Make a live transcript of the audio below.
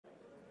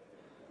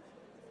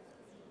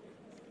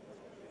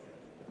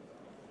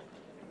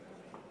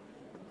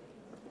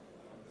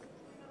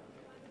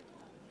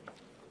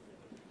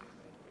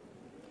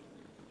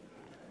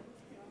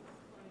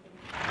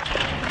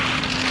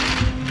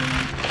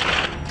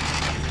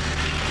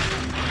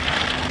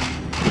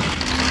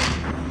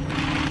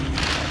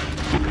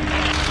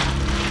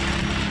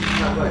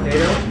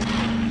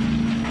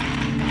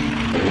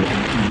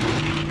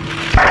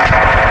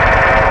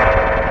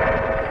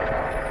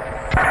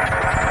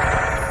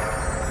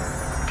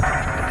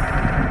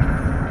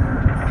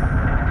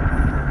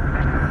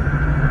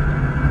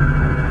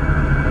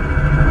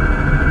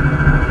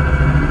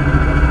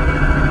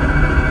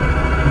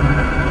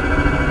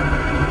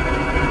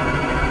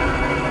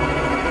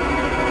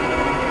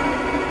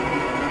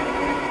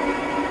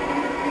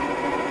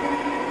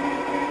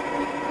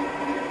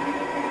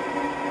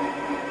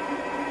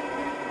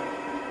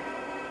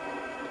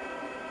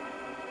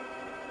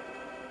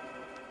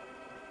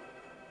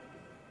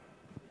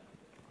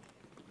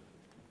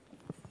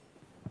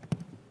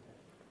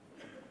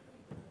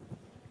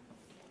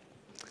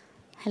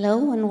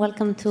Hello and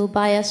welcome to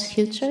Bias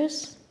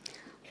Futures.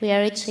 We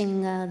are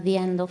reaching the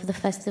end of the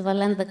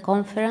festival and the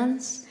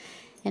conference,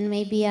 and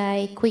maybe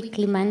I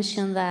quickly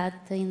mention that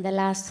in the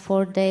last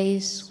 4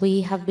 days we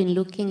have been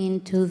looking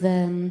into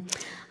the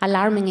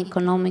alarming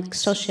economic,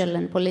 social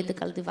and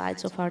political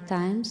divides of our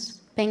times,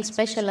 paying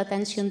special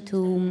attention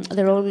to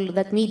the role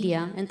that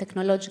media and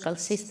technological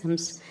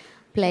systems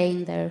play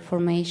in their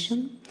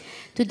formation.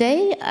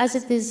 Today, as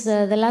it is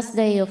the last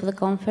day of the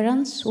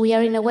conference, we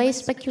are in a way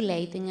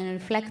speculating and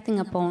reflecting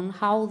upon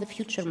how the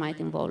future might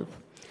evolve.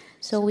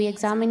 So we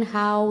examine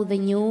how the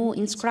new,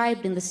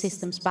 inscribed in the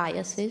system's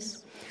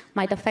biases,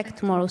 might affect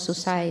tomorrow's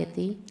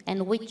society,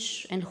 and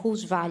which and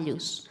whose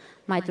values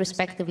might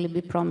respectively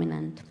be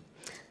prominent.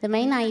 The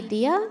main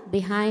idea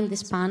behind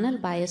this panel,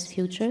 Bias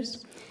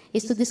Futures,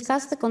 is to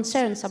discuss the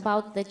concerns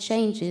about the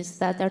changes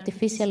that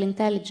artificial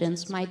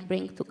intelligence might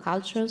bring to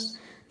cultures,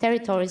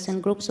 territories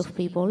and groups of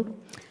people,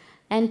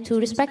 and to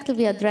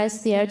respectively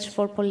address the urge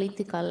for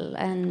political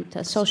and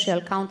social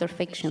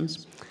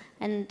counterfictions.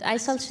 And I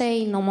shall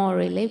say no more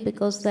really,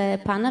 because the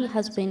panel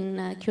has been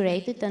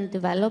curated and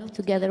developed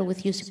together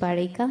with Jussi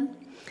Parikka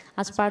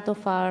as part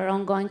of our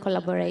ongoing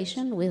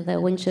collaboration with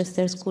the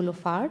Winchester School of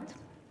Art.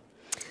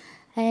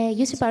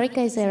 Jussi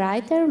Parikka is a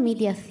writer,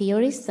 media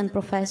theorist and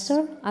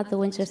professor at the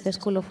Winchester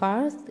School of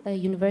Art,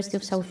 University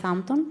of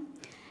Southampton,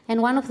 and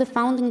one of the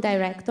founding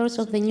directors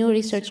of the new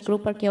research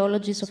group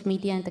Archaeologies of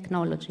Media and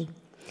Technology.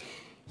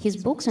 His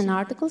books and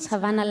articles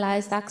have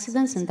analyzed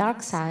accidents and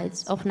dark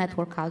sides of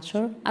network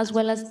culture, as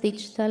well as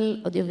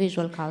digital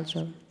audiovisual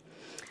culture.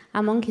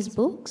 Among his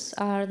books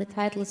are the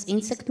titles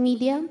Insect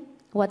Media,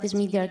 What is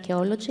Media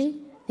Archaeology,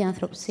 The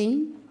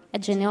Anthropocene, A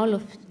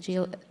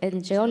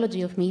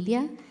Geology of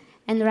Media,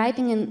 and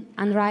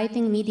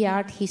Writing Media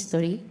Art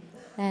History,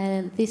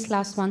 this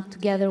last one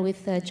together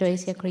with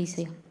Joycia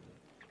Crisia.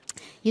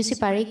 Jussi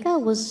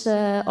Parikka was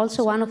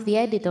also one of the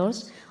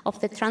editors of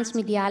the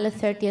transmediale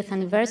 30th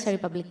anniversary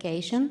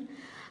publication,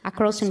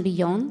 Across and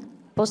Beyond,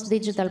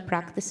 Post-Digital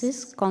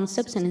Practices,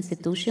 Concepts and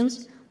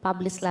Institutions,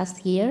 published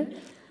last year,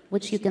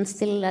 which you can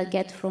still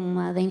get from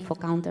the info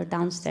counter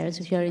downstairs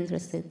if you're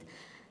interested.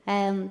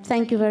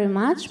 Thank you very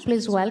much.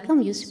 Please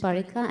welcome Jussi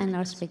Parikka and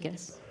our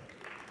speakers.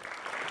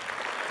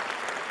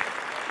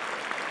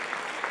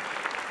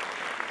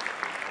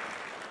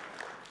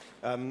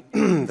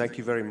 Thank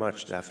you very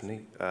much,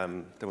 Daphne.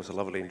 That was a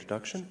lovely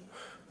introduction.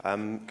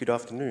 Good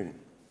afternoon.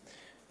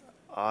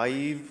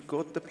 I've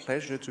got the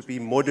pleasure to be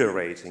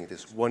moderating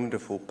this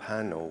wonderful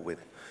panel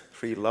with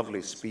 3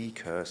 lovely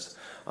speakers,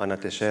 Anna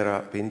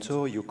Teixeira,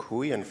 Pinto,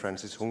 Yukui, and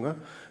Francis Hunger,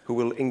 who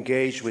will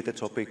engage with the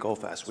topic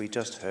of, as we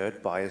just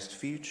heard, biased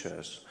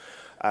futures.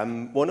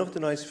 One of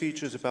the nice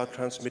features about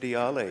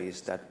transmediale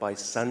is that by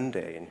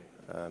Sunday,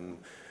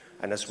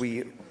 and as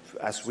we,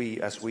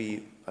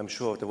 I'm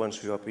sure the ones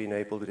who have been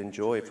able to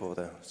enjoy for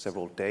the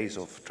several days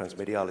of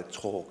transmediale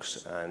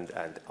talks and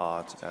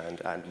art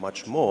and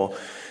much more,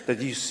 that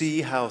you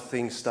see how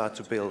things start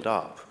to build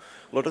up.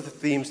 A lot of the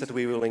themes that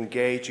we will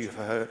engage, you've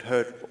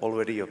heard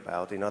already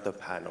about in other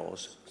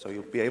panels. So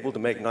you'll be able to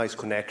make nice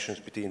connections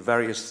between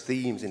various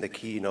themes in the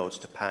keynotes,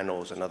 the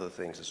panels and other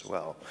things as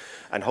well.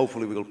 And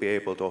hopefully we'll be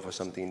able to offer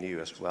something new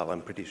as well.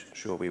 I'm pretty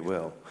sure we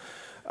will.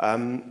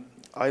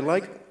 I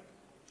like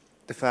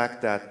the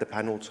fact that the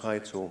panel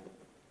title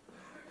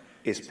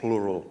is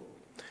plural,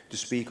 to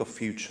speak of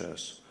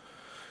futures,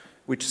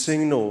 which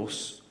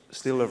signals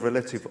still a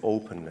relative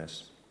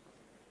openness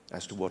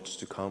as to what's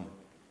to come.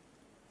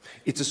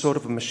 It's a sort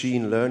of a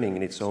machine learning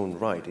in its own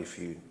right, if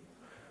you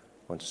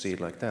want to see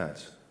it like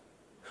that.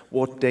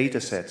 What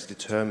data sets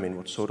determine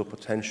what sort of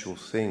potential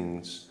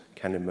things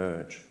can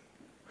emerge?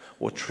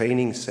 What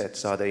training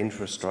sets are the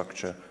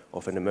infrastructure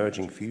of an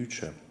emerging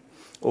future?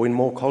 Or in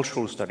more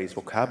cultural studies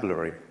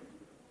vocabulary,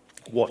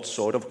 what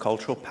sort of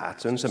cultural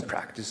patterns and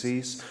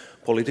practices,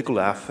 political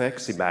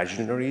affects,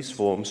 imaginaries,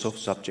 forms of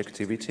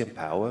subjectivity and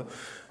power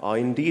are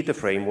indeed the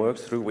framework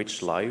through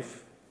which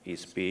life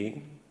is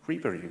being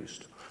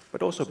reproduced,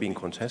 but also being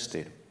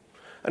contested.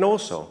 And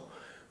also,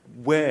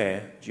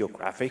 where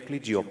geographically,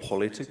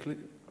 geopolitically,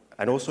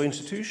 and also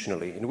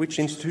institutionally, in which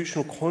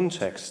institutional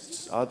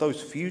contexts are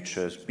those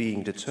futures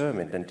being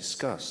determined and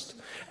discussed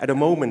at a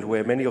moment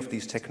where many of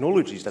these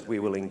technologies that we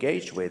will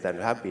engage with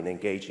and have been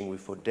engaging with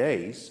for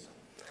days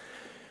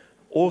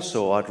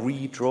also are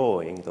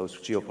redrawing those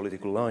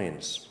geopolitical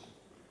lines.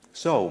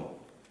 So,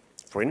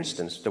 for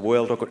instance, the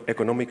World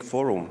Economic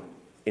Forum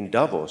in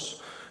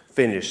Davos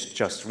finished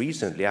just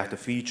recently after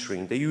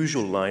featuring the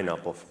usual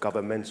lineup of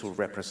governmental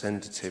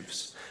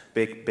representatives,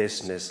 big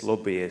business,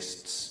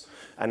 lobbyists,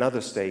 and other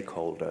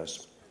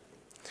stakeholders.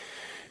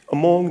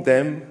 Among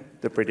them,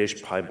 the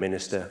British Prime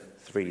Minister,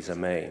 Theresa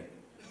May.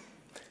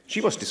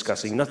 She was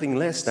discussing nothing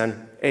less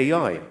than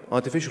AI,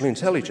 artificial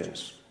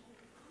intelligence.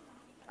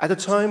 At a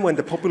time when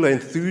the popular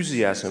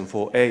enthusiasm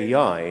for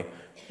AI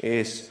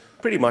is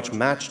pretty much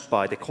matched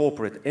by the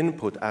corporate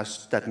input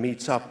as that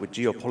meets up with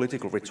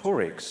geopolitical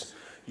rhetorics,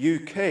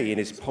 UK in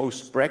its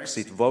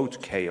post-Brexit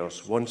vote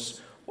chaos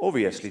wants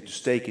obviously to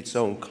stake its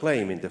own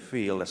claim in the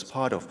field as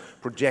part of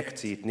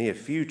projected near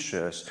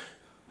futures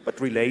but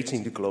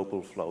relating to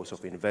global flows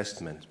of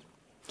investment.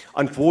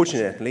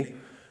 Unfortunately,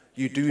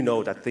 you do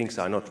know that things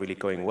are not really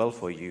going well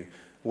for you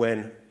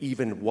when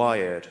even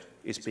Wired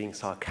is being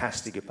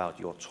sarcastic about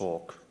your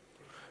talk,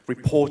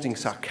 reporting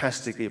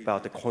sarcastically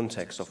about the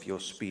context of your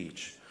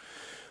speech.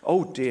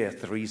 Oh dear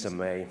Theresa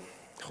May,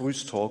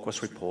 whose talk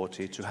was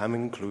reported to have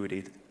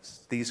included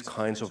these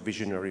kinds of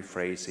visionary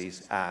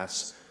phrases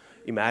as,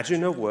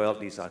 imagine a world,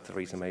 these are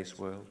Theresa May's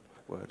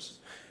words,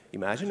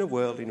 imagine a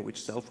world in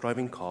which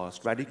self-driving cars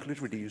radically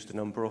reduce the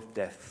number of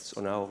deaths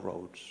on our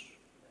roads.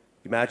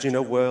 Imagine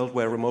a world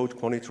where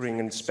remote monitoring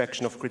and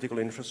inspection of critical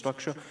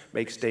infrastructure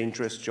makes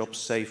dangerous jobs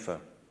safer.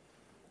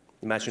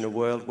 Imagine a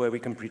world where we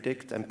can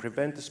predict and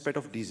prevent the spread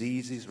of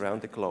diseases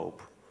around the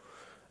globe.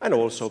 And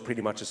also,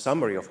 pretty much a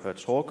summary of her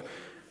talk,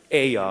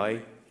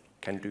 AI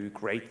can do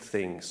great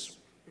things,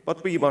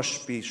 but we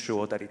must be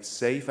sure that it's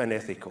safe and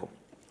ethical.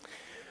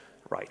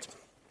 Right.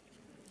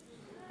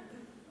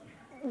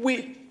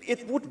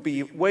 It would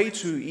be way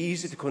too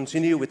easy to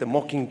continue with a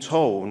mocking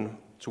tone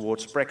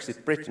towards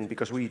Brexit Britain,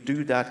 because we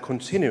do that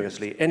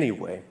continuously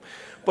anyway.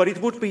 But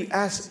it would be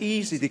as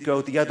easy to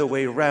go the other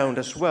way around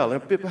as well,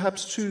 and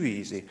perhaps too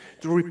easy,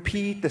 to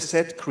repeat the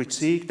set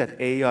critique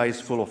that AI is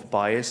full of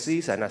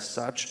biases and as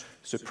such,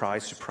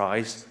 surprise,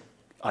 surprise,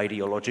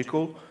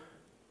 ideological.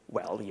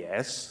 Well,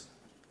 yes.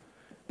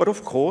 But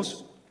of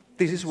course,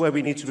 this is where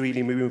we need to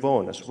really move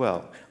on as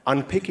well.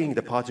 Unpicking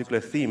the particular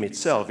theme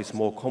itself is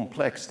more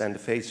complex than the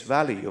face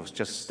value of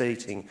just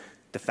stating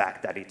the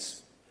fact that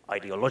it's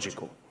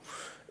ideological.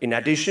 In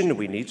addition,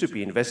 we need to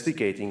be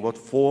investigating what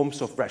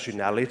forms of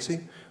rationality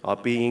are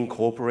being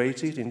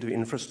incorporated into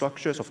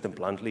infrastructures, often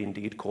bluntly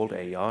indeed called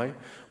AI,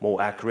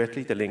 more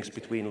accurately the links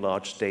between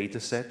large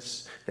data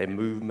sets, their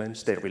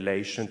movements, their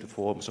relation to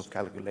forms of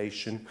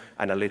calculation,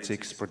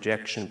 analytics,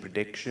 projection,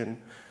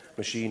 prediction,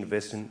 machine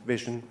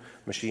vision,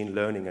 machine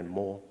learning, and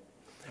more.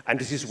 And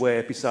this is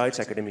where, besides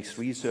academic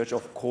research,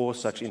 of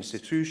course, such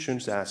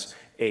institutions as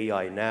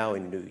AI Now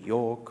in New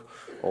York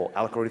or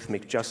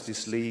Algorithmic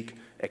Justice League,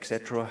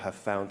 etc., have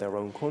found their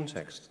own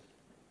context.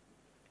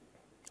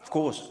 Of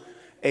course,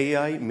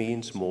 AI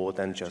means more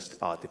than just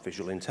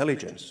artificial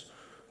intelligence.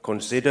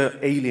 Consider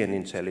alien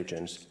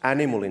intelligence,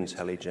 animal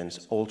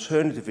intelligence,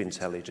 alternative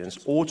intelligence,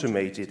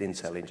 automated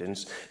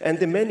intelligence, and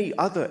the many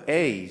other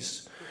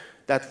A's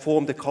that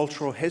form the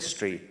cultural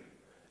history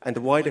and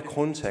the wider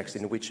context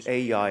in which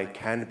AI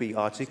can be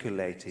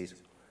articulated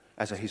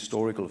as a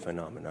historical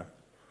phenomenon.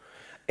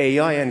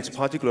 AI and its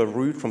particular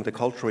root from the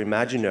cultural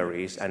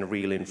imaginaries and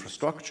real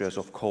infrastructures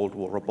of Cold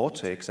War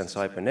robotics and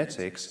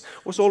cybernetics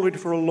was already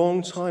for a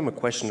long time a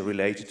question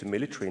related to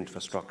military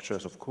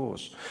infrastructures, of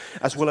course,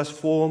 as well as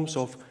forms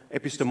of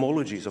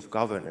epistemologies of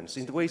governance,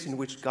 in the ways in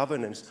which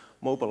governance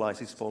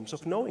mobilizes forms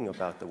of knowing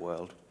about the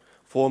world,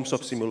 forms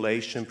of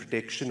simulation,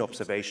 prediction,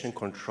 observation,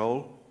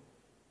 control.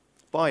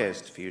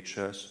 Biased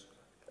futures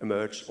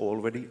emerged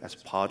already as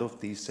part of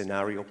these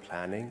scenario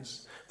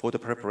plannings for the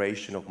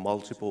preparation of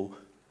multiple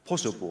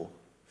possible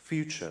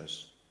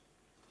futures.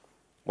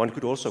 One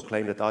could also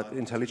claim that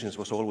intelligence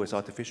was always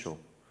artificial,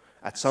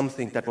 as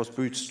something that was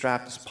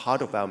bootstrapped as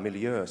part of our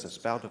milieus, as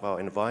part of our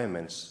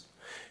environments,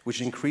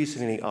 which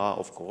increasingly are,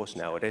 of course,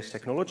 nowadays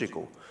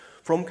technological.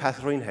 From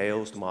Catherine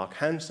Hales to Mark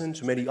Hansen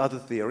to many other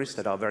theorists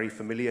that are very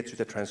familiar to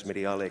the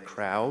transmediale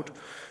crowd,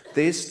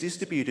 this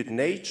distributed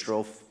nature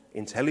of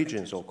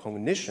intelligence or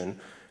cognition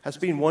has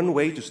been one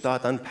way to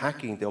start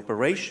unpacking the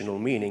operational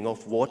meaning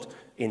of what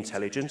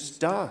intelligence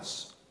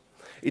does.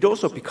 It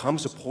also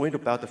becomes a point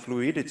about the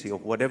fluidity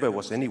of whatever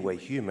was anyway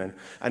human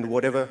and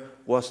whatever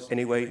was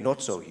anyway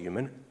not so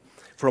human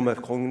from a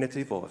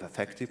cognitive or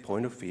affective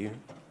point of view.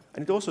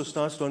 And it also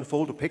starts to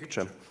unfold a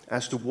picture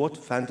as to what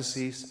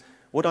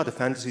are the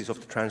fantasies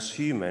of the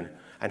transhuman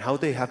and how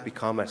they have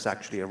become as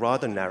actually a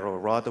rather narrow,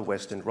 rather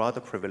Western,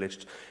 rather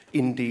privileged,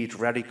 indeed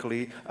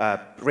radically,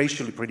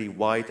 racially pretty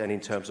white, and in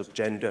terms of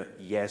gender,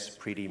 yes,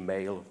 pretty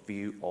male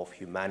view of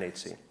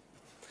humanity.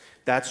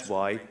 That's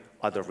why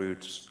other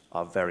routes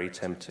are very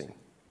tempting.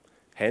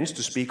 Hence,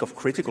 to speak of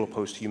critical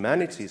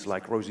post-humanities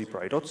like Rosi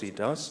Braidotti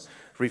does,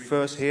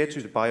 refers here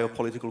to the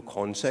biopolitical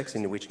context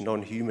in which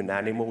non-human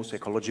animals,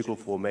 ecological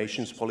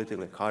formations,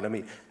 political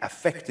economy,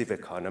 affective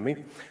economy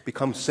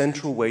become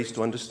central ways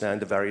to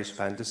understand the various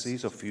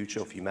fantasies of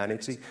future of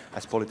humanity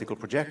as political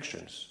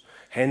projections.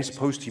 Hence,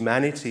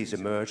 post-humanities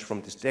emerge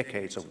from these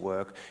decades of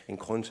work in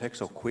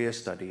context of queer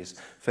studies,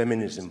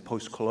 feminism,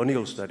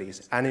 post-colonial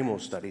studies, animal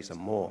studies, and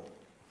more.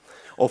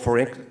 Or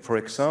for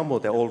example,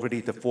 there are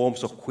already the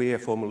forms of queer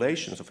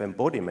formulations of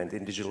embodiment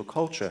in digital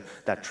culture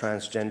that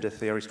transgender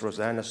theorist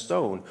Rosanna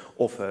Stone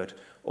offered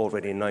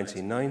already in the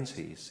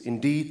 1990s.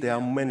 Indeed, there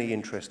are many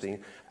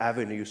interesting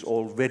avenues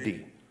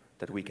already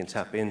that we can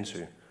tap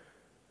into.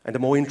 And the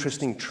more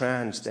interesting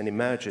trans then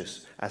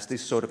emerges as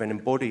this sort of an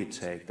embodied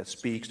take that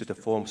speaks to the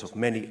forms of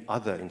many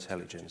other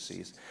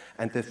intelligences,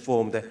 and they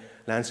form the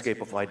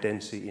landscape of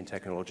identity in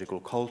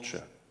technological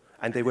culture.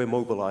 And they were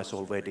mobilized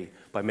already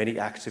by many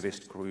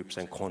activist groups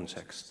and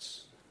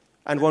contexts.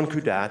 And one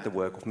could add the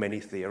work of many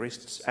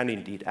theorists and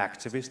indeed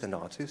activists and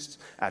artists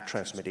at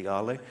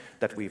Transmediale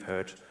that we've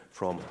heard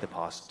from the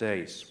past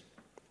days.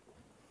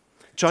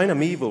 China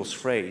Miéville's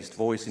phrased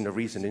voice in a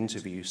recent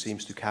interview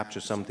seems to capture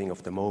something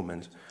of the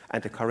moment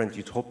and the current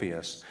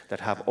utopias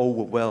that have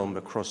overwhelmed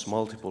across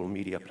multiple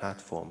media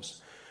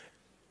platforms.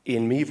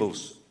 In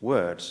Miéville's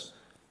words,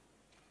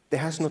 there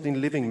has not in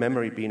living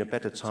memory been a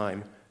better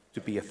time to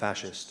be a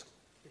fascist.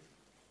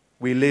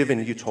 We live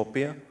in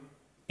utopia,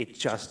 it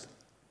just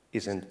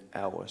isn't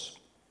ours.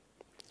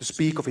 To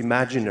speak of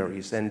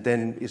imaginaries and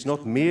then is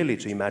not merely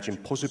to imagine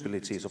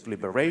possibilities of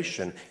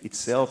liberation,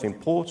 itself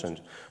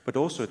important, but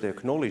also to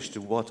acknowledge to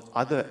what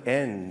other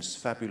ends,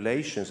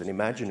 fabulations and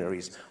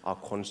imaginaries are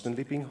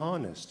constantly being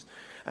harnessed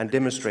and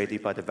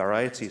demonstrated by the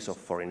varieties of,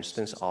 for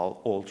instance,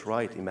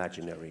 alt-right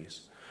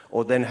imaginaries.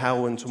 Or then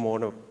how on to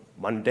more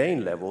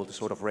mundane level, the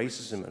sort of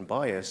racism and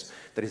bias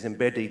that is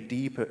embedded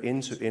deeper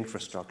into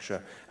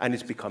infrastructure and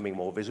is becoming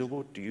more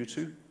visible due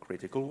to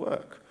critical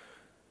work.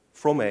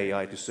 From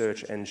AI to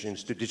search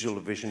engines to digital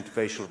vision to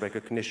facial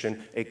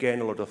recognition, again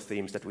a lot of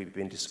themes that we've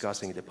been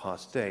discussing in the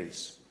past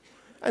days.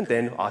 And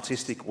then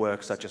artistic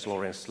work such as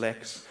Lawrence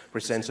Lex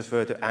presents a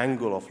further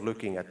angle of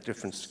looking at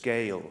different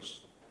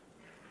scales,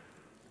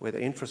 where the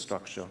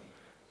infrastructure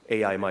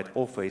AI might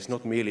offer is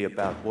not merely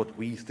about what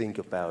we think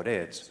about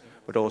it,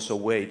 but also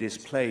where it is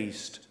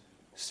placed,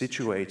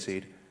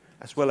 situated,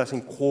 as well as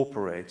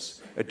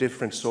incorporates a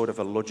different sort of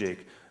a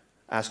logic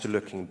as to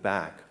looking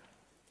back.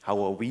 How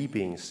are we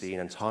being seen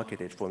and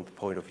targeted from the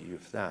point of view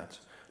of that?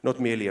 Not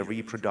merely a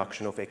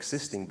reproduction of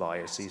existing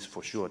biases,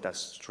 for sure,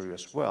 that's true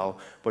as well,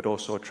 but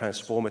also a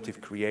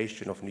transformative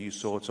creation of new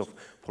sorts of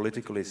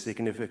politically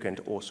significant,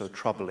 also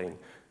troubling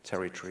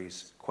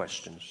territories,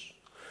 questions.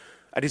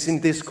 And it's in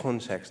this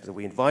context that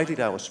we invited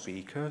our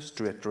speakers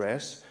to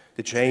address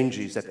the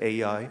changes that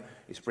AI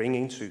is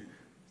bringing to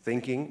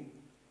thinking,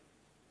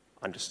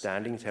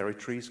 understanding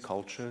territories,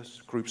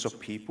 cultures, groups of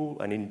people,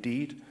 and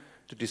indeed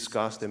to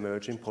discuss the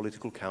emerging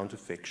political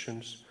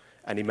counterfictions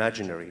and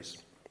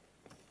imaginaries.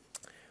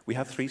 We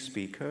have three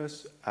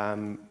speakers.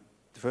 The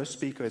first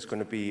speaker is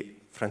going to be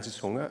Francis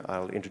Hunger.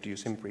 I'll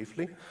introduce him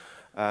briefly.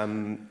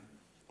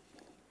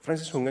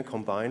 Francis Hunger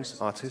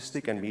combines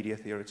artistic and media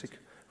theoretic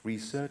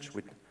research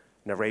with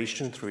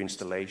narration through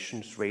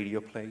installations, radio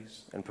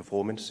plays, and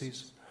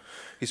performances.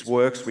 His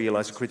works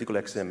realize critical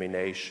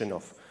examination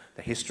of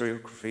the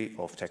historiography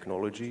of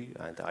technology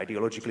and the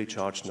ideologically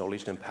charged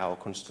knowledge and power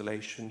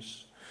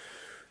constellations.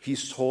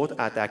 He's taught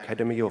at the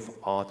Academy of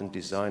Art and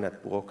Design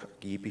at Burg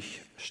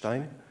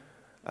Giebichtein.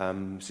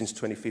 Since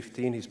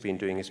 2015, he's been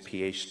doing his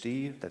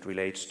PhD that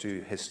relates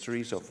to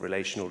histories of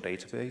relational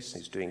database.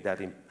 He's doing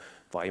that in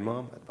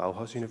Weimar at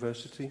Bauhaus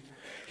University.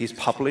 He's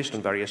published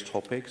on various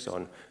topics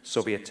on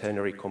Soviet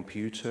ternary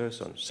computers,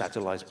 on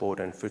satellites,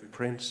 border and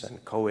footprints,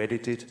 and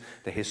co-edited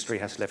The History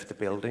Has Left the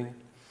Building,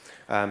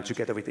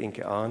 together with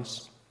Inke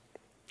Arns,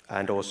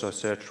 and also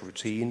Search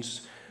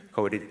Routines,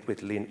 co-edited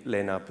with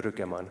Lena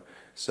Brüggemann.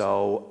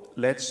 So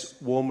let's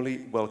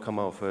warmly welcome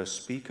our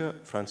first speaker,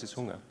 Francis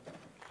Hunger.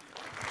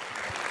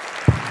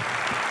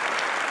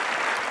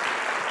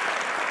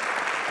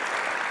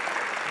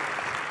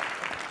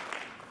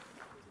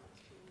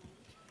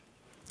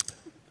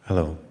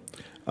 Hello.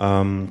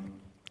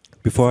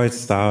 Before I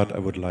start, I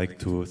would like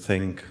to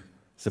thank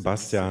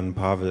Sebastian,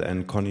 Pavel,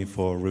 and Connie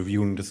for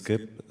reviewing the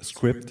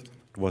script.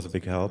 It was a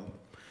big help.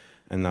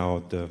 And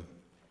now the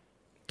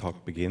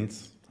talk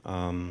begins.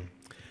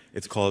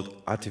 It's called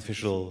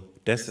Artificial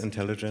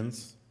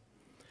Disintelligence.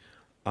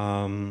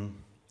 And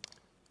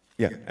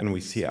we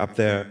see up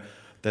there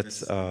that's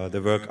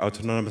the work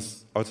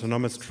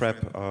Autonomous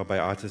Trap by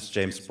artist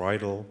James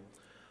Bridle,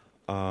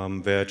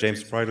 where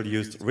James Bridle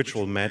used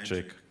ritual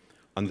magic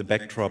on the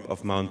backdrop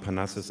of Mount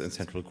Parnassus in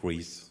central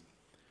Greece,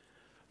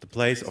 the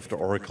place of the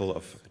Oracle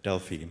of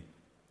Delphi.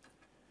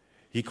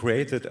 He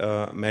created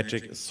a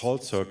magic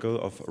salt circle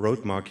of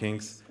road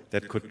markings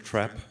that could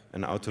trap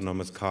an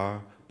autonomous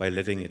car by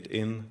letting it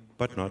in,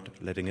 but not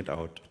letting it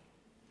out.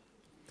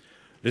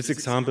 This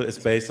example is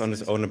based on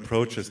his own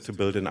approaches to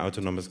build an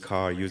autonomous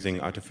car using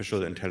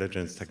artificial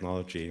intelligence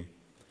technology.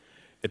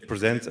 It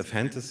presents a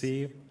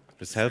fantasy,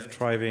 the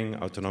self-driving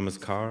autonomous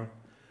car,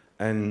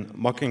 and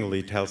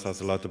mockingly tells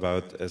us a lot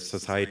about a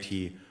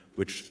society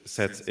which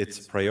sets its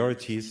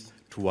priorities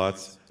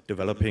towards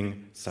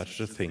developing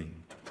such a thing.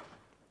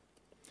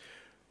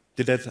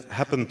 Did that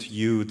happen to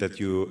you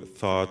that you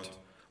thought,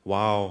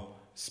 wow,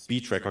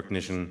 speech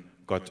recognition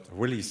got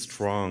really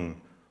strong,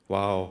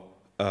 wow,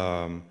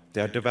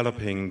 they're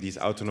developing these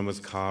autonomous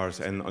cars,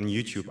 and on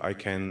YouTube I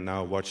can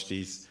now watch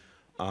these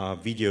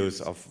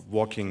videos of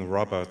walking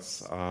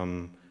robots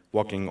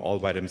walking all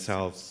by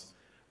themselves?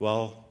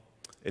 Well,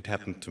 it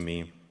happened to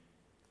me.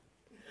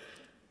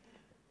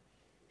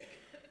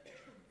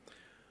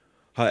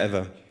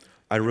 However,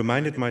 I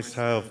reminded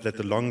myself that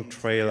the long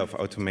trail of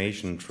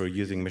automation through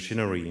using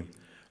machinery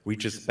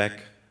reaches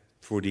back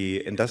through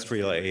the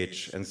industrial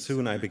age, and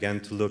soon I began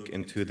to look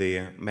into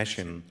the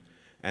machine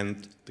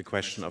and the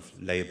question of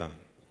labor.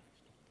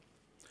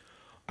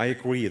 I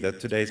agree that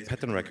today's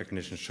pattern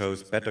recognition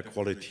shows better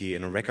quality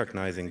in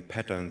recognizing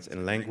patterns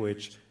in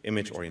language,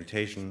 image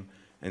orientation,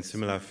 and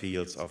similar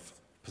fields of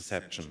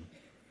perception.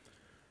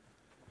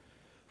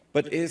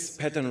 But is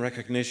pattern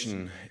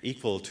recognition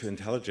equal to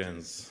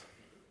intelligence?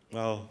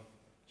 Well,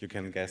 you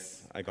can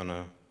guess I'm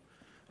gonna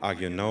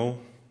argue no.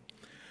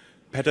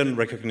 Pattern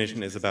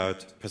recognition is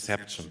about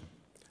perception,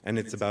 and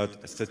it's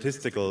about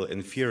statistical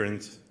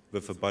inference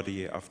with a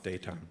body of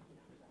data.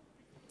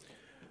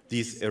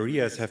 These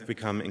areas have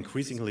become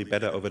increasingly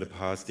better over the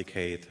past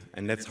decade,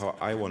 and that's how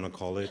I want to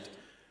call it.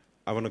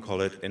 I want to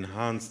call it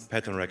enhanced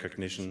pattern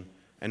recognition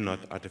and not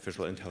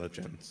artificial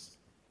intelligence.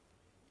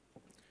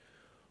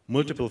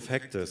 Multiple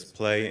factors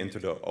play into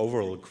the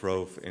overall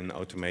growth in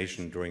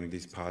automation during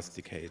these past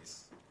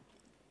decades.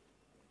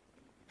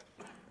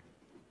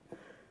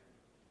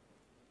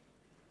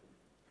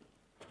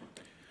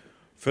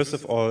 First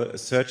of all,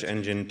 search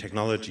engine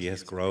technology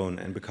has grown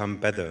and become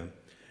better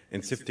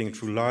in sifting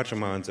through large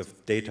amounts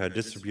of data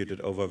distributed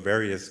over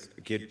various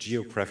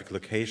geographic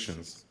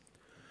locations.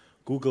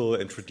 Google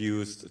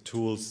introduced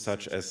tools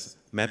such as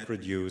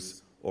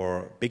MapReduce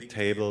or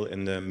Bigtable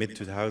in the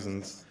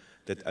mid-2000s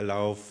that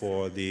allow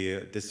for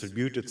the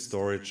distributed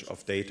storage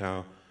of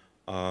data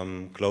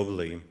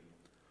globally.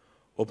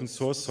 Open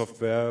source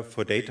software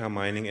for data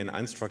mining and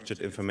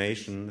unstructured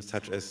information,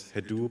 such as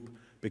Hadoop,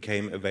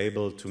 became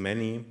available to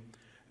many,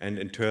 and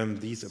in turn,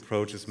 these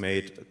approaches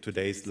made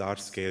today's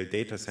large-scale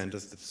data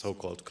centers, the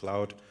so-called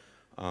cloud,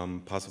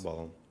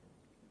 possible.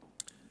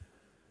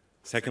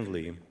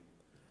 Secondly,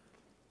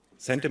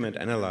 sentiment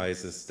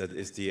analysis, that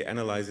is the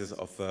analysis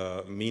of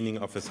the meaning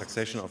of a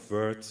succession of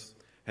words,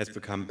 has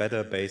become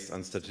better based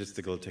on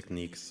statistical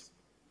techniques.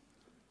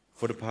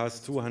 For the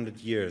past 200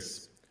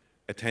 years,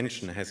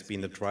 attention has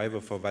been the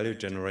driver for value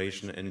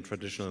generation in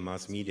traditional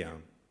mass media.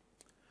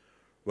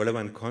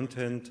 Relevant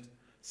content,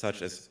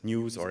 such as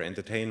news or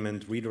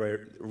entertainment,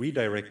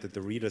 redirected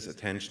the reader's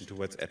attention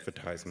towards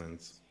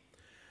advertisements.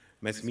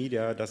 Mass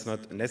media does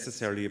not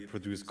necessarily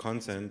produce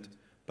content,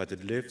 but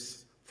it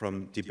lives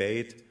from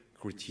debate,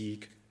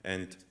 critique,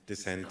 and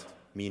dissent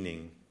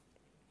meaning.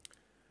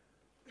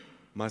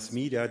 Mass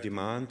media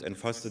demand and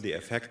foster the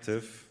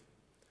affective,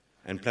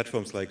 and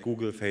platforms like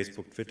Google,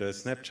 Facebook, Twitter,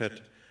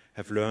 Snapchat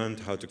have learned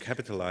how to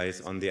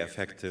capitalize on the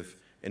affective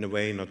in a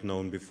way not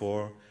known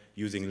before,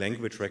 using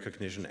language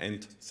recognition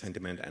and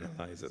sentiment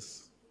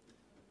analysis.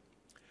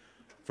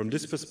 From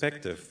this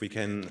perspective, we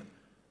can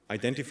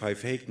identify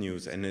fake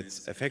news and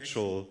its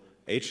effectual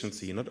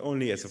agency not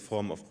only as a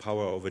form of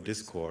power over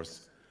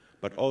discourse,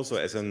 but also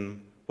as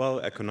an, well,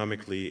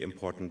 economically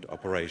important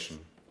operation.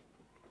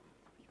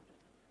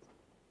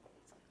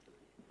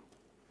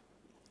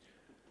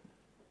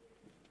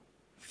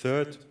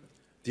 Third,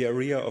 the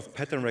area of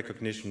pattern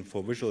recognition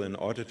for visual and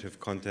auditive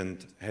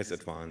content has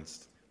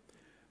advanced.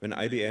 When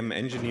IBM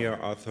engineer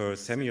Arthur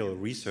Samuel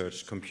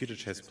researched computer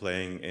chess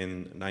playing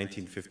in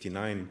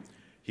 1959,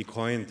 he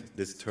coined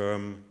this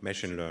term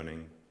machine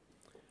learning.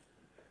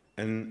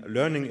 And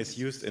learning is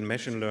used in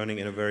machine learning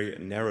in a very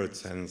narrowed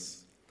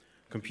sense.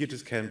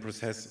 Computers can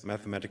process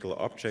mathematical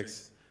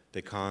objects,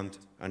 they can't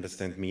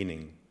understand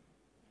meaning.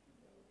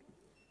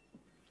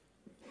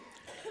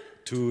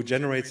 To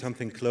generate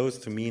something close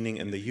to meaning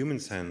in the human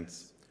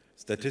sense,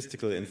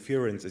 statistical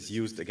inference is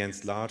used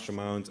against large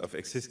amounts of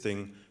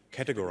existing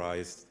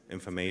categorized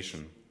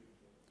information.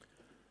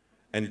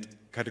 And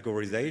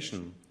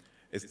categorization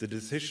is the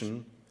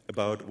decision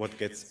about what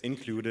gets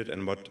included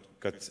and what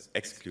gets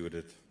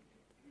excluded.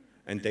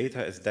 And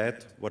data is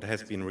that what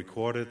has been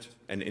recorded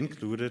and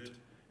included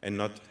and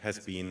not has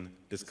been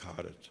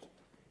discarded.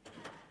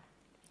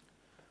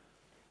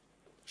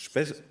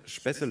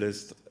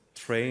 Specialists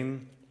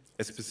train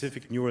a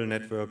specific neural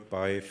network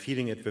by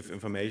feeding it with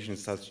information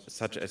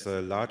such as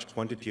a large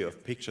quantity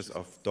of pictures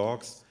of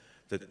dogs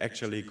that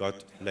actually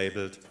got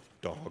labeled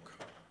dog.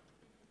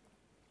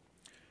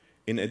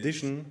 In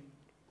addition,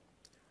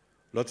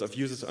 lots of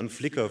users on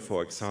Flickr,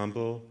 for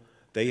example,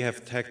 they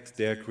have tagged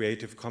their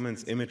Creative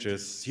Commons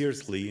images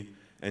seriously,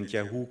 and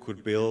Yahoo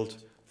could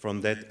build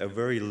from that a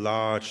very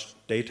large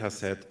data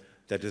set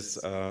that is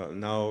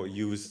now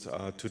used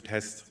to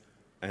test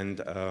and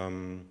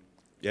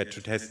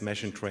to test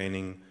machine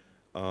training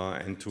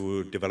and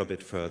to develop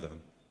it further.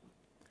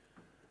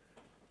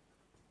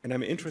 And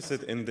I'm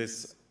interested in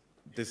this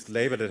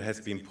label that has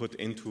been put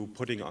into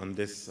putting on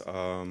this,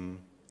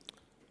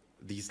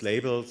 these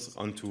labels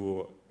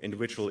onto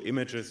individual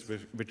images,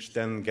 which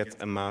then gets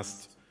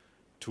amassed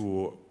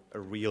to a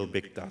real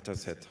big data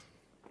set.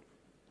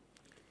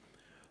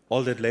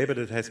 All that labor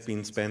that has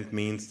been spent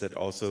means that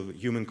also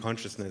human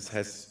consciousness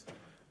has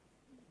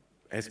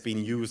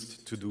been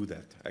used to do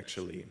that,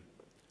 actually.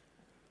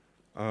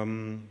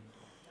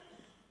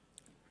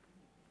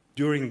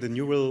 During the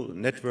neural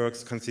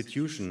network's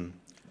constitution,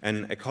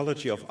 an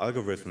ecology of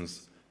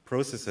algorithms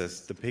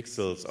processes the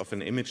pixels of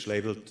an image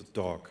labeled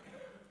dog.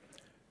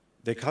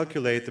 They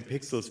calculate the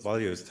pixels'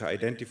 values to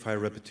identify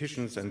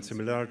repetitions and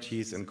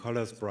similarities in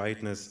colors,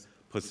 brightness,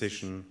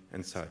 position,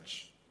 and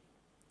such.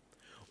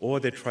 or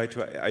they try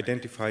to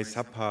identify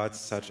subparts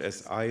such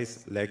as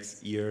eyes, legs,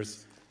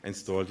 ears, and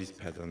store these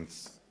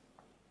patterns.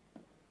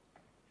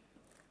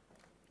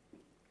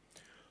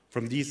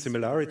 From these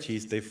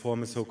similarities, they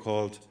form a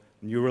so-called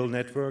neural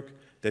network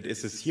that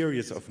is a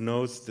series of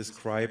nodes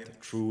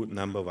described through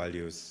number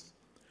values.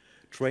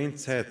 Trained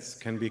sets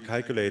can be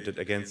calculated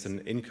against an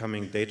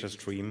incoming data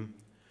stream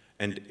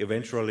and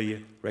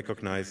eventually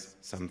recognize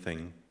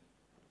something.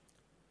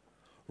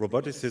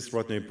 Roboticist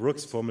Rodney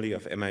Brooks, formerly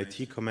of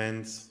MIT,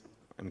 comments,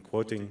 I'm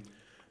quoting,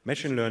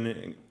 machine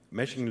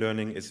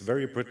learning is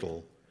very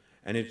brittle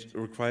and it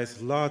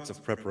requires lots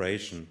of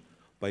preparation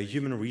by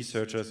human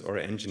researchers or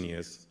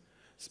engineers,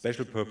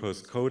 special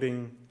purpose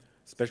coding,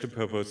 special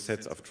purpose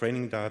sets of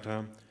training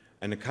data,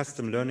 and a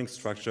custom learning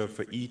structure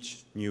for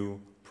each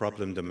new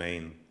problem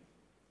domain.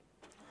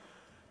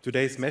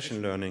 Today's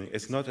machine learning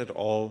is not at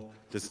all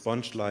the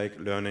sponge-like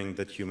learning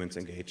that humans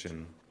engage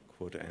in,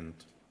 quote end.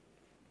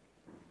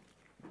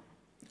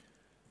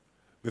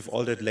 With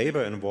all that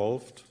labor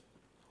involved,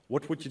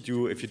 what would you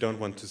do if you don't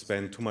want to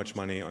spend too much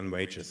money on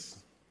wages?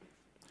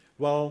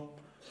 Well,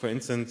 for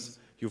instance,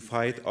 you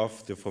fight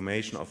off the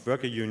formation of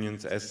worker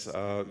unions as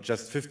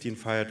just 15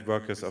 fired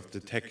workers of the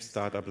tech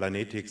startup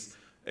Lanetics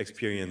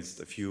experienced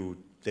a few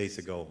days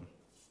ago.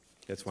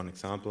 That's one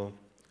example.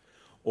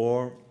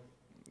 Or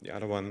the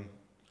other one,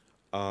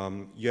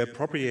 you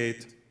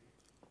appropriate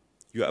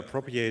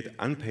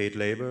unpaid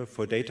labor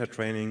for data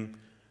training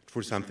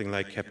through something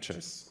like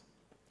captchas.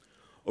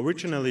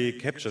 Originally,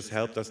 captchas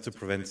helped us to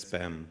prevent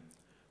spam.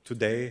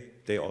 Today,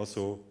 they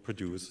also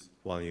produce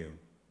value.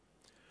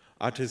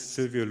 Artists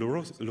Silvio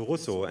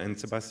Lorusso and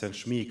Sebastian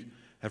Schmieg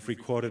have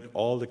recorded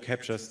all the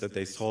captchas that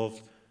they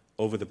solved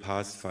over the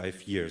past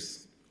 5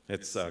 years.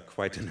 That's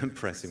quite an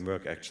impressive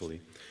work,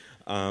 actually.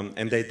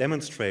 And they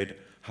demonstrate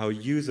how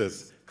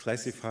users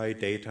classify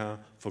data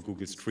for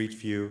Google Street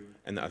View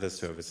and other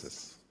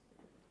services.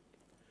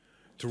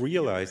 To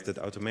realize that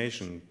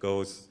automation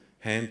goes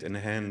hand in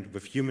hand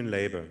with human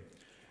labor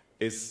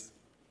is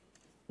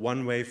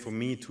one way for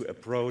me to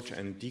approach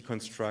and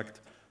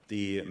deconstruct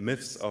the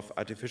myths of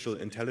artificial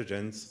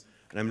intelligence,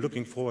 and I'm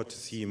looking forward to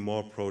see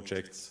more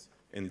projects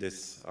in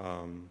this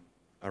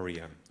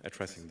area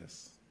addressing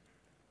this.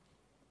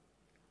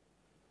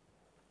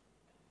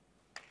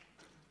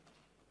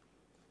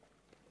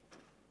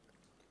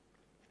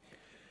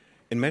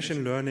 In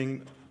machine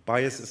learning,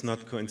 bias is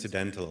not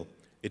coincidental,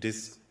 it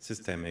is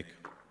systemic.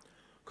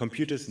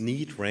 Computers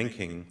need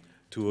ranking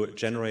to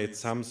generate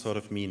some sort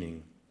of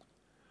meaning.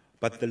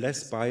 But the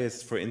less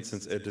biased, for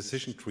instance, a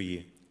decision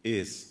tree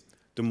is,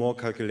 the more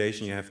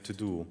calculation you have to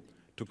do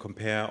to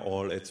compare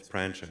all its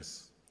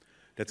branches.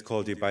 That's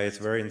called the bias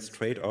variance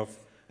trade-off,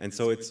 and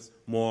so it's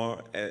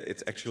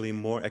actually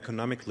more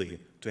economically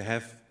to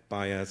have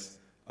bias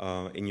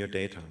in your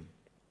data.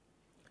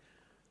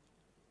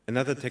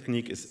 Another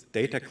technique is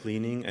data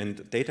cleaning,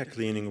 and data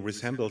cleaning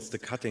resembles the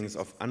cuttings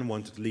of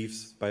unwanted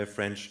leaves by a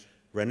French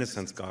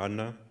Renaissance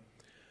gardener.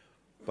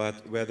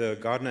 But where the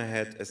gardener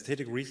had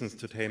aesthetic reasons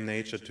to tame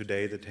nature,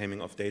 today the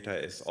taming of data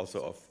is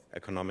also of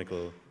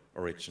economical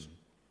origin.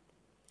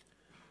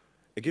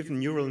 A given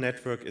neural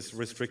network is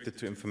restricted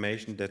to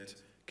information that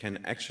can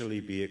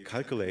actually be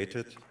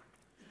calculated,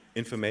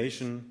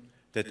 information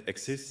that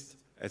exists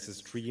as a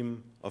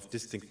stream of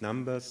distinct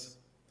numbers,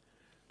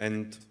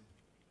 and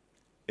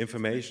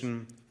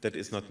information that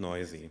is not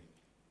noisy.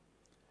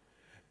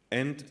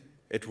 And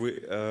it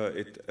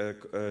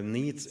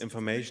needs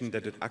information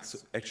that it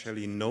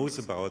actually knows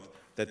about,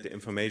 that the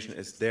information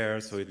is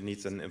there, so it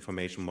needs an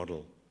information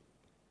model.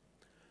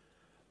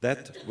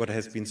 That, what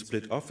has been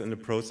split off in the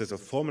process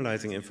of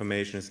formalizing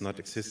information, is not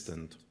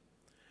existent.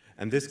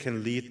 And this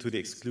can lead to the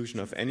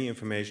exclusion of any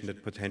information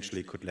that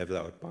potentially could level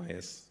out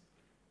bias.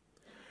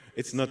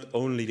 It's not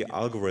only the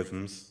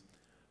algorithms,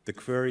 the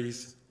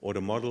queries, or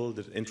the model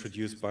that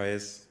introduce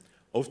bias.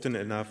 Often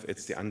enough,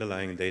 it's the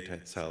underlying data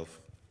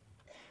itself.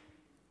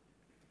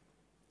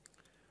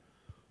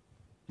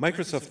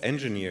 Microsoft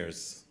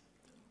engineers,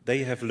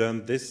 they have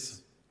learned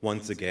this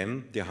once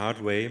again, the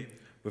hard way,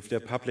 with their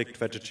public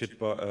Twitter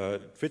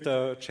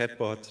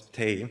chatbot,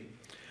 Tay,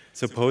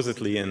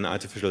 supposedly an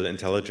artificial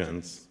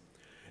intelligence.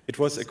 It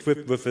was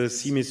equipped with a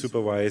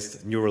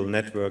semi-supervised neural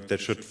network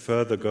that should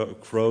further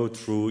grow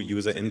through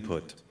user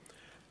input.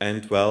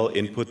 And, well,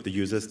 input the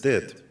users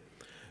did.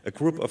 A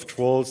group of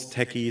trolls,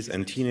 techies,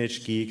 and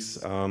teenage geeks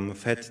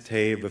fed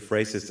Tay with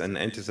racist and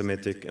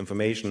anti-Semitic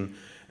information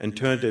and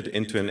turned it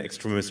into an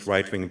extremist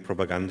right-wing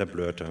propaganda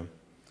blurter.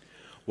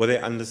 What they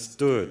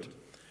understood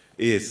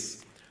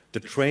is the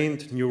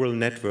trained neural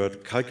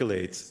network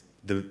calculates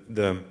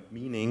the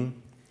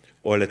meaning,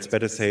 or let's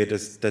better say the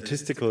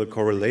statistical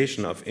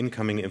correlation of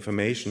incoming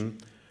information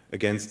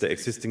against the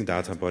existing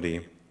data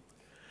body.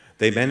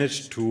 They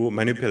managed to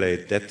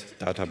manipulate that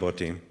data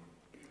body.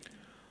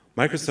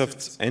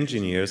 Microsoft's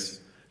engineers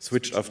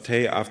switched off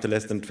Tay after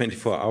less than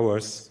 24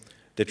 hours.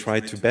 They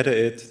tried to better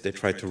it, they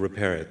tried to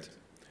repair it.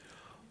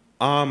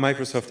 Are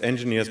Microsoft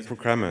engineers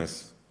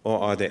programmers, or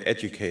are they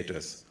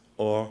educators,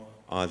 or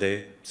are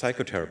they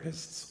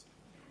psychotherapists?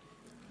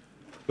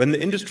 When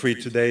the industry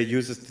today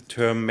uses the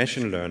term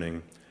machine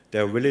learning, they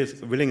are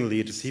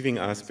willingly deceiving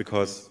us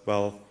because,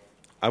 well,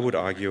 I would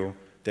argue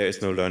there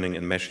is no learning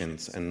in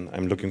machines, and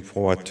I'm looking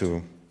forward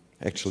to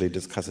actually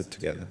discuss it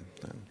together.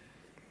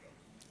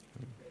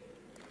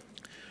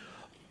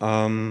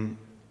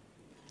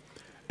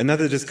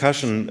 Another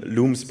discussion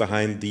looms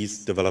behind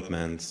these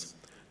developments,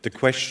 the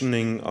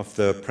questioning of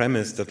the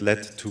premise that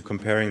led to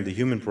comparing the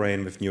human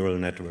brain with neural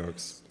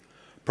networks.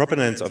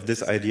 Proponents of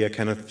this idea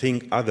cannot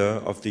think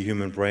other of the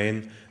human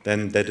brain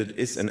than that it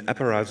is an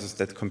apparatus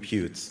that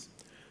computes.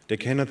 They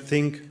cannot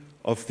think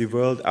of the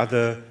world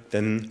other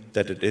than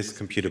that it is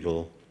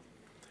computable.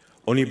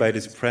 Only by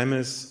this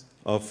premise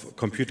of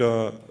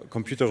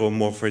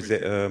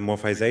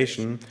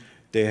computeromorphization,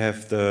 they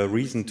have the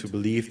reason to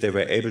believe they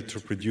were able to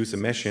produce a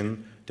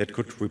machine that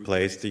could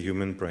replace the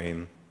human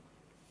brain.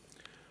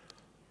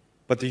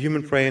 But the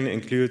human brain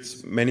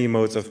includes many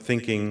modes of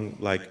thinking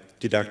like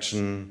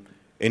deduction,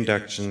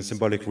 induction,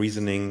 symbolic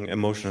reasoning,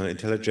 emotional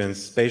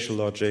intelligence, spatial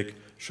logic,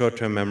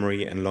 short-term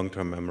memory, and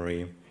long-term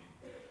memory.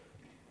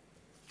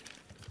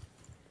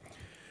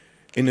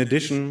 In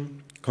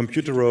addition,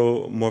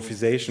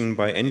 computeromorphization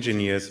by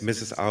engineers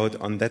misses out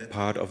on that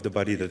part of the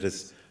body that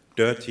is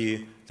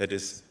dirty, that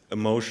is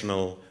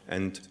emotional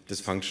and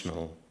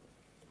dysfunctional.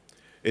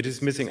 It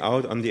is missing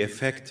out on the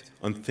effect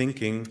on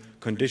thinking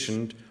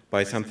conditioned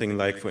by something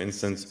like, for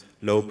instance,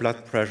 low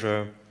blood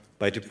pressure,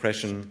 by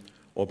depression,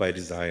 or by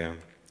desire.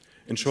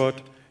 In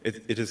short,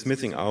 it is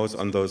missing out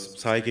on those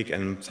psychic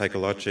and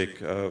psychologic,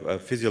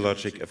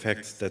 physiologic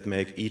effects that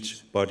make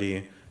each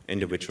body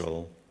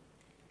individual.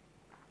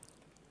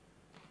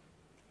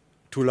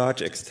 To a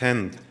large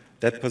extent,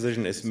 that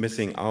position is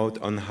missing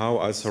out on how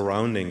our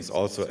surroundings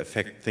also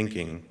affect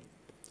thinking.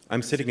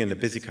 I'm sitting in a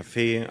busy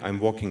cafe, I'm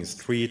walking a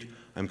street,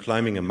 I'm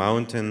climbing a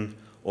mountain,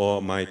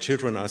 or my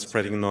children are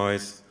spreading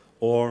noise,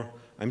 or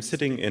I'm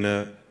sitting in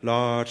a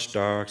large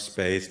dark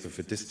space with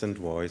a distant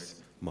voice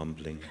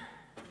mumbling.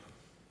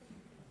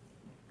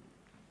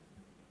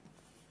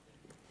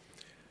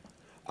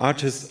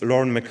 Artist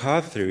Lauren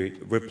McCarthy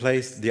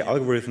replaced the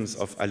algorithms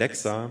of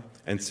Alexa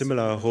and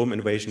similar home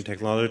invasion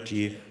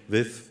technology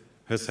with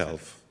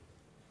herself.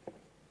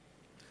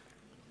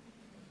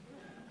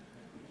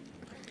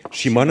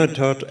 She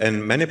monitored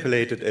and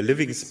manipulated a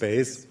living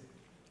space,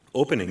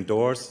 opening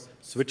doors,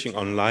 switching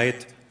on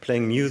light,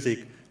 playing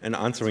music, and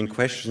answering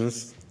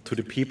questions to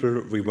the people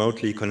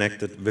remotely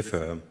connected with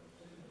her.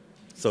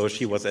 So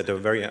she was at a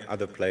very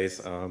other place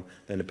than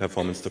the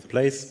performance took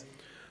place.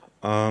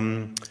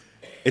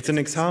 It's an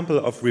example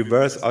of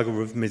reverse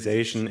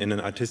algorithmization in an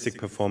artistic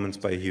performance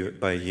by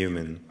a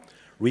human,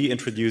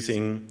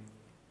 reintroducing,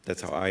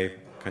 that's how I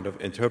kind of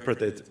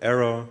interpret it,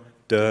 error,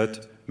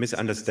 dirt,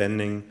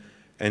 misunderstanding,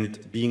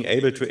 and being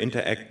able to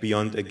interact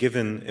beyond a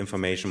given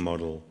information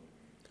model.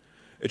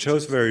 It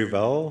shows very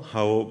well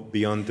how,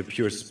 beyond the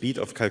pure speed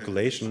of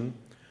calculation,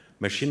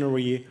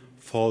 machinery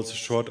falls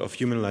short of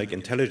human-like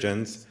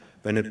intelligence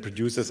when it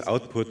produces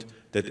output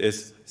that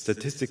is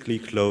statistically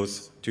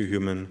close to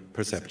human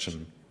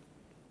perception.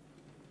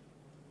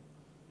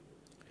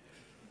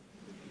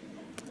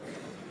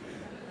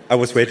 I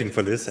was waiting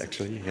for this,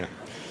 actually, yeah.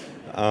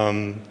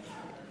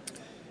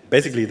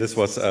 Basically, this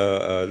was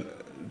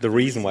the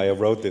reason why I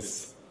wrote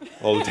this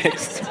whole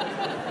text.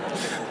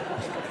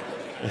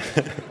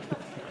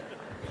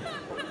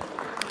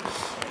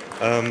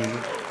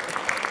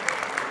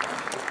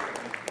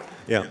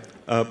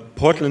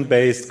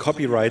 Portland-based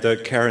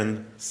copywriter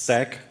Karen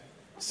Sack,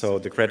 so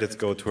the credits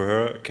go to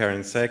her,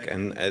 Karen Sack,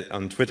 and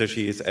on Twitter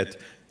she is at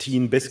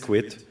Teen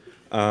Biscuit,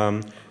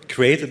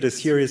 created a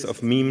series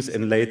of memes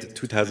in late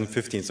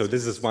 2015. So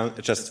this is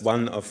just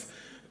one of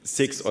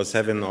 6 or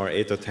 7 or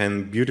 8 or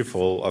 10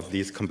 beautiful of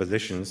these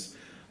compositions.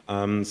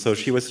 So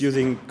she was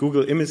using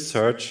Google image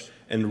search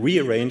and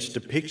rearranged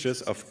the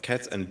pictures of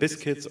cats and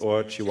biscuits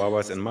or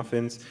chihuahuas and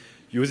muffins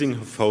using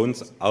her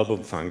phone's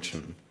album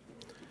function.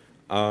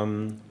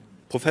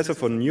 Professor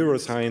for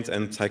neuroscience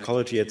and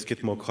psychology at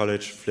Skidmore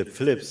College, Flip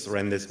Phillips,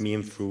 ran this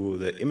meme through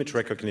the image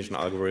recognition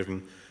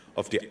algorithm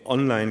of the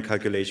online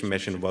calculation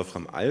machine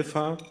Wolfram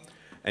Alpha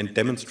and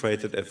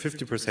demonstrated a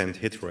 50%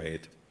 hit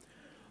rate.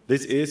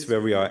 This is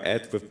where we are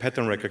at with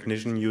pattern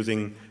recognition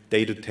using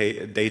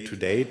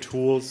day-to-day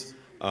tools,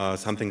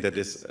 something that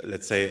is,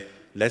 let's say,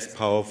 less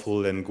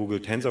powerful than Google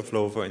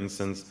TensorFlow, for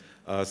instance,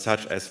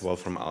 such as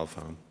Wolfram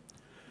Alpha.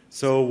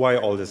 So why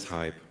all this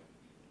hype?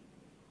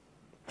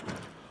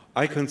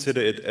 I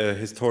consider it a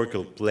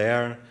historical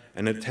blare,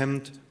 an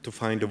attempt to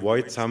find a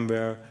void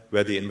somewhere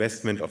where the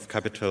investment of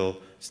capital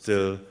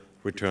still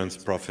returns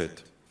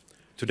profit.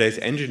 Today's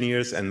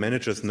engineers and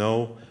managers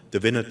know the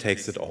winner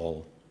takes it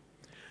all.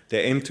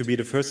 They aim to be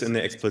the first in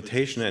the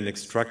exploitation and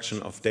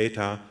extraction of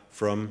data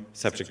from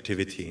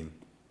subjectivity.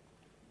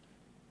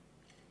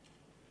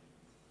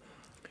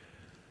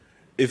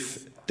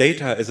 If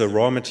data is a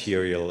raw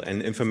material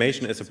and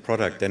information is a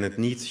product, then it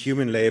needs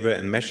human labor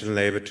and machine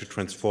labor to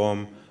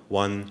transform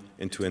one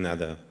into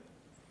another.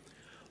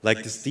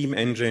 like the steam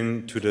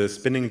engine to the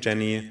spinning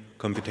jenny,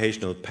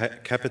 computational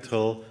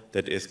capital,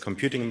 that is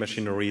computing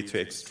machinery to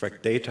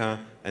extract data,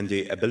 and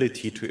the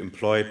ability to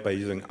employ it by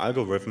using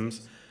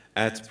algorithms,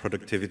 adds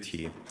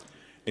productivity.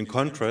 In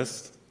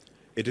contrast,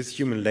 it is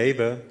human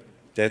labor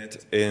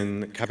that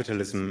in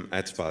capitalism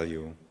adds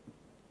value.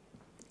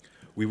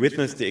 We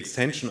witness the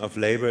extension of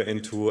labor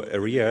into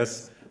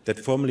areas that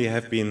formerly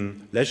have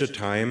been leisure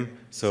time,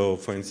 so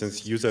for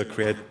instance, user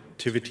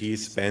creativity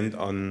spent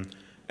on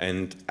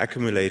and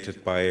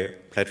accumulated by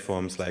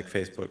platforms like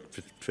Facebook,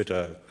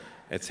 Twitter,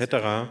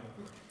 etc.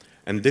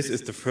 And this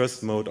is the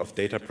first mode of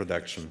data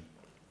production.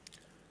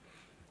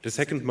 The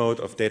second mode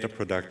of data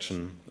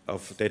production,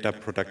 of data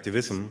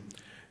productivism,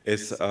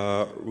 is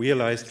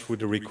realized through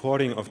the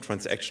recording of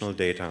transactional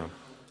data,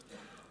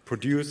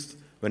 produced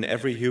when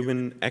every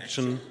human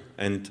action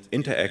and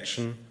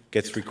interaction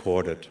gets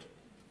recorded.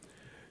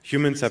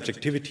 Human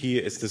subjectivity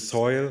is the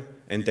soil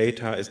and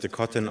data is the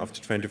cotton of the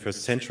 21st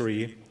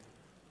century.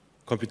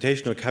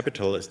 Computational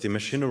capital is the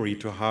machinery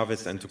to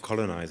harvest and to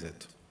colonize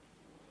it.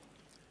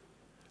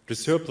 The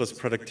surplus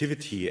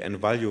productivity and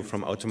value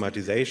from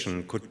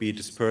automatization could be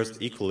dispersed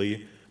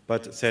equally,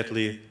 but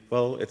sadly,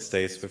 well, it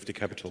stays with the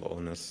capital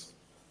owners.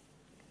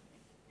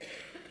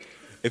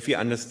 If we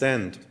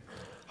understand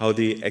how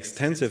the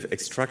extensive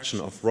extraction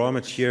of raw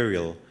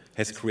material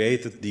has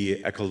created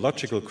the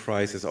ecological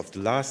crisis of the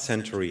last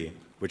century,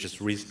 which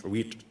is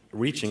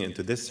reaching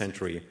into this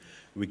century,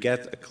 we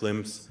get a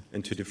glimpse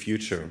into the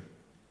future.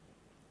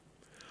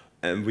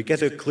 And we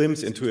get a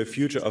glimpse into a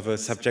future of a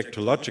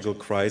subjectological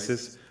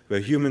crisis where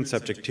human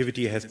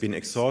subjectivity has been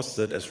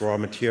exhausted as raw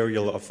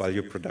material of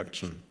value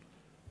production.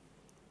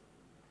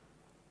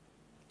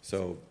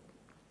 So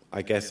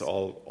I guess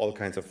all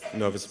kinds of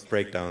nervous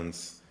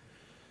breakdowns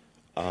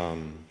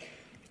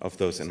of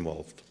those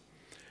involved.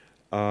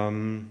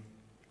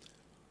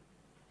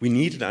 We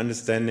need an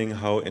understanding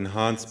how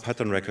enhanced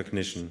pattern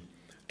recognition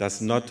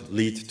does not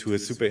lead to a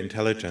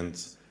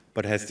superintelligence,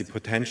 but has the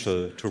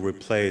potential to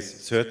replace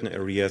certain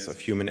areas of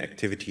human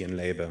activity and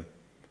labor.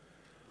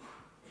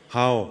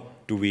 How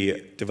do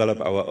we develop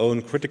our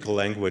own critical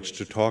language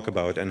to talk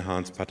about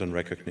enhanced pattern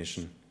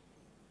recognition?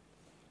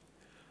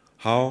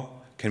 How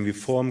can we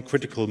form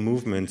critical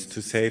movements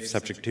to save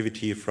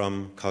subjectivity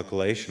from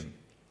calculation?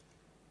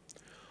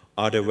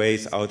 Are there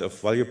ways out of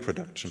value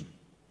production?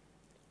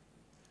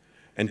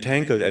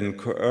 Entangled and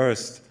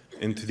coerced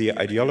into the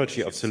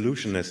ideology of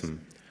solutionism,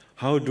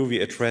 how do we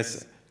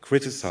address,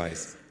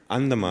 criticize,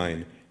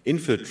 undermine,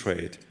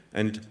 infiltrate,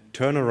 and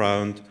turn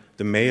around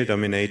the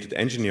male-dominated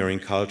engineering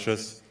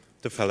cultures,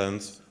 the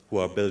felons who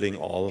are building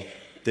all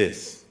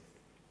this?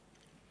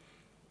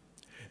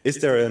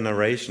 Is there a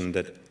narration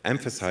that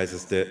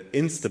emphasizes the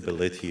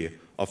instability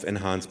of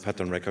enhanced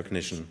pattern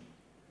recognition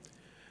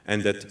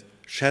and that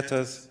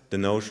shatters the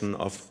notion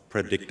of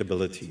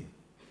predictability?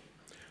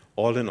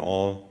 All in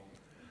all,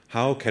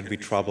 how can we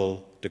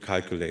trouble the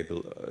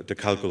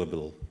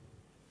calculable?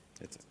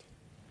 That's it.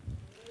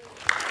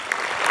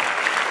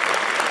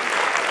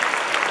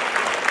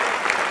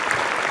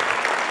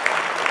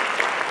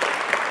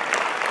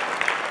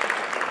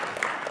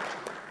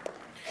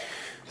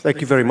 Thank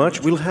you very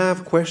much. We'll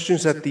have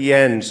questions at the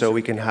end so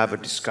we can have a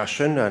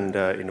discussion and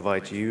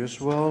invite you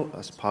as well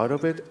as part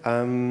of it.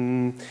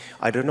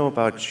 I don't know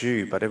about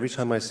you, but every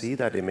time I see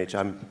that image,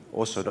 I'm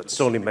also not,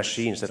 it's only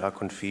machines that are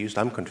confused.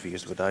 I'm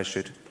confused whether I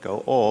should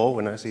go or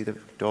when I see the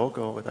dog,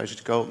 or whether I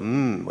should go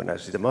when I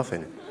see the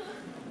muffin.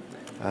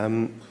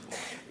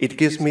 It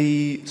gives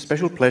me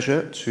special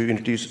pleasure to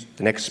introduce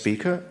the next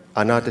speaker,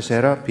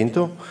 Teixeira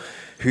Pinto,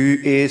 who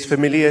is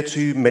familiar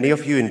to many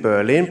of you in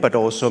Berlin, but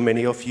also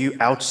many of you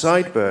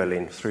outside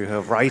Berlin through her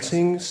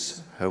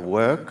writings, her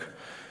work.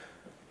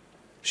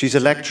 She's a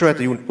lecturer at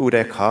the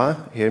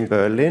UDK here in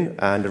Berlin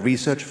and a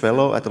research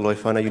fellow at the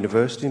Leuphana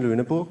University in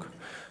Lüneburg.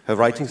 Her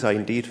writings are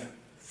indeed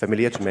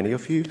familiar to many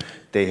of you.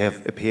 They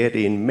have appeared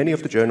in many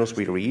of the journals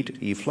we read: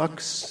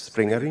 eFlux,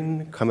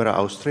 Springerin, Camera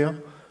Austria,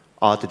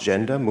 Art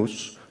Agenda,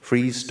 Mus,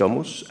 Fries,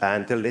 Domus,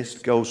 and the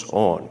list goes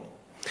on.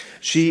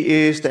 She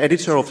is the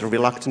editor of The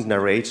Reluctant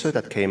Narrator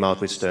that came out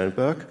with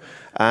Sternberg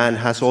and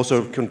has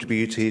also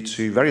contributed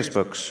to various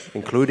books,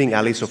 including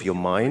Alice of Your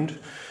Mind.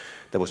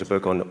 There was a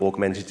book on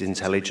augmented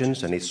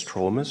intelligence and its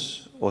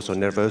traumas, also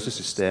Nervöse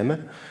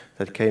Systeme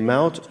that came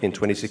out in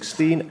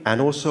 2016,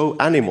 and also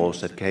Animals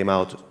that came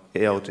out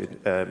in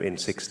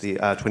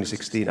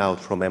 2016 out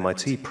from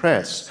MIT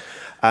Press.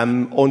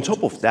 On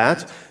top of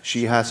that,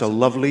 she has a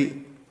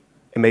lovely,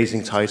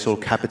 amazing title,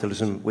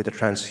 Capitalism with a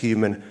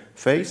Transhuman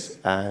Face,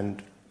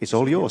 and it's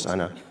all yours,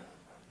 Anna.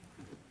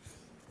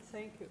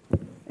 Thank you.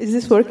 Is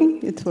this working?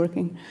 It's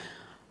working.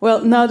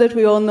 Well, now that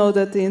we all know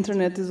that the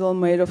internet is all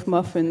made of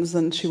muffins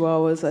and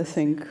chihuahuas, I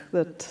think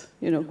that,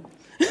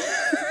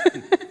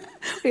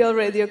 we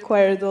already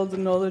acquired all the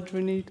knowledge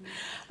we need.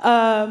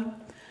 Hi,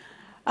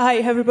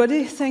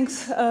 everybody.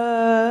 Thanks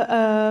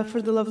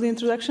for the lovely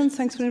introduction.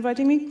 Thanks for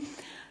inviting me.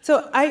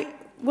 So I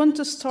want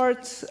to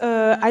start,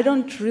 I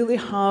don't really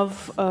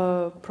have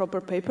a proper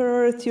paper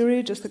or a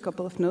theory, just a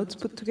couple of notes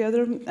put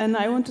together. And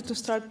I wanted to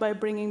start by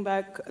bringing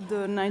back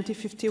the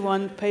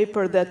 1951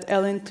 paper that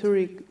Alan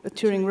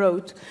Turing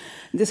wrote,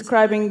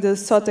 describing the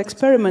thought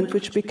experiment,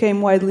 which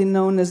became widely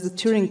known as the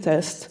Turing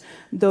test,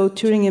 though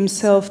Turing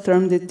himself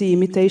termed it the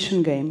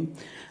imitation game.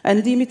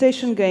 And the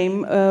imitation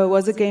game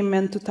was a game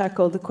meant to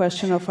tackle the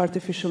question of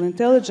artificial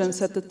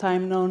intelligence, at the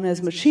time known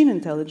as machine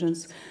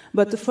intelligence.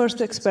 But the first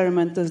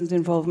experiment doesn't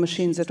involve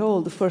machines at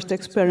all. The first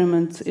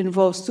experiment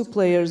involves two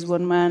players,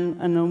 one man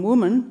and a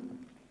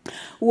woman,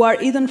 who are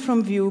hidden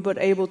from view but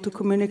able to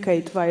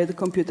communicate via the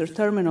computer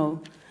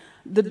terminal.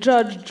 The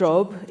judge's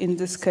job, in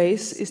this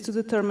case, is to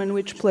determine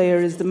which player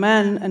is the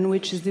man and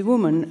which is the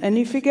woman. And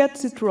if he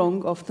gets it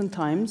wrong,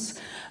 oftentimes,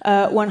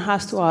 one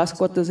has to ask,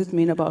 what does it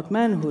mean about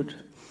manhood?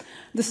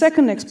 The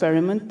second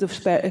experiment,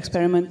 the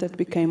experiment that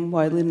became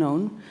widely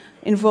known,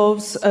 is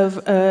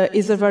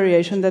a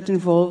variation that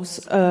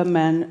involves a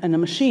man and a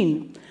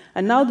machine.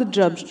 And now the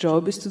judge's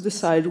job is to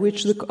decide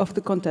which of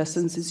the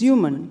contestants is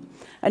human.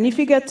 And if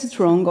he gets it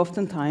wrong,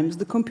 oftentimes,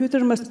 the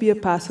computer must be a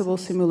passable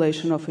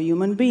simulation of a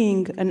human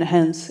being and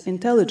hence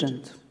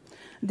intelligent.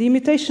 The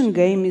imitation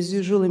game is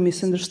usually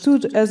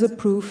misunderstood as a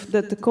proof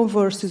that the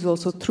converse is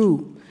also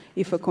true.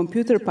 If a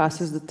computer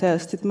passes the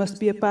test, it must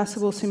be a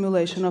passable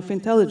simulation of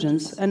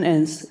intelligence and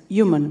hence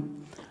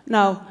human.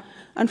 Now,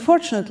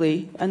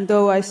 unfortunately, and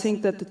though I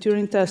think that the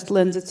Turing test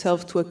lends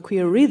itself to a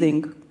queer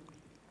reading,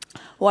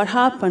 what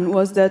happened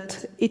was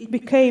that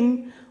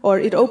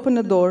it opened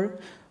a door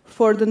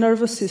for the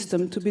nervous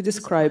system to be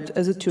described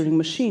as a Turing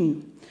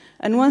machine.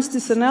 And once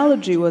this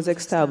analogy was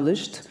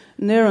established,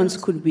 neurons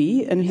could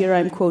be, and here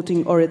I'm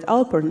quoting Orit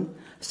Alpern,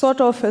 thought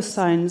of as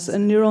signs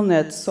and neural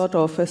nets thought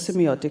of as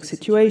semiotic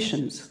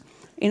situations.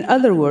 In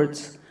other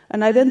words,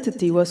 an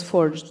identity was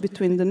forged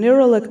between the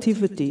neural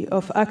activity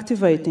of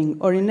activating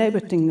or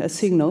inhibiting a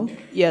signal,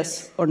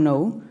 yes or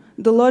no,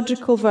 the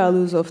logical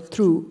values of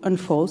true and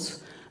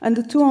false, and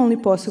the two only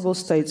possible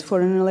states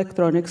for an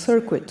electronic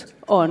circuit,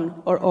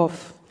 on or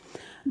off.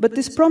 But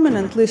this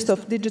prominent list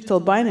of digital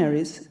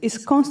binaries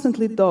is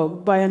constantly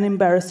dogged by an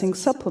embarrassing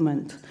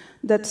supplement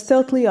that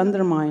stealthily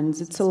undermines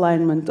its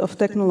alignment of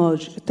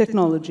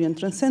technology and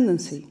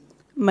transcendency,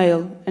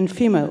 male and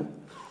female.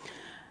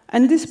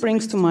 And this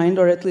brings to mind,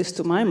 or at least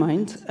to my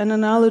mind, an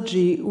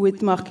analogy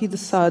with Marquis de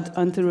Sade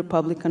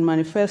Anti-Republican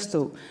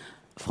Manifesto,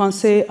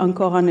 Français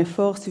encore un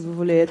effort si vous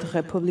voulez être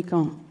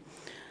républicain.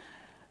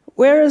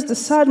 Whereas de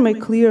Sade made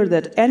clear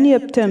that any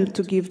attempt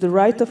to give the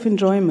right of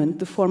enjoyment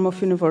the form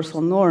of universal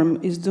norm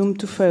is doomed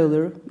to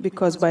failure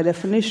because, by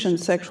definition,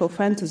 sexual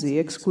fantasy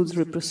excludes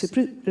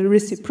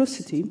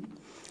reciprocity,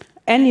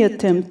 any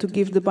attempt to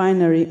give the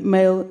binary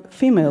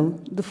male-female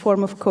the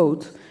form of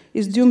code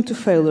is doomed to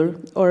failure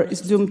or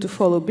is doomed to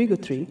follow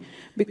bigotry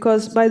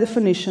because, by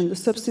definition, the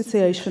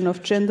substitution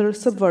of gender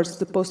subverts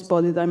the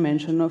post-body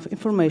dimension of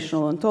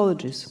informational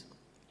ontologies.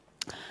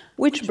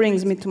 Which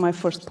brings me to my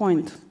first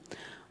point.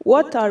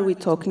 What are we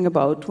talking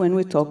about when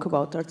we talk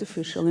about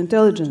artificial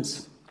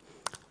intelligence?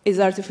 Is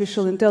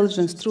artificial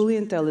intelligence truly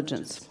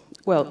intelligence?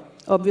 Well,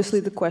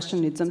 obviously the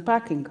question needs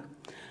unpacking.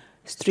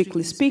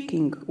 Strictly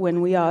speaking,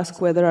 when we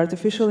ask whether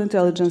artificial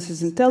intelligence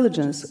is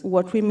intelligence,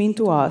 what we mean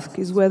to ask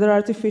is whether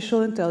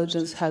artificial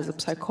intelligence has a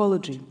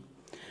psychology.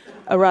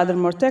 A rather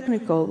more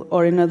technical,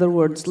 or in other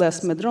words,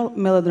 less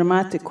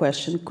melodramatic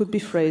question could be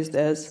phrased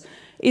as,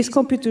 is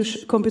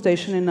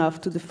computation enough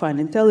to define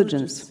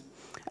intelligence?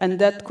 And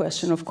that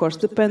question, of course,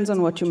 depends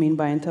on what you mean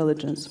by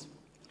intelligence.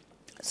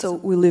 So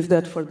we'll leave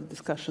that for the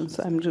discussion,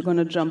 so I'm just going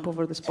to jump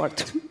over this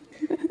part.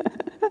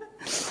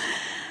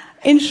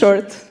 In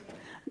short,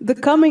 the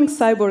coming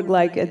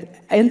cyborg-like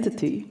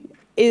entity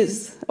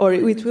is, or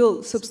it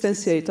will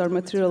substantiate or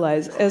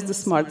materialize as the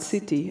smart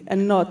city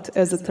and not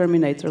as a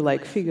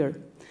Terminator-like figure.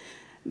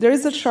 There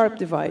is a sharp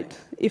divide,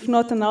 if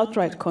not an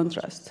outright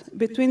contrast,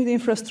 between the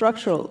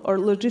infrastructural or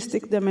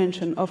logistic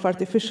dimension of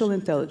artificial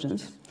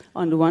intelligence,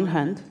 on the one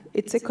hand,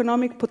 its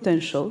economic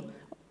potential,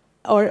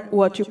 or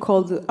what you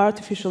call the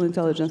artificial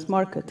intelligence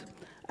market,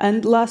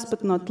 and last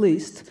but not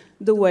least,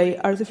 the way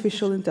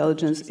artificial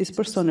intelligence is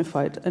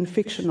personified and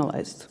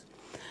fictionalized.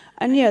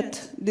 And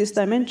yet, these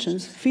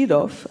dimensions feed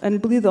off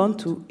and bleed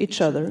onto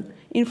each other,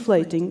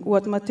 inflating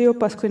what Matteo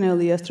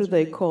Pasquinelli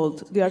yesterday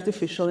called the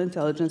artificial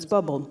intelligence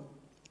bubble.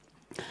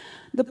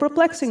 The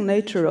perplexing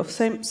nature of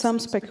some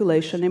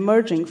speculation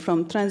emerging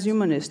from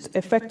transhumanist,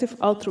 effective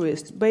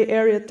altruist, Bay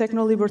Area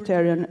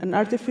techno-libertarian, and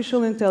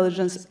artificial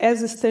intelligence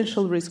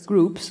existential risk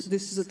groups,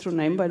 this is a true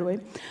name, by the way,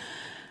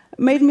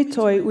 made me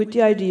toy with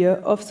the idea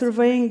of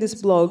surveying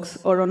these blogs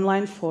or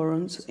online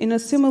forums in a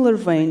similar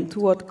vein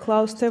to what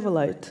Klaus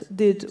Teweleit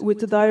did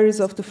with the Diaries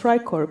of the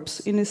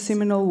Freikorps in his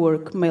seminal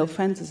work, Male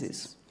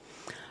Fantasies.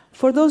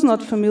 For those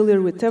not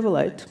familiar with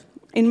Teweleit,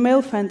 in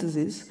Male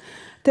Fantasies,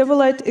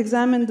 Teweleit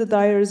examined the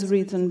diaries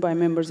written by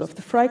members of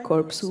the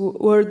Freikorps, who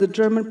were the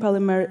German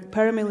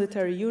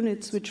paramilitary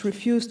units which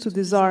refused to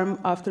disarm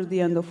after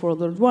the end of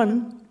World War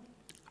I,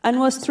 and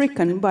was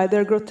stricken by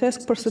their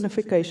grotesque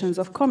personifications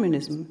of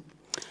communism.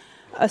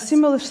 A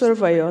similar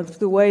survey of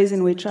the ways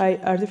in which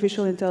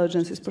artificial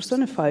intelligence is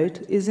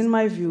personified is, in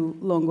my view,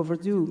 long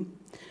overdue.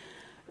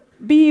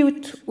 Be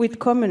it with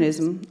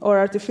communism or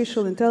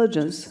artificial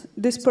intelligence,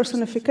 these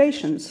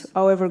personifications,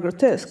 however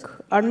grotesque,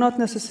 are not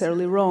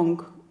necessarily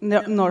wrong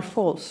nor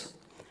false.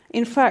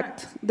 In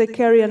fact, they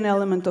carry an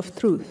element of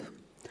truth.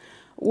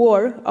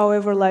 War,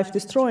 however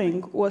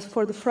life-destroying, was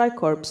for the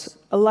Freikorps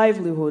a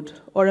livelihood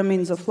or a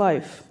means of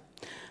life.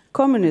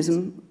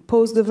 Communism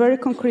posed a very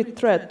concrete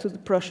threat to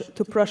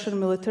Prussian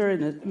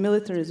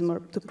militarism or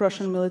to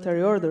Prussian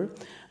military order,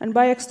 and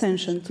by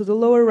extension to the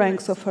lower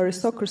ranks of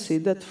aristocracy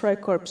that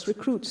Freikorps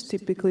recruits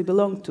typically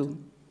belong to.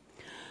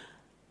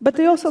 But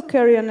they also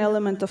carry an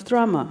element of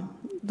drama.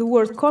 The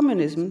word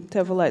communism,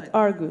 Tevelite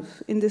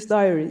argues in these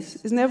diaries,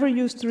 is never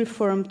used to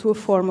refer to a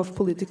form of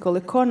political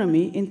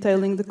economy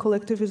entailing the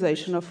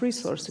collectivization of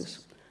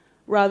resources.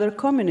 Rather,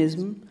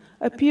 communism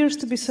appears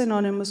to be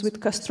synonymous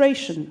with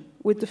castration,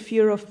 with the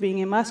fear of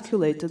being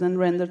emasculated and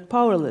rendered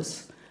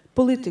powerless,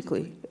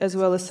 politically as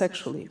well as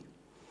sexually.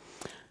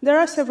 There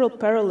are several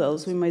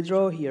parallels we may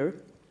draw here,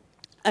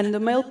 and the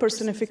male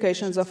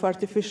personifications of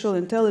artificial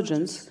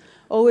intelligence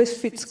always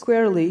fit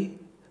squarely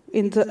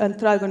in the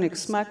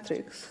antagonist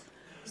matrix.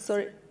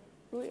 Sorry,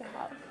 do we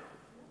have?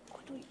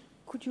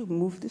 Could you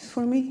move this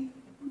for me?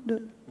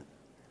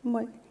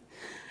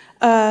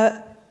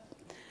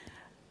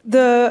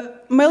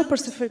 The male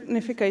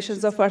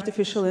personifications of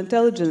artificial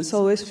intelligence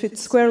always fit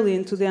squarely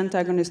into the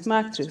antagonist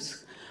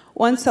matrix.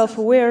 Once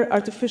self-aware,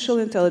 artificial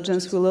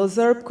intelligence will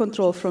usurp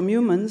control from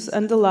humans,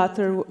 and the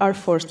latter are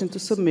forced into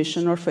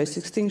submission or face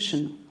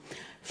extinction.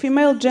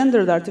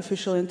 Female-gendered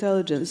artificial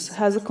intelligence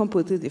has a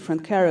completely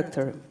different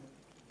character.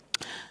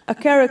 A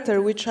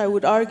character which I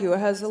would argue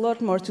has a lot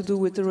more to do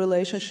with the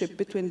relationship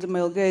between the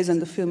male gaze and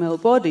the female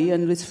body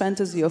and with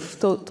fantasy of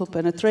total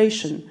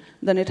penetration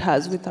than it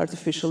has with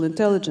artificial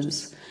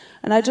intelligence.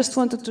 And I just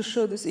wanted to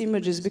show these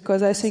images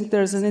because I think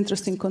there's an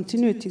interesting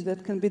continuity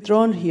that can be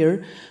drawn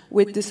here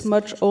with these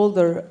much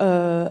older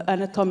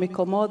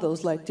anatomical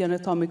models like the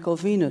anatomical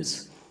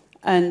Venus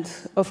and,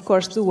 of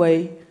course, the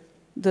way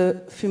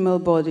the female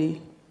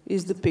body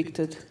is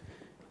depicted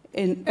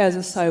as a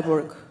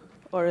cyborg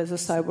or as a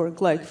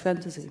cyborg-like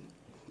fantasy.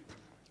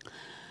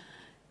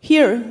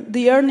 Here,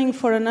 the yearning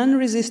for an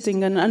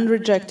unresisting and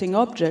unrejecting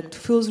object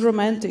fills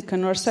romantic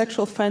and or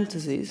sexual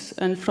fantasies,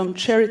 and from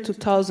Cherry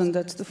 2000,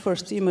 that's the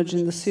first image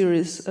in the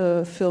series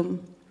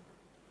film,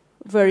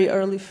 very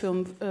early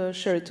film,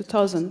 Cherry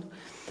 2000,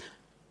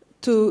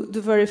 to the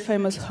very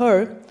famous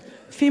Her,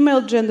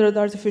 female-gendered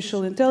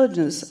artificial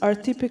intelligence are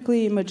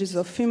typically images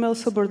of female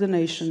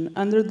subordination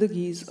under the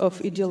guise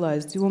of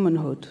idealized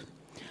womanhood.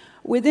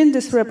 Within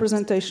this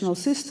representational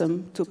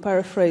system, to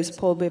paraphrase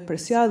Paul B.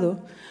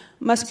 Preciado,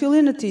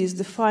 masculinity is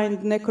defined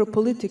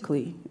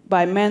necropolitically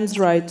by men's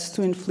rights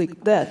to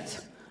inflict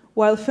death,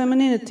 while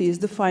femininity is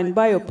defined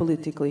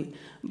biopolitically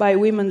by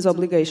women's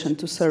obligation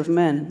to serve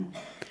men.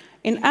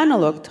 In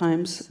analog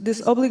times,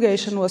 this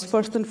obligation was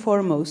first and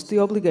foremost the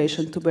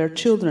obligation to bear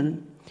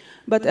children.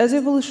 But as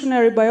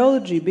evolutionary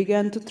biology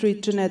began to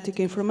treat genetic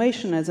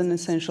information as an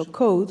essential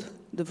code,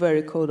 the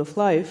very code of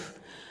life,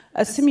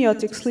 a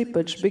semiotic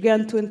slippage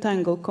began to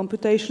entangle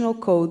computational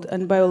code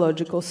and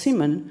biological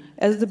semen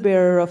as the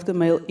bearer of the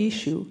male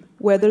issue,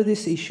 whether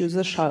this issue is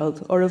a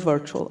child or a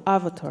virtual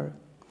avatar.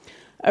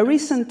 A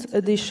recent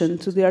addition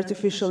to the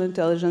artificial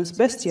intelligence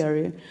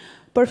bestiary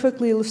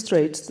perfectly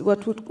illustrates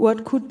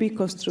what could be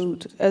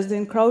construed as the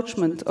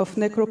encroachment of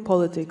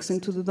necropolitics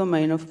into the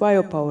domain of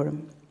biopower.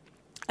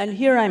 And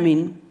here I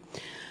mean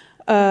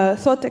a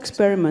thought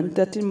experiment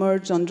that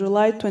emerged on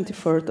July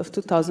 23rd of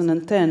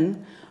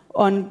 2010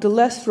 on the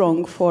Less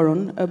Wrong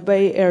Forum, a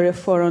Bay Area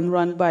forum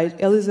run by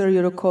Eliezer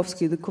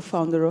Yudkowsky, the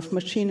co-founder of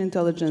Machine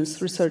Intelligence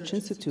Research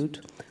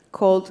Institute,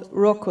 called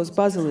Rocco's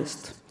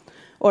Basilisk,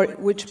 or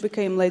which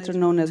became later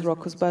known as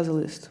Rocco's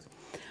Basilisk.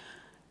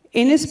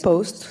 In his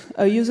post,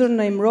 a user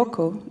named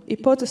Rocco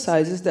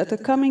hypothesizes that a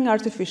coming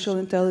artificial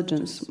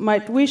intelligence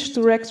might wish to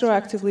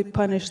retroactively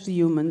punish the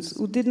humans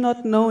who did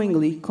not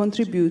knowingly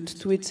contribute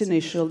to its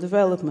initial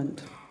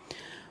development.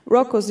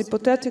 Rocco's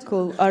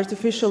hypothetical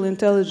artificial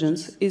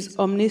intelligence is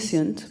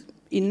omniscient,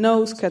 he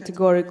knows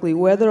categorically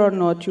whether or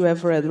not you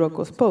have read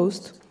Rocco's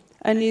post,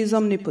 and he is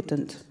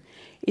omnipotent.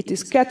 It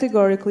is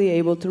categorically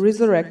able to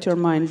resurrect your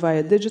mind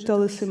via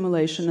digital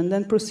assimilation and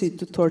then proceed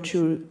to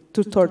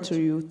torture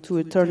you to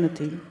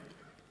eternity.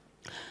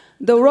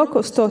 Though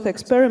Rocco's thought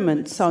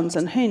experiment sounds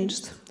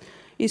unhinged,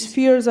 his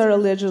fears are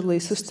allegedly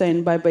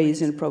sustained by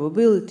Bayesian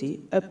probability,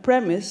 a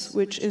premise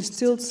which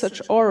instilled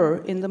such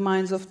horror in the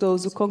minds of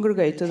those who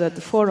congregated at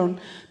the forum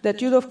that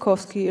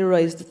Yudkowsky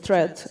erased the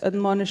threat,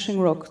 admonishing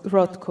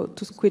Rothko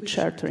to quit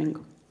chattering.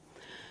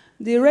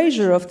 The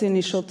erasure of the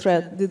initial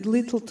threat did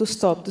little to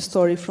stop the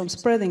story from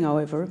spreading,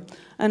 however,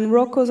 and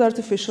Rocco's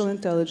artificial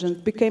intelligence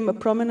became a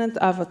prominent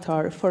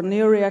avatar for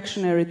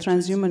neoreactionary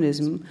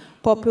transhumanism,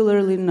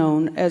 popularly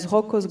known as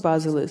Rocco's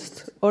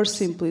Basilisk, or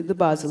simply the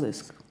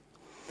Basilisk.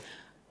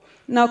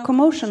 Now,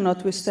 commotion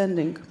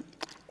notwithstanding,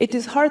 It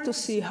is hard to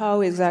see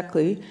how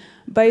exactly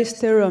Bayes'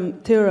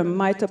 theorem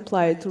might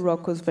apply to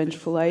Rocco's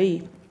vengeful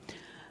AI.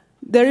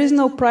 There is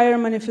no prior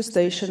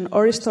manifestation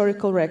or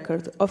historical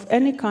record of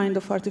any kind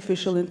of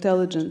artificial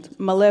intelligence,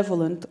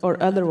 malevolent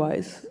or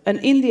otherwise, and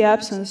in the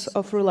absence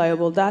of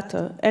reliable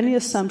data, any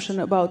assumption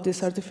about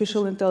this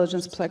artificial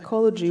intelligence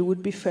psychology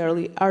would be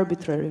fairly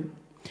arbitrary.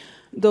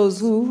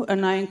 Those who,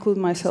 and I include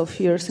myself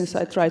here since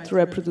I try to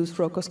reproduce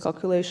Rocco's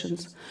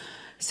calculations,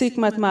 seek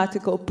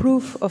mathematical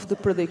proof of the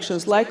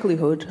prediction's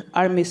likelihood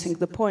are missing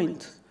the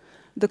point.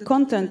 The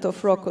content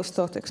of Rocco's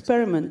thought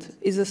experiment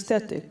is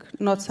aesthetic,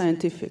 not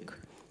scientific.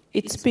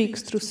 It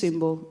speaks through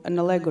symbol and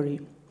allegory.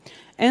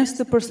 Hence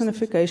the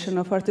personification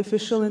of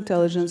artificial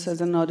intelligence as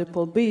an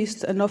Oedipal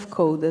beast and of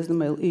code as the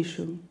male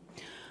issue.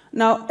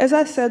 Now, as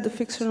I said, the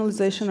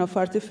fictionalization of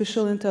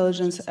artificial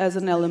intelligence has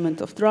an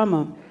element of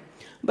drama,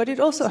 but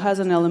it also has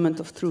an element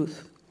of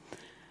truth.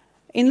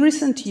 In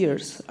recent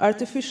years,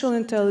 artificial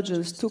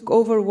intelligence took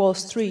over Wall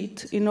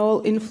Street in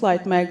all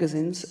in-flight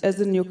magazines as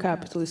the new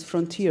capitalist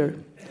frontier.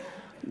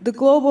 The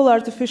global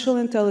artificial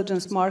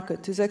intelligence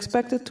market is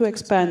expected to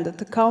expand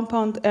at a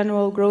compound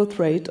annual growth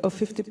rate of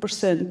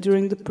 50%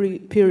 during the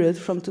period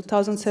from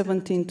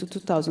 2017 to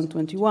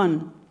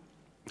 2021.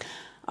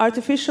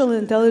 Artificial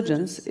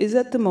intelligence is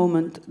at the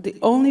moment the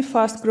only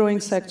fast-growing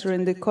sector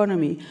in the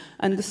economy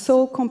and the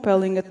sole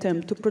compelling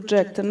attempt to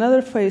project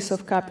another phase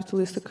of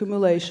capitalist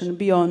accumulation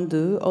beyond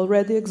the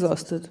already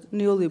exhausted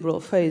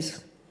neoliberal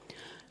phase.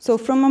 So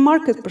from a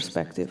market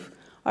perspective,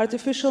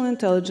 artificial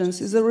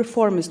intelligence is a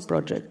reformist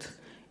project.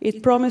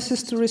 It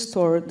promises to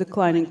restore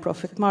declining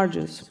profit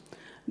margins.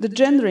 The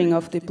gendering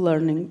of deep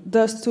learning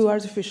does to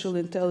artificial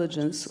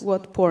intelligence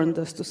what porn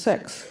does to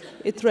sex.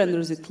 It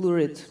renders it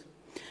lurid.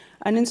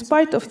 And in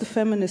spite of the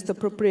feminist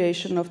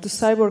appropriation of the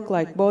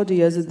cyborg-like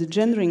body as a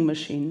degendering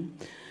machine,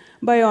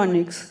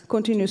 bionics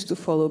continues to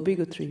follow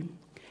bigotry.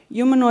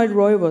 Humanoid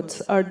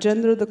robots are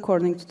gendered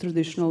according to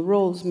traditional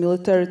roles: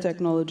 military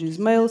technologies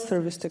male,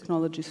 service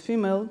technologies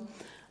female,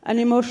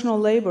 and emotional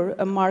labor,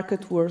 a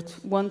market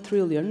worth $1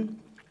 trillion,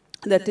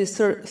 that is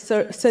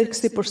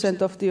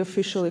 60% of the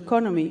official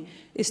economy,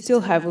 is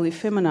still heavily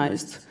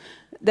feminized.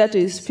 That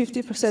is,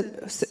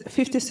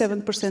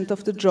 57%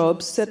 of the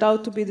jobs set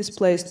out to be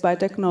displaced by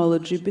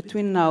technology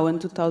between now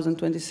and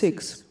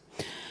 2026,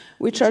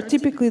 which are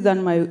typically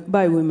done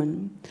by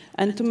women.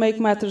 And to make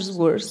matters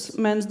worse,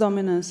 men's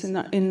dominance in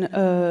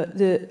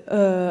the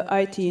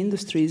IT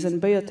industries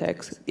and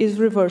biotech is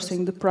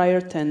reversing the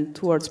prior trend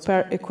towards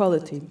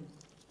equality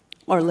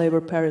or labor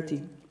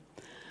parity.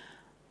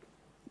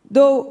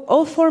 Though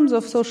all forms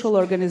of social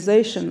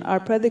organization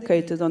are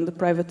predicated on the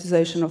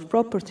privatization of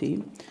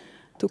property,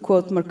 to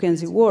quote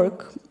Mackenzie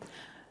work,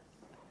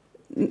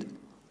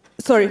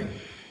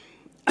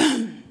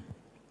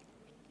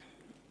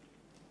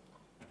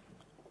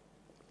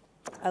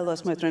 I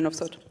lost my train of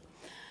thought.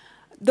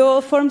 Though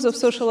all forms of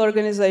social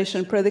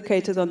organization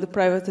predicated on the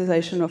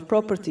privatization of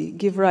property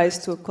give rise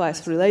to a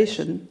class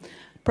relation,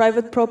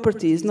 private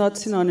property is not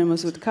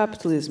synonymous with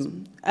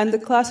capitalism, and the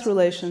class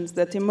relations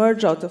that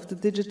emerge out of the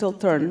digital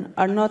turn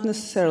are not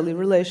necessarily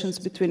relations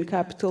between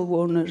capital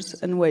owners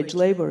and wage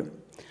labor.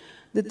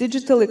 The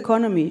digital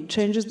economy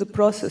changes the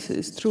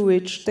processes through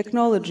which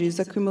technology is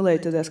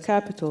accumulated as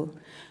capital,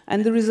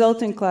 and the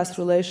resulting class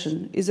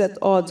relation is at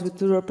odds with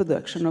the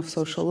reproduction of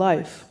social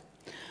life.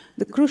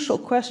 The crucial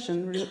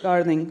question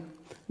regarding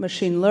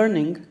machine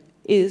learning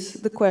is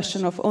the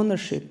question of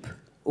ownership.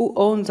 Who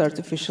owns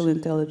artificial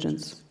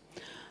intelligence?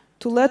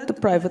 To let the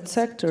private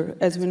sector,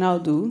 as we now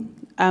do,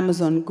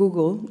 Amazon,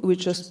 Google,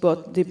 which just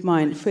bought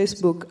DeepMind,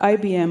 Facebook,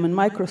 IBM, and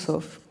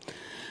Microsoft,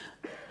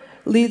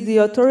 lead the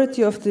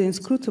authority of the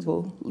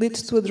inscrutable,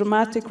 leads to a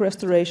dramatic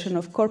restoration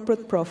of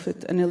corporate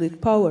profit and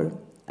elite power.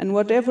 And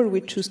whatever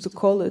we choose to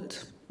call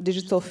it,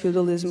 digital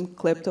feudalism,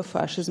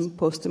 klepto-fascism,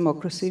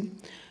 post-democracy,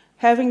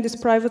 having these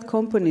private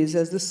companies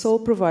as the sole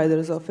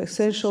providers of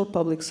essential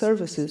public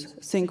services,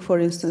 think for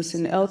instance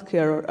in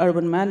healthcare or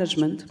urban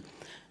management,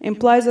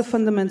 implies a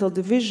fundamental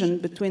division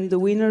between the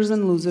winners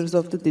and losers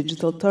of the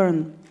digital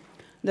turn.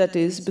 That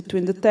is,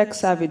 between the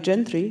tech-savvy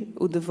gentry,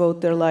 who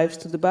devote their lives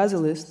to the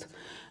basilisk,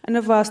 and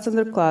a vast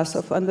underclass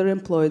of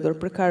underemployed or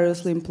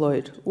precariously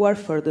employed, who are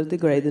further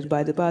degraded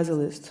by the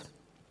basilisk.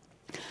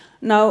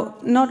 Now,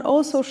 not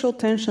all social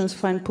tensions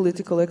find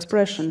political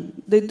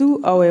expression. They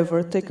do,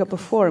 however, take up a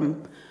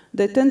form.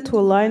 They tend to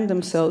align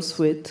themselves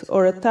with,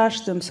 or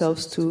attach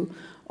themselves to,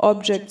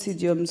 objects,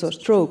 idioms, or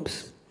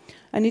tropes.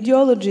 An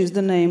ideology is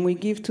the name we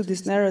give to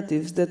these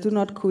narratives that do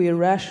not queer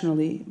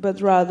rationally,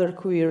 but rather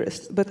queer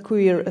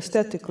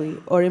aesthetically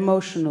or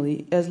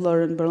emotionally, as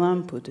Lauren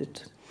Berlam put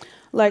it.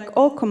 Like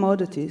all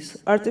commodities,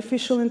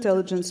 artificial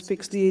intelligence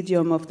speaks the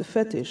idiom of the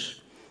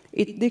fetish.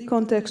 It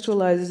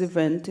decontextualizes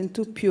event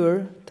into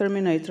pure,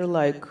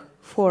 Terminator-like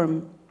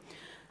form.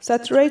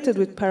 Saturated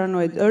with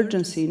paranoid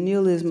urgency,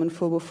 nihilism, and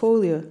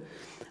phobophilia,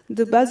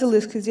 the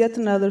basilisk is yet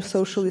another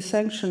socially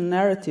sanctioned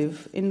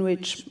narrative in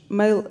which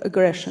male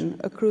aggression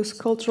accrues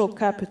cultural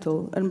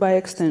capital and, by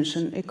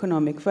extension,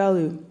 economic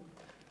value.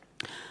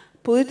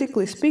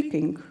 Politically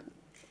speaking,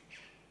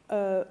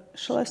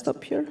 Shall I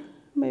stop here?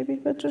 Maybe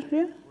better,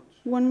 yeah?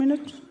 1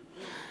 minute?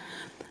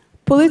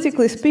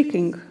 Politically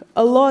speaking,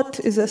 a lot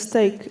is at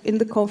stake in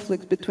the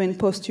conflict between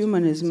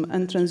posthumanism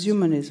and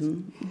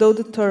transhumanism. Though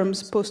the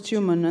terms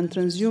posthuman and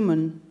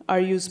transhuman are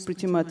used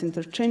pretty much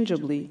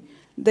interchangeably,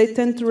 they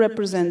tend to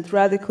represent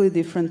radically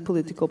different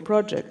political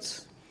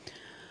projects.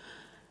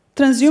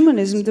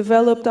 Transhumanism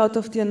developed out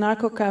of the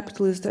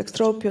anarcho-capitalist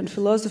extropian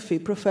philosophy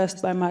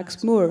professed by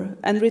Max Moore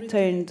and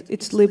retained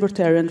its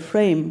libertarian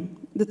frame.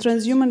 The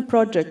transhuman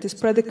project is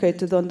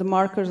predicated on the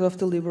markers of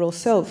the liberal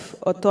self,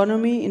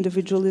 autonomy,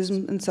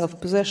 individualism, and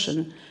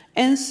self-possession,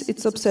 hence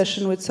its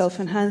obsession with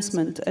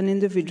self-enhancement and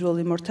individual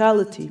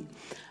immortality.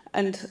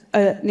 And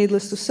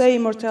needless to say,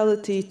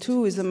 immortality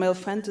too is a male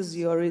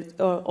fantasy, or it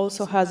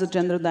also has a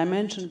gender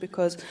dimension,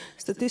 because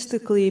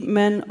statistically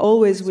men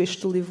always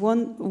wish to live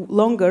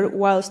longer,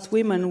 whilst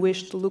women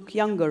wish to look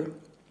younger.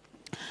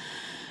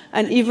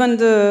 And even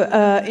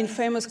the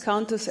infamous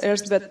Countess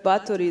Erzsébet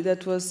Báthory,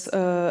 that was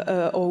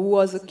or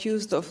was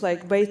accused of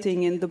like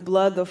bathing in the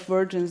blood of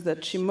virgins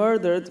that she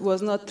murdered,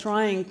 was not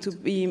trying to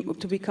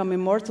become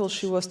immortal.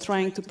 She was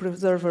trying to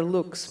preserve her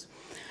looks.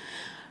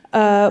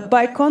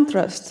 By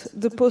contrast,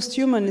 the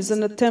posthuman is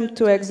an attempt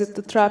to exit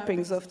the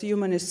trappings of the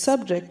humanist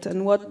subject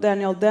and what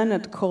Daniel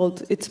Dennett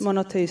called its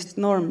monotheist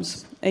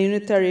norms, a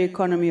unitary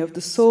economy of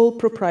the soul,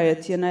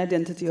 propriety, and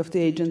identity of the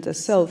agent as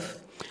self.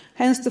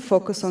 Hence the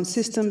focus on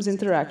systems,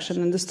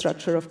 interaction, and the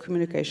structure of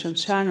communication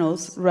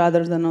channels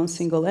rather than on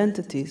single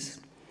entities.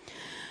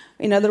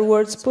 In other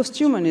words,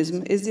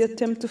 posthumanism is the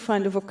attempt to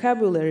find a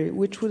vocabulary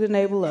which would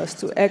enable us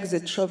to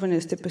exit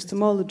chauvinist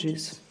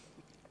epistemologies.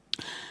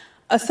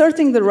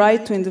 Asserting the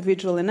right to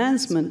individual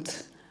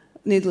enhancement,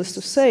 needless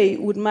to say,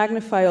 would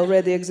magnify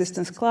already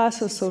existing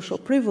classes, social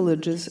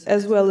privileges,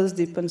 as well as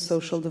deepen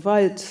social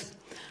divides.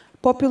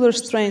 Popular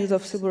strains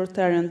of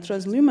libertarian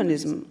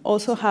transhumanism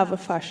also have a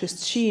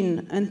fascist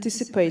sheen,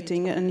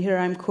 anticipating, and here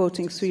I'm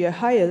quoting Suya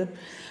Hayer,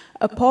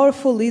 a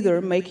powerful leader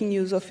making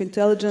use of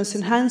intelligence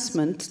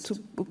enhancement to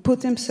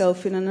put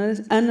himself in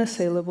an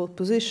unassailable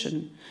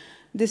position.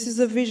 This is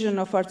a vision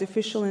of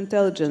artificial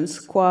intelligence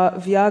qua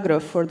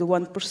Viagra for the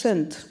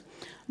 1%.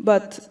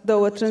 But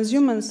though a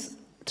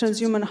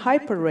transhuman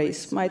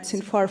hyper-race might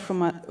seem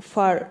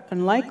far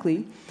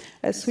unlikely,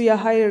 as Suya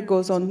Hayer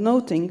goes on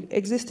noting,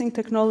 existing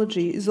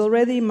technology is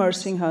already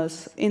immersing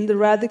us in the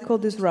radical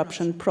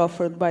disruption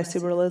proffered by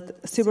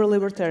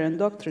cyber-libertarian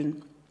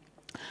doctrine.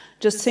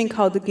 Just think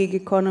how the gig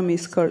economy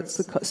skirts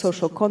the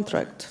social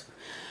contract.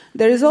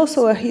 There is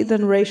also a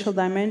hidden racial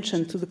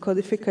dimension to the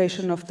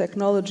codification of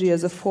technology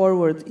as a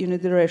forward,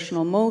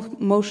 unidirectional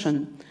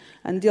motion,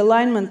 and the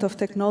alignment of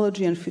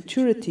technology and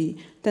futurity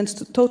tends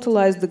to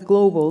totalize the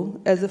global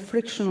as a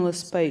frictionless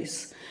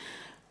space,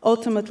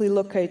 ultimately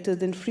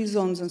located in free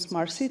zones and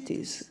smart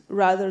cities,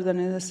 rather than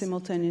in a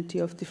simultaneity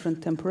of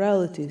different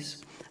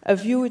temporalities, a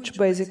view which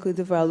basically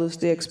devalues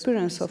the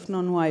experience of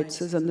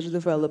non-whites as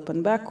underdeveloped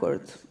and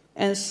backward.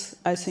 Hence,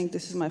 I think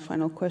this is my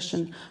final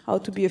question, how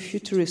to be a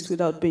futurist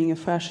without being a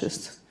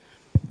fascist?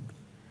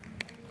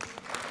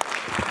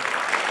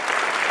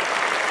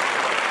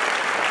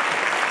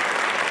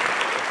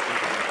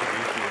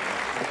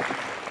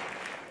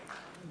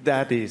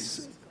 That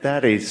is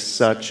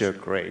such a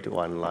great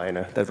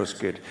one-liner. That was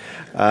good.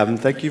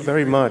 Thank you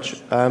very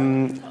much. I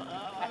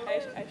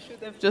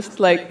should have just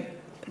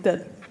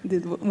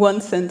did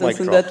one sentence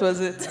and that was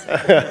it.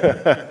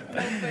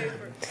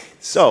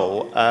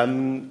 So,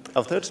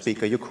 our third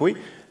speaker, Yukui,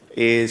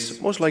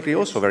 is most likely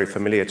also very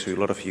familiar to a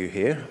lot of you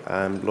here,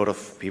 and a lot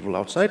of people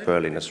outside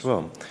Berlin as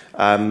well.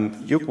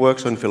 Yuk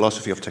works on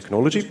philosophy of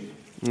technology.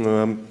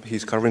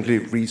 He's currently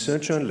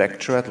researcher and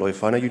lecturer at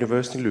Leuphana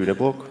University in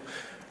Lüneburg,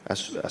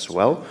 as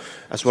well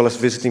as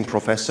visiting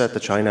professor at the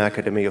China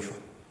Academy of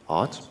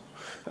Art.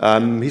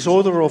 He's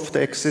author of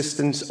the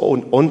existence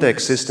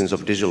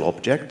of digital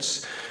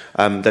objects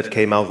that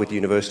came out with the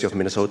University of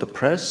Minnesota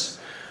Press,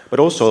 but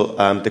also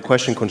the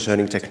question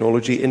concerning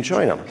technology in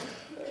China,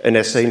 an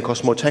essay in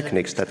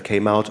Cosmotechnics that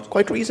came out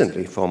quite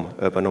recently from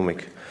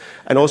Urbanomic,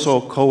 and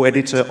also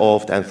co-editor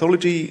of the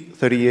anthology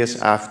 30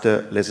 years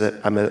after Les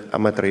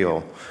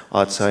Amateurs,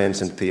 Art,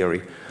 Science and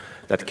Theory,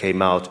 that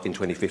came out in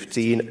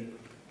 2015.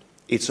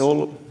 It's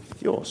all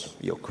yours,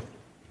 Jörg.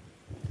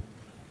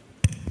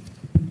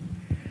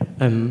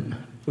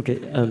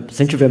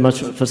 Thank you very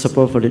much for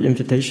support for the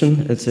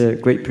invitation. It's a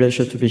great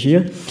pleasure to be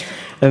here.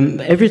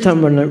 Every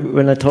time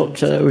when I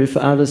talk with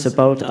others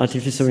about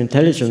artificial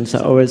intelligence, I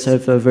always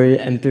have a very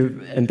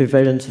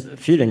ambivalent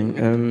feeling.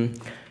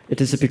 It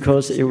is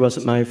because it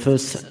was my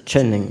first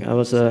training.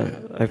 I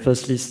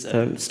firstly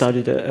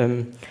studied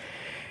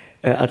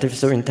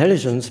artificial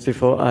intelligence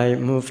before I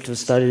moved to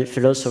study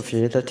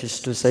philosophy, that is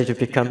to say, to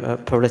become a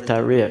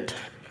proletariat.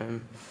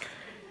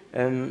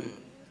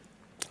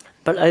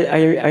 But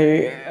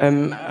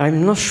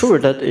I'm not sure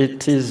that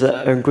it is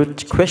a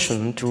good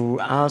question to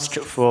ask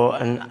for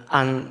an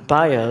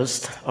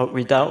unbiased or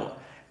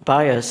without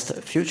biased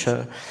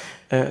future,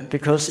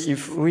 because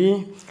if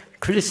we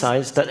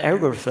criticize that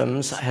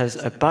algorithms has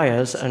a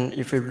bias, and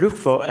if we look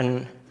for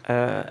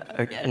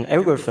an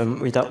algorithm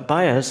without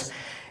bias,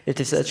 it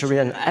is actually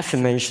an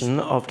affirmation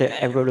of the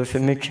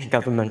algorithmic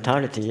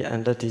governmentality,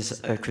 and that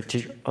is a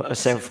critique, a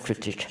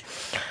self-critique.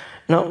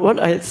 Now, what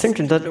I think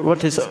that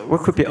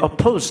what could be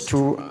opposed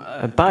to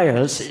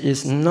bias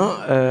is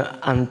not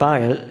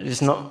unbiased,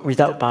 is not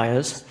without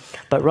bias,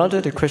 but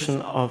rather the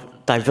question of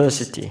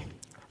diversity.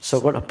 So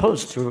what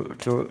opposed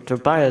to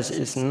bias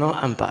is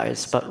not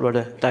unbiased, but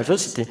rather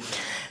diversity.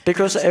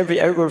 Because every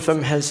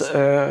algorithm has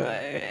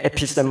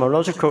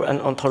epistemological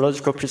and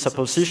ontological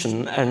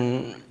presupposition,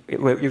 and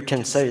you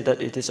can say that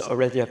it is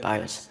already a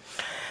bias.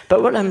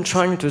 But what I'm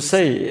trying to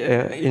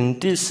say in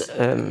this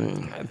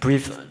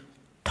brief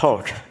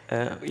talk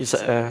is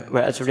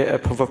actually a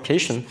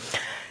provocation,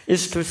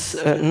 is to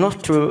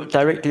not to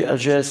directly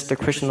address the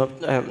question of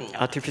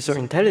artificial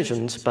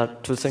intelligence,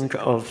 but to think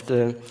of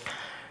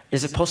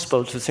is it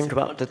possible to think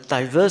about the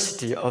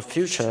diversity of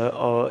future,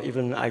 or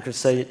even I could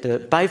say the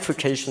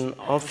bifurcation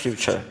of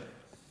future?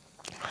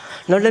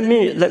 Now let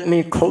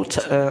me quote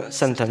a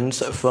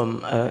sentence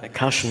from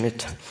Carl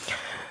Schmitt.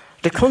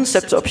 The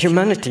concept of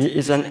humanity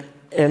is an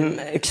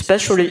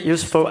especially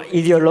useful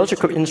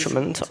ideological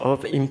instrument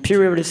of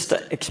imperialist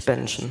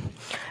expansion,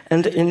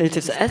 and in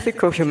its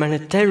ethical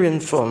humanitarian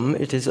form,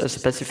 it is a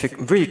specific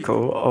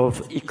vehicle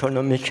of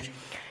economic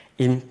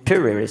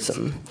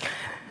imperialism.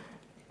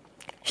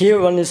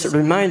 Here one is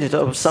reminded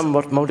of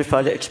somewhat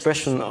modified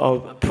expression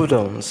of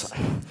Proudhon's: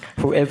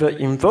 whoever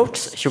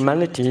invokes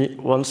humanity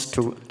wants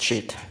to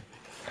cheat.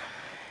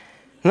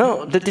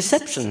 Now, the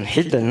deception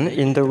hidden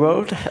in the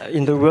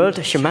word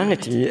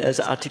humanity, as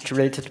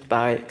articulated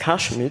by Carl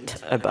Schmitt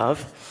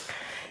above,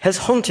 has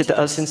haunted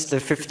us since the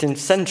 15th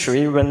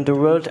century, when the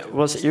word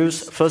was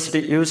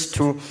firstly used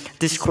to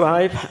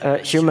describe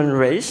human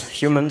race,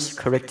 humans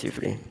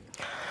collectively.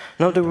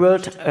 Now, the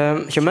word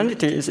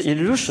humanity is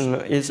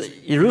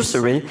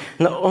illusory,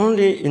 not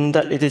only in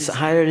that it is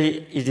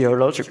highly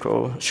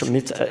ideological.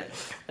 Schmitt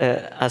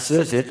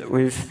asserted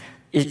with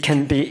it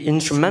can be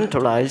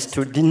instrumentalized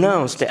to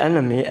denounce the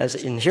enemy as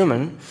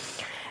inhuman,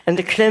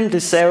 and claim the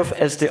self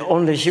as the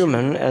only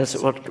human, as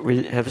what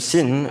we have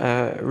seen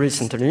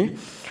recently,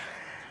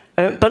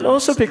 but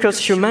also because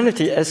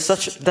humanity as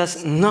such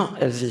does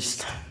not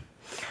exist.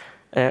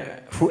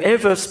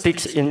 Whoever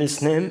speaks in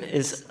its name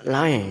is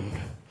lying.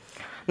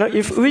 Now,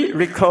 if we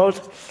record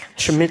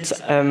Schmitt's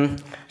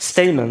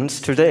statements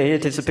today,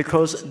 it is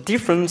because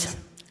different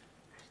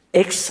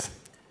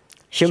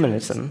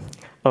ex-humanism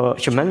or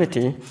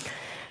humanity,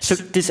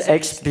 should this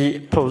X be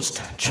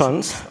post,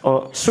 trans,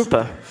 or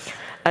super,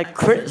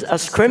 are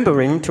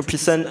scrambling to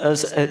present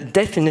us a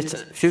definite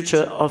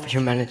future of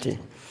humanity.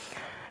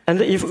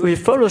 And if we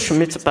follow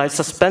Schmitt by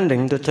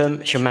suspending the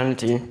term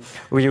humanity,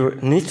 we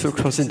need to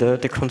consider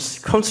the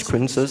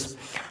consequences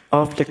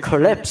of the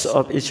collapse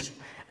of its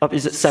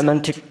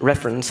semantic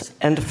reference,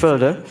 and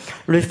further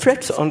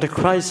reflect on the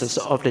crisis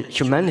of the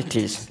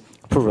humanities,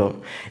 plural,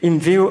 in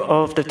view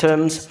of the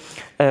terms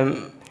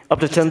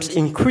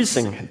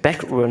increasing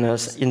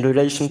backwardness in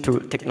relation to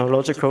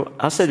technological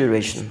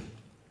acceleration.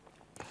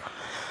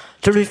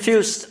 To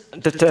refuse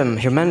the term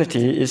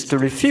humanity is to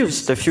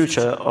refuse the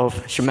future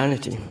of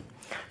humanity,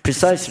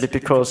 precisely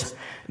because,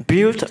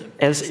 built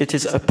as it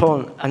is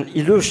upon an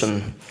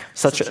illusion,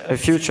 such a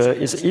future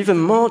is even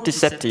more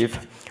deceptive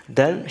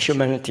than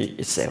humanity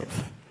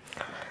itself.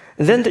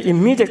 Then the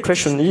immediate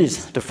question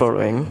is the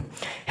following: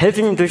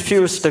 having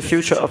refused the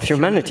future of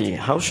humanity,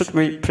 how should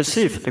we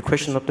perceive the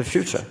question of the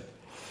future?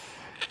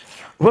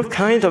 What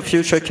kind of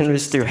future can we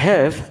still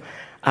have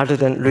other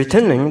than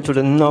returning to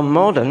the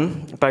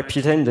non-modern by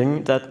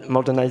pretending that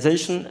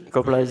modernization,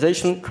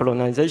 globalization,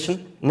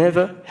 colonization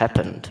never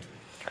happened?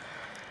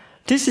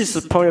 This is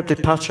the point of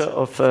departure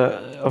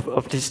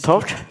of this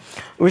talk,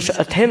 which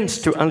attempts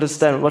to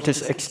understand what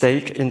is at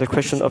stake in the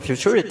question of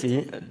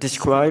futurity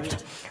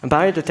described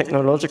by the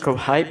technological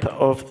hype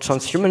of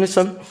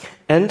transhumanism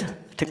and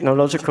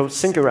technological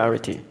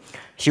singularity,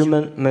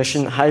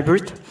 human-machine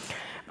hybrid,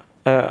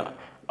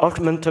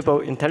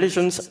 augmentable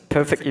intelligence,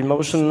 perfect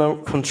emotional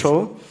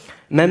control,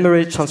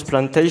 memory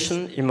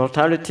transplantation,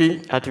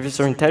 immortality,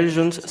 artificial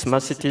intelligence,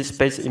 smart city,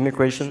 space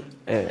immigration,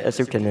 as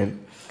you can name.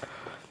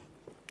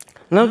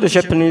 Now the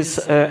Japanese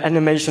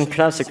animation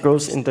classic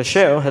Ghost in the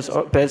Shell has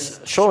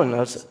shown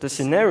us the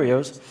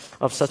scenarios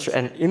of such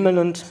an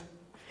imminent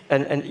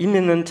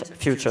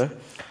future.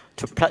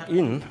 To plug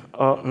in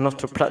or not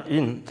to plug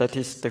in, that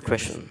is the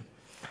question.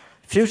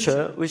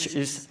 Future, which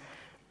is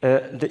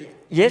the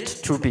yet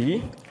to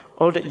be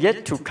or the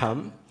yet to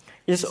come,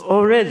 is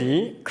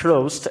already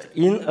closed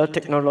in a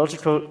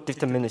technological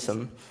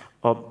determinism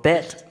or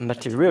bad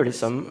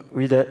materialism,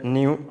 whether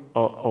new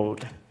or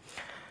old.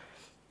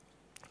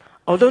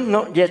 Although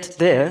not yet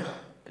there,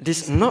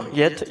 this not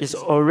yet is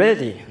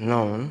already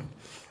known,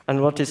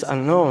 and what is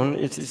unknown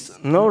is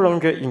no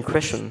longer in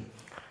question,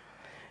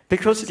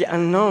 because the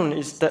unknown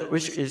is that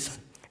which is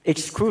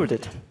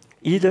excluded.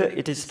 Either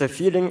it is the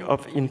feeling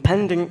of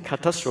impending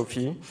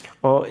catastrophe,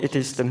 or it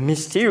is the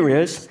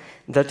mysterious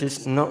that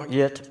is not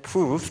yet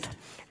proved,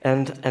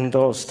 and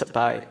endorsed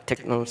by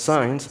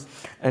technoscience,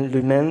 and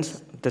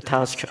remains the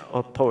task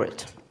of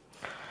poet.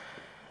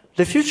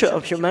 The future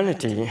of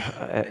humanity,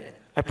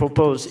 I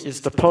propose,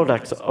 is the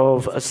product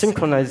of a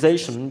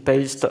synchronization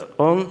based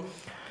on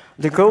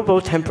the global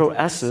temporal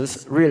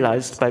access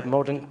realized by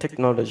modern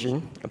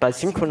technology. By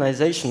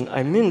synchronization,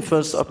 I mean,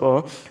 first of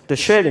all, the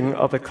sharing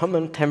of a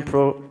common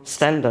temporal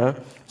standard,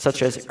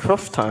 such as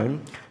clock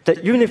time,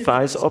 that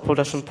unifies all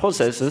production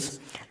processes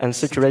and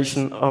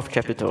circulation of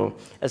capital,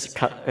 as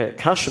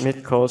Carl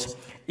Schmitt calls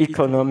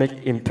economic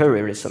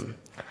imperialism.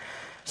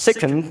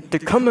 Second, the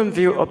common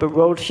view of the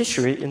world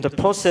history in the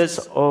process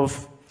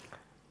of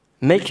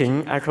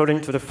making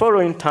according to the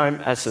following time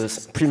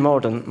axis: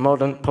 pre-modern,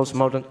 modern,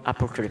 postmodern,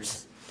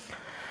 apocalypse.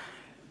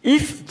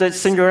 If the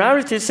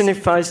singularity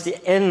signifies the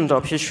end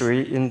of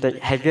history in the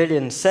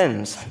Hegelian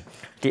sense,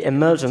 the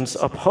emergence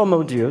of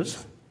Homo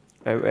Deus,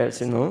 as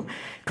you know,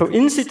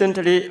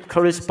 coincidentally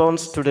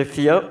corresponds to the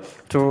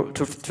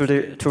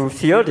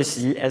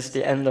theodicy as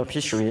the end of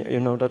history. You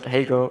know that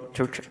Hegel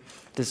took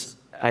this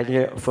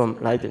idea from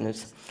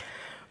Leibniz.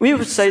 We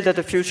would say that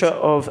the future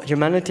of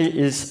humanity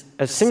is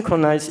a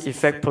synchronized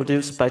effect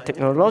produced by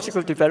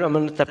technological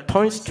development that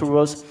points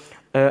towards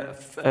a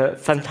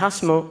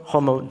phantasmal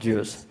Homo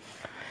Deus.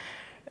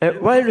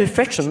 While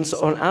reflections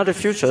on other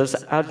futures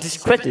are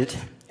discredited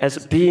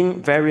as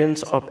being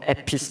variants of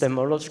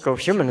epistemological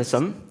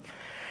humanism,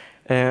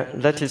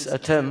 that is a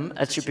term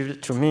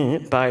attributed to me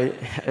by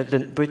the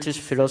British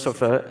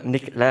philosopher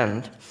Nick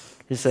Land.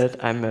 He said,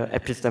 I'm an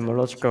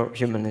epistemological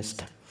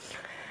humanist.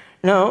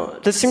 Now,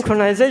 the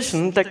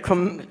synchronization that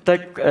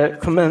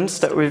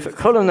commenced with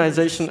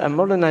colonization and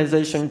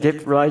modernization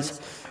gave rise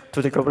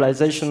to the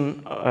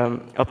globalization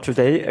of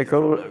today, a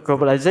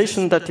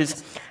globalization that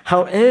is,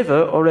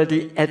 however,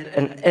 already at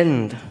an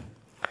end.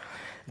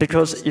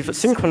 Because if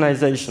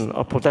synchronization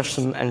of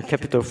production and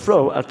capital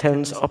flow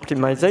attains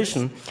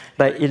optimization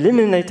by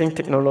eliminating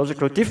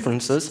technological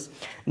differences,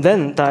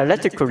 then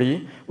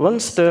dialectically,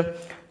 once the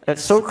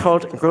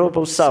so-called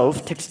global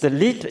south takes the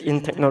lead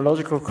in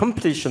technological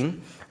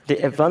competition,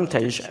 the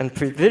advantage and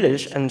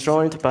privilege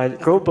enjoyed by the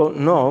global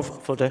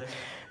north for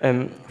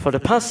the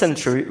past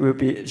century will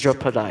be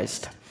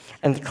jeopardized.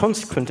 And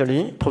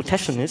consequently,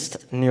 protectionists,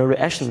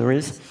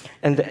 neoreactionaries,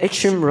 and the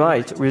extreme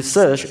right will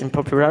surge in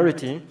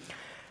popularity,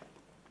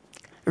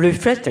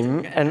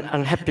 reflecting an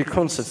unhappy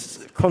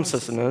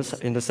consciousness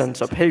in the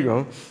sense of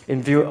Hegel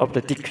in view of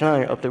the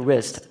decline of the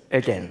West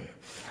again.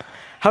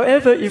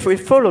 However, if we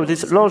follow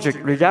this logic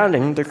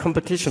regarding the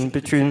competition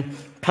between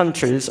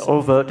countries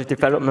over the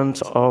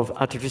development of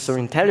artificial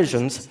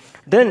intelligence,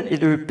 then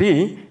it will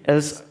be,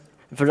 as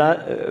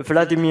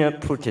Vladimir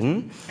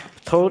Putin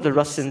told the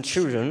Russian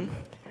children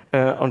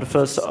on the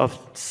 1st of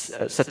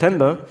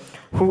September,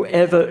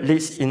 whoever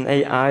leads in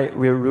AI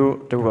will rule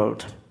the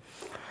world.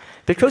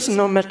 Because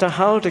no matter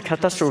how the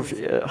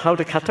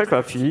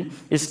cartography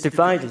is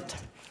divided,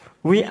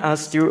 we are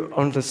still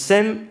on the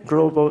same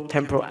global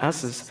temporal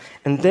axis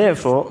and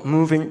therefore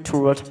moving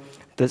toward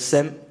the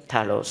same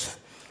telos.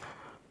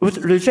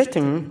 Would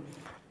rejecting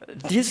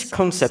this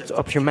concept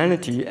of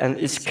humanity and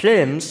its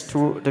claims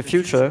to the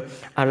future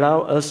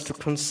allow us to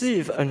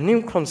conceive a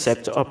new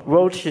concept of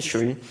world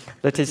history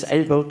that is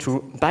able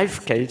to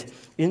bifurcate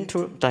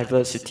into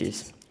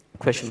diversities?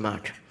 Question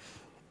mark.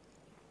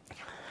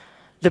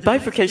 The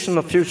bifurcation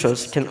of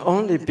futures can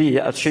only be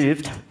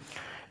achieved,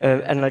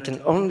 and I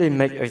can only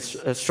make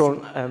a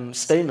strong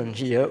statement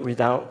here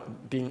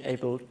without being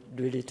able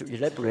really to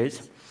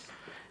elaborate,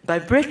 by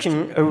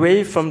breaking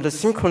away from the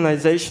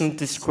synchronization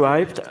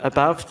described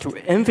above to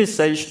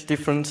envisage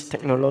different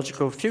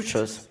technological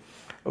futures,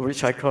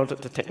 which I called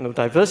the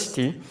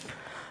technodiversity.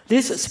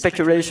 This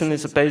speculation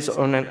is based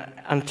on an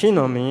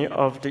antinomy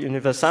of the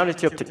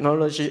universality of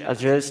technology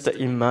addressed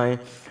in my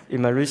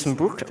recent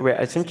book, where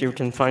I think you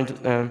can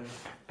find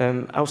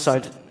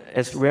outside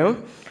as well.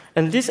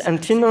 And this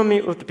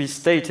antinomy would be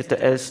stated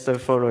as the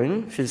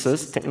following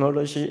thesis: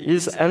 technology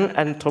is an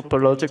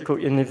anthropological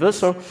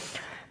universal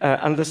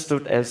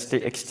understood as the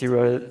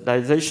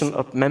exteriorization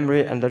of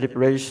memory and the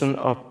liberation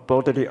of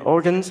bodily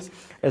organs,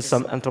 as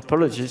some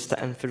anthropologists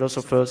and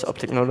philosophers of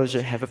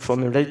technology have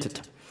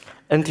formulated.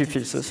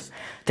 Antithesis: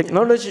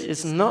 technology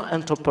is not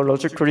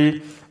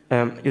anthropologically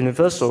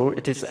universal,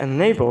 it is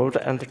enabled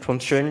and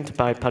constrained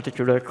by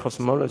particular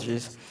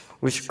cosmologies,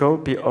 which go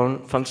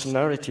beyond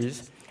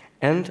functionalities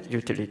and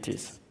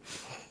utilities.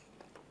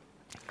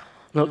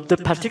 Now, the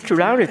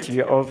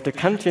particularity of the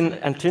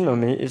Kantian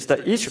antinomy is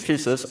that each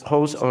thesis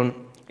holds on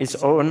its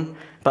own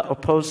but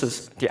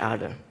opposes the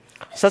other.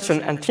 Such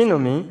an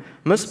antinomy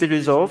must be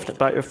resolved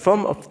by a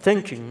form of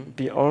thinking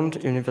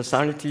beyond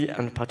universality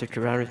and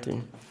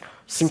particularity.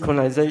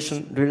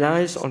 Synchronization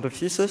relies on the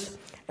thesis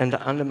and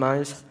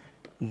undermines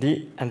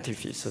the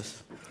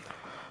antithesis.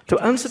 To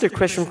answer the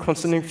question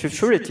concerning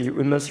futurity,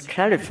 we must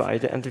clarify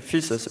the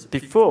antithesis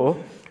before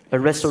a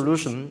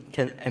resolution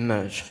can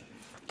emerge.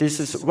 This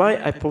is why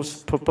I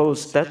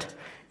propose that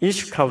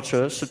each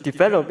culture should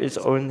develop its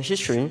own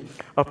history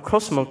of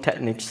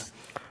cosmotechnics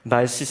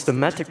by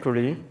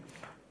systematically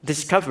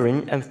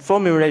discovering and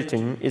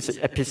formulating its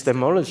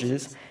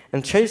epistemologies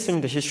and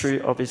tracing the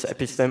history of its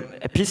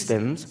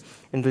epistemes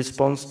in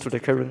response to the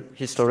current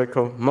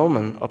historical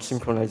moment of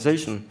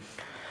synchronization.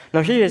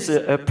 Now here is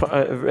a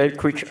very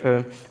quick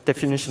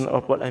definition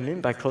of what I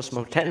mean by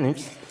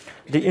cosmotechnics: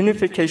 the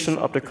unification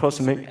of the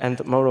cosmic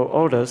and moral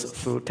orders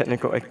through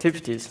technical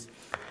activities.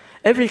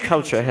 Every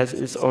culture has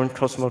its own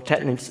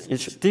cosmotechnics,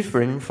 each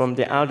differing from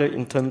the other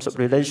in terms of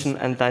relation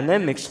and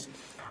dynamics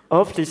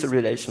of these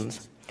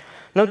relations.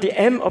 Now, the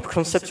aim of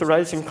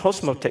conceptualizing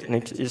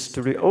cosmotechnics is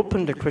to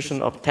reopen the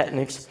question of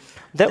techniques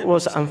that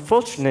was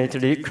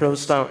unfortunately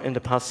closed down in the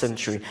past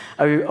century.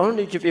 I will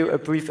only give you a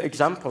brief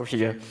example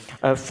here.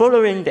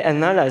 Following the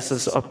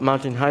analysis of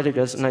Martin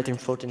Heidegger's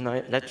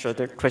 1949 lecture,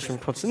 The Question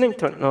Concerning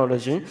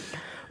Technology,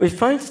 we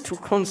find two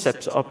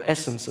concepts of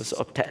essences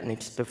of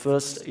techniques. The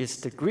first is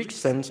the Greek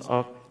sense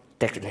of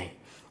techne,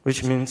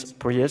 which means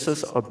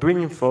poiesis or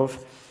bringing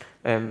forth.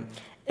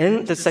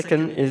 And the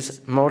second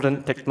is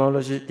modern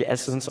technology, the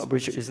essence of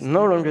which is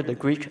no longer the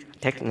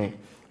Greek techne,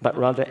 but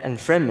rather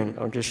enframing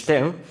or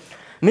gestell,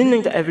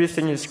 meaning that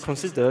everything is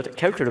considered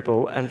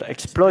calculable and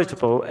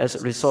exploitable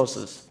as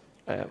resources,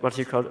 what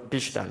you call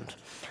Bestand.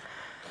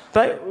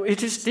 But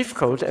it is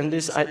difficult, and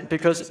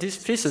because this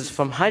thesis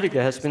from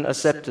Heidegger has been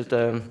accepted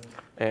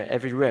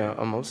everywhere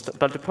almost.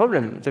 But the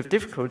problem, the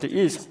difficulty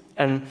is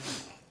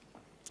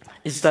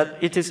that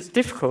it is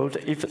difficult,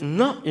 if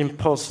not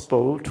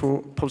impossible,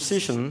 to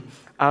position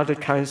other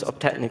kinds of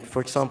technique,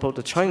 for example,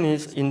 the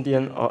Chinese,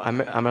 Indian, or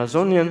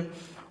Amazonian,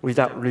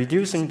 without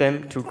reducing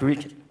them to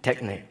Greek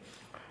technique,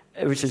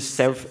 which is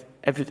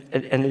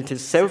and it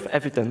is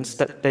self-evident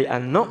that they are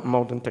not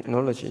modern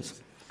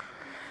technologies.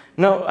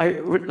 Now,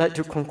 I would like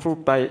to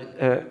conclude by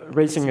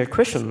raising a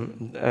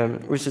question,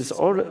 which is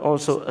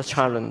also a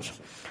challenge.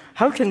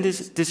 How can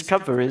these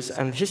discoveries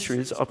and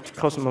histories of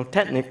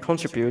cosmotechnic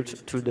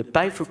contribute to the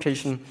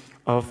bifurcation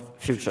of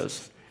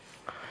futures?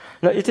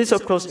 Now, it is,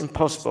 of course,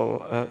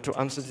 impossible to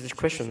answer this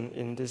question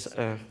in this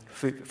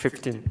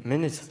 15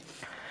 minutes.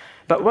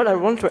 But what I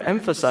want to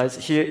emphasize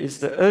here is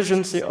the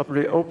urgency of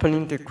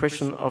reopening the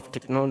question of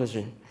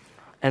technology,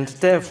 and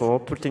therefore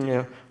putting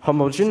a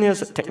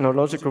homogeneous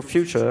technological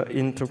future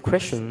into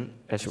question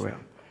as well.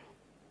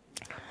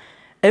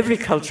 Every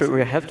culture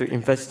will have to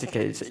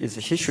investigate its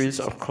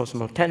histories of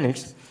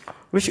cosmotechnics,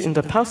 which in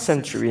the past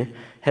century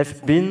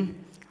have been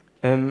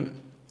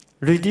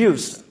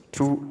reduced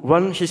to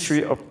one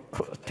history of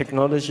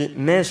technology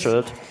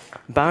measured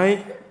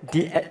by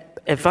the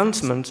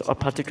advancement of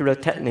particular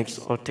techniques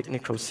or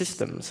technical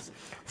systems,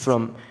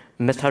 from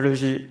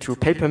metallurgy to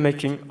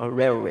papermaking or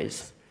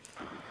railways.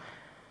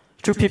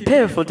 To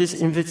prepare for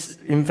these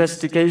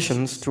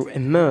investigations to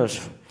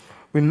emerge,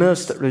 we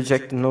must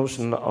reject the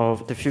notion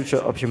of the future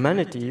of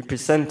humanity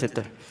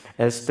presented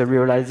as the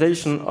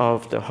realization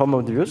of the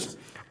homo deus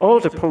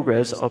or the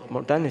progress of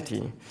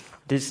modernity.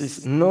 This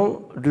is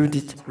no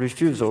rooted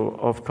refusal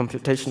of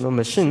computational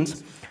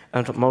machines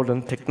and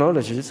modern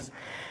technologies,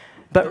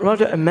 but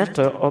rather a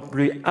matter of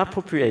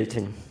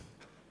reappropriating.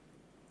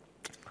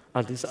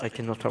 This I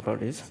cannot talk about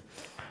this,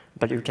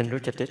 but you can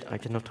look at it. I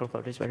cannot talk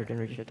about this, but you can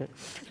look at it.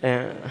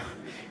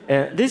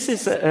 This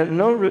is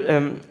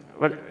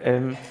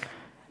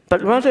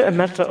but rather a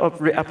matter of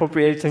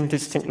reappropriating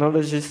these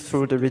technologies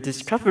through the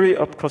rediscovery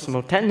of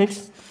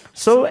cosmotechnics,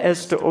 so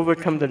as to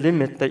overcome the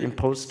limit they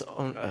imposed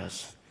on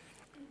us,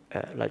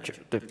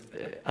 like the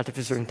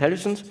artificial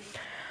intelligence.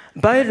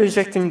 By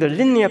rejecting the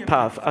linear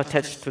path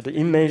attached to the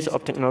image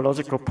of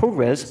technological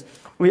progress,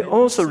 we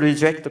also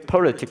reject the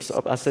politics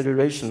of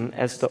acceleration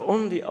as the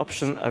only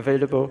option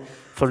available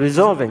for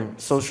resolving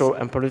social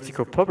and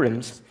political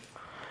problems.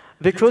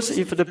 Because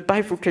if the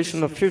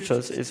bifurcation of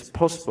futures is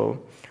possible,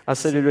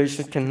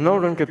 acceleration can no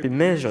longer be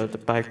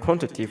measured by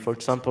quantity, for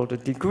example, the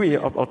degree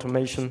of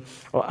automation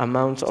or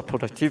amount of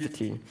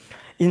productivity.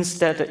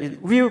 Instead,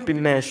 it will be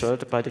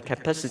measured by the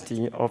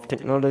capacity of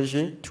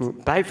technology to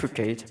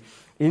bifurcate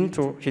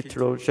into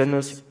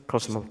heterogeneous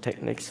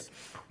cosmotechnics,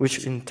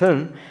 which in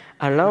turn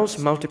allows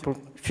multiple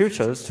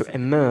futures to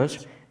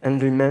emerge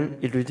and remain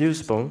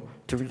irreducible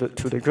to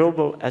the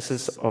global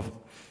essence of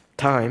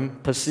time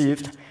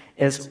perceived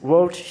as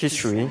world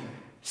history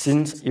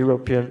since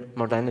European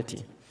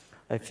modernity.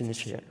 I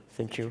finish here.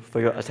 Thank you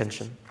for your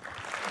attention.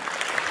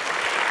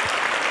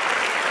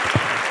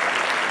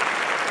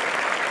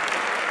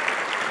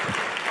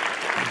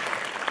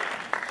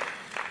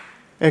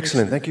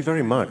 Excellent. Thank you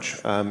very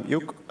much,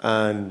 Juk,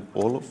 and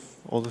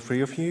all the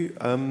three of you.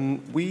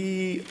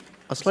 We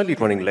are slightly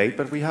running late,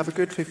 but we have a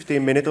good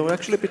 15 minutes, or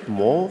actually a bit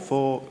more,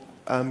 for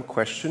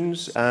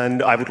questions.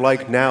 And I would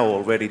like now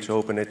already to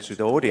open it to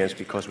the audience,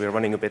 because we are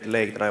running a bit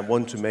late, and I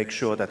want to make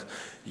sure that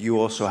you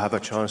also have a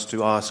chance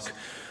to ask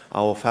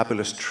our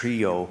fabulous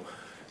trio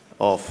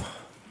of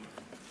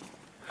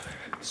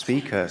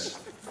speakers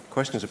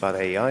questions about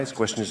AIs,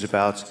 questions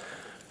about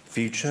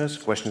futures,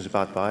 questions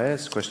about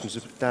bias,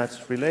 questions that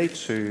relate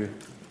to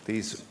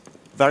these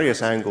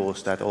various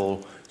angles that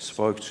all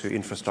spoke to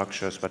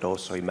infrastructures but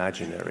also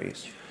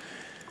imaginaries.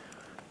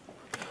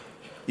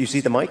 You see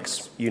the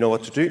mics, you know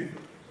what to do.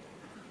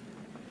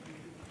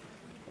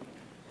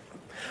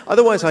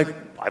 Otherwise, I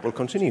will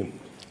continue.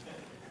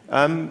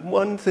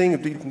 One thing,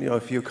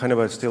 if you kind of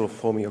are still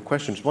forming your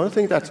questions, one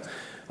thing that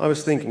I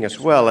was thinking as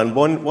well, and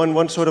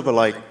one sort of a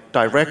like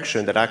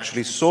direction that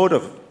actually sort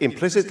of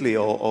implicitly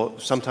or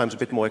sometimes a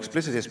bit more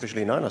explicitly,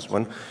 especially in Anna's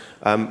one,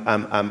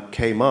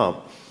 came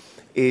up,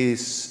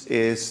 is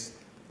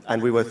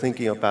and we were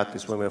thinking about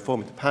this when we were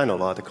forming the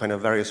panel, are the kind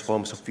of various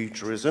forms of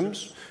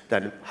futurisms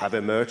that have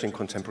emerged in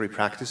contemporary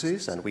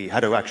practices, and we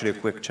had actually a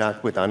quick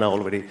chat with Anna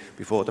already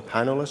before the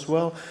panel as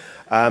well.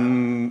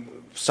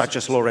 Such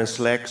as Lawrence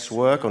Legg's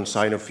work on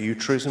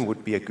Sino-futurism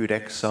would be a good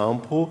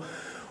example.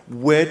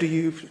 Where do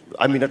you,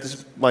 I mean,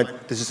 this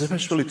is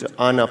especially to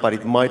Anna, but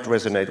it might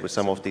resonate with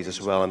some of these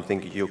as well. I'm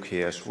thinking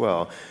Yuki as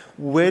well.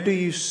 Where do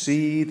you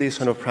see these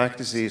kind of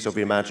practices of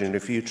imaginary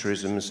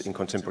futurisms in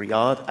contemporary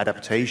art,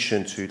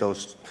 adaptation to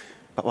those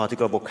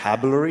particular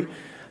vocabulary?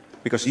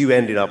 Because you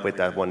ended up with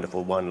that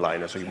wonderful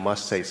one-liner, so you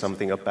must say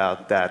something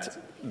about that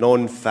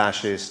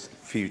non-fascist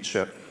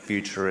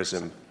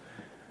futurism.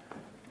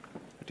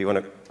 Do you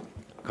want to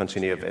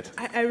continue a bit?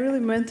 I really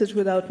meant it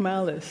without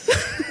malice.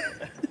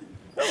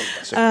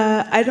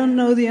 I don't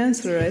know the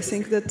answer. I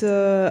think that,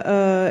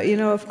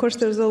 of course,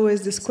 there's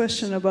always this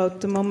question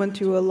about the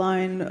moment you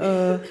align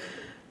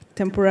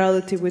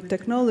temporality with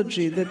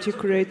technology, that you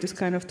create this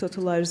kind of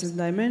totalizing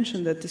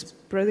dimension that is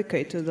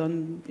predicated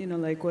on,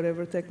 like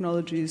whatever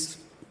technology is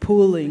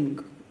pooling,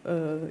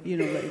 how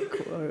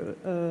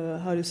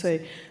do you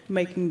say,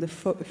 making the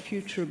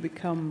future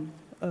become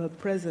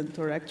present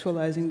or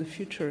actualizing the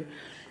future.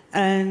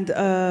 And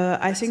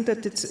I think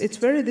that it's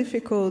very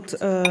difficult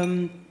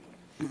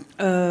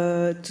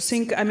to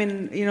think, I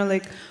mean,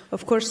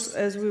 of course,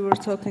 as we were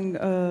talking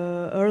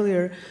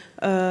earlier,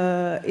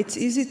 it's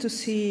easy to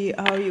see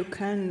how you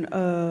can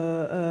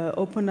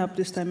open up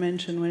this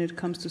dimension when it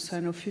comes to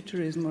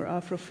Sino-futurism or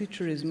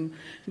Afrofuturism,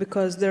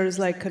 because there's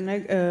like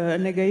a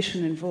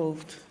negation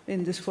involved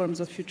in these forms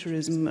of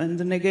futurism, and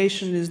the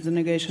negation is the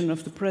negation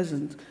of the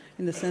present,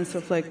 in the sense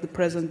of like the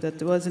present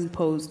that was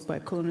imposed by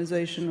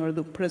colonization or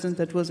the present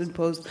that was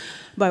imposed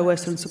by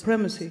Western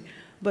supremacy.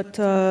 But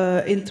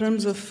in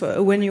terms of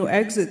when you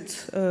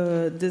exit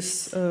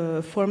these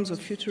forms of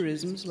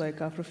futurisms, like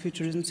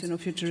Afrofuturism,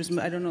 Sino-futurism,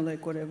 I don't know,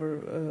 like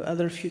whatever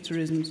other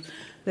futurisms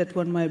that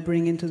one might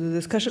bring into the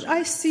discussion.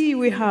 I see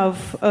we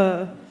have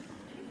a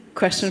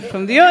question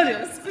from the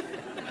audience.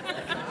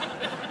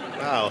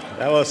 Wow,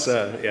 that was,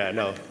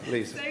 no,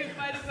 please. Saved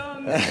by the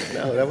gong.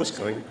 No, that was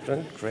going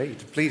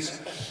great.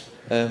 Please.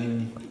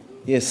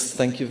 Yes,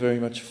 thank you very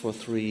much for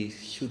 3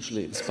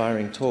 hugely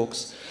inspiring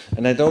talks.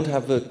 And I don't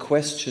have a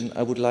question.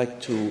 I would like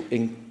to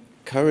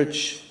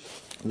encourage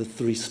the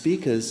 3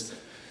 speakers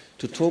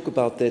to talk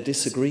about their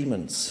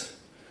disagreements.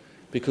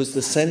 Because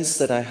the sense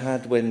that I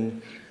had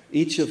when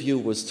each of you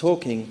was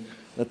talking,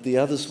 that the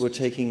others were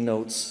taking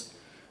notes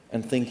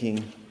and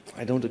thinking,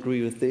 I don't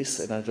agree with this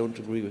and I don't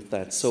agree with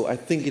that. So I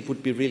think it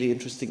would be really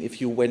interesting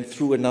if you went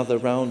through another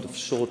round of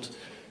short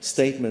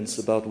statements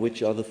about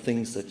which are the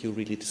things that you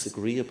really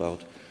disagree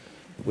about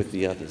with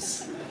the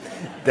others.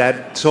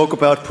 That talk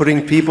about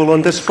putting people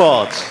on the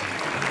spot.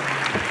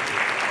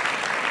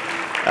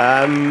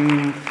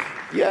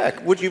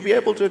 Would you be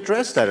able to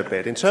address that a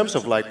bit in terms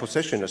of like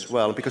position as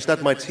well? Because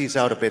that might tease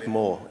out a bit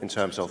more in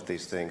terms of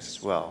these things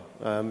as well.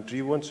 Do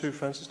you want to,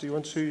 Francis, do you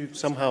want to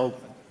somehow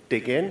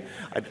dig in?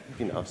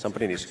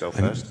 Somebody needs to go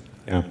first.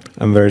 Yeah,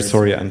 I'm very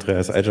sorry,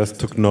 Andreas. I just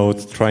took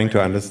notes trying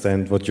to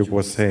understand what you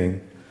were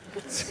saying.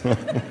 So.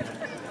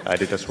 I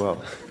did as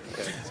well.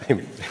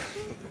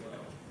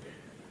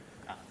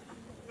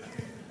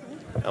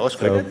 That was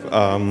quick.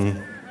 So,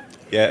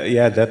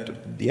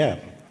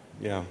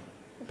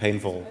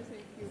 painful.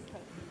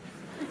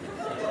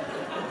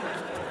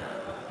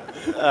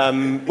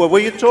 Well, were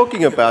you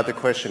talking about the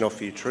question of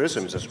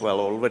futurisms as well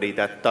already?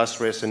 That does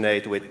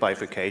resonate with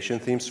bifurcation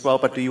themes as well,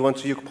 but do you want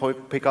to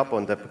pick up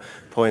on the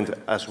point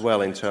as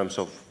well in terms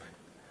of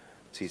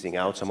teasing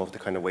out some of the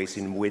kind of ways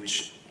in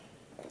which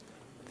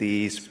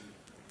these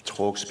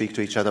talks speak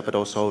to each other, but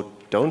also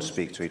don't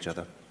speak to each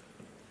other?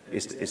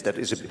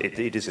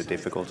 It is a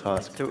difficult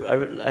task.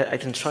 I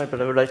can try,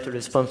 but I would like to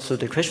respond to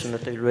the question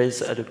that they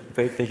raised at the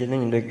very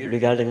beginning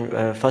regarding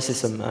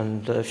fascism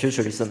and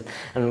futurism,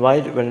 and why,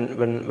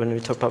 when we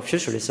talk about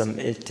futurism,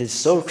 it is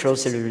so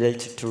closely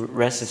related to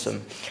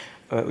racism,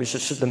 which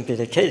shouldn't be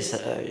the case,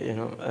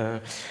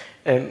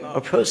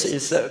 Of course,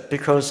 it's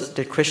because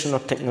the question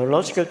of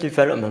technological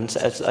development,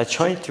 as I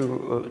tried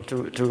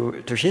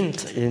to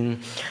hint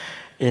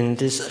in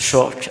this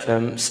short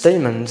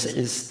statement,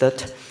 is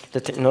that the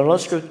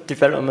technological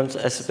development,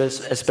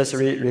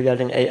 especially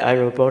regarding AI,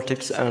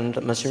 robotics, and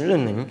machine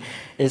learning,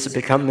 is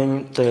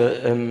becoming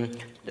the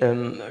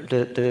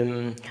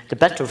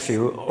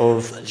battlefield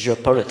of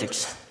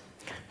geopolitics.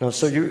 Now,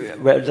 so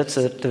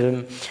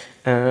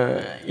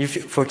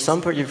for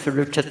example, if you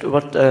look at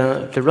what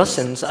the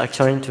Russians are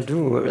trying to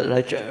do,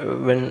 like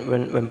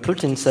when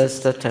Putin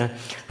says that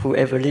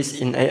whoever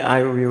lives in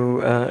AI will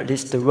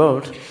lead the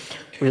world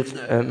with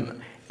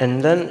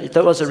And then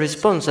there was a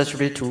response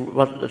actually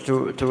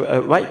to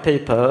a white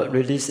paper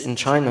released in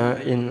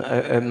China in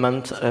a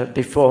month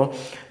before,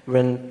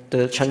 when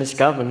the Chinese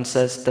government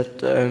says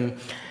that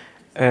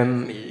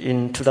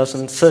in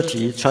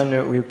 2030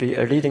 China will be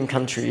a leading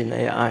country in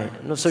AI.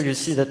 And so you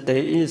see that there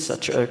is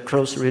such a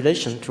close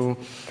relation to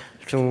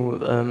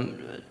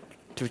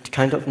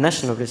kind of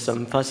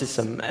nationalism,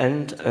 fascism,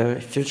 and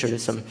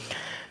futurism.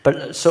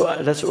 But so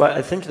that's why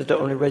I think that the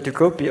only way to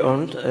go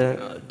beyond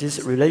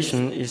this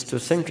relation is to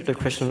think the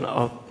question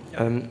of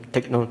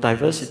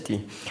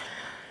techno-diversity.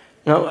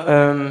 Now,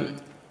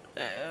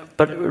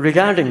 but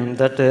regarding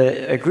that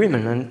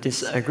agreement and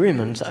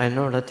disagreement, I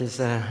know that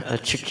is a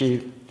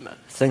tricky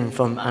thing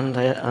from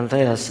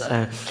Andreas.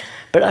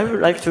 But I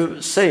would like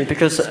to say,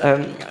 because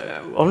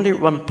only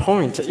one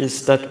point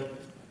is that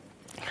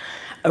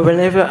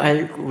whenever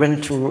I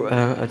went to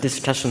a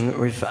discussion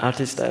with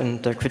artists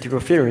and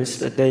critical theorists,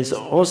 there is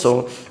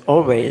also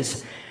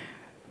always,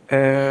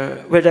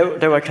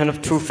 there were kind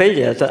of two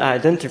failures that I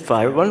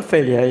identify. One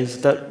failure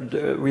is that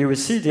we will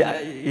see the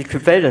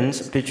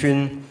equivalence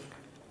between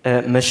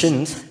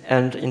machines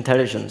and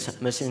intelligence,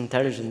 machine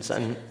intelligence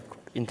and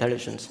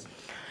intelligence.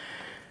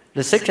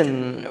 The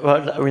second,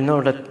 well, we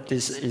know that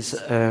this is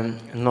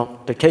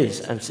not the case,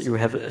 as you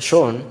have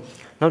shown.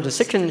 Now, the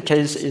second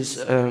case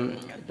is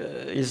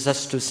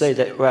just to say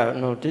that, well,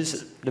 no,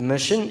 the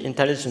machine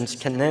intelligence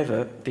can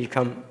never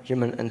become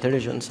human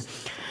intelligence.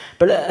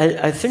 But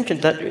I think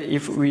that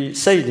if we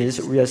say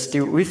this, we are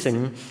still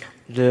within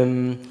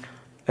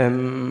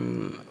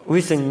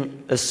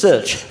a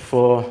search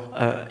for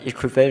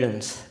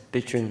equivalence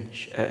between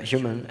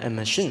human and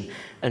machine.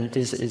 And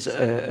this is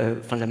a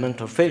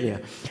fundamental failure.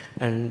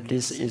 And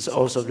this is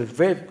also the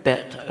very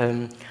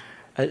bad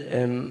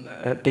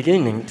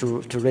beginning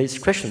to raise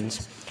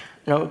questions.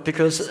 Now,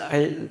 because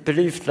I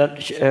believe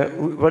that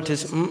what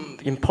is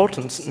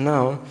important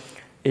now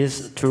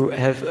is to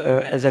have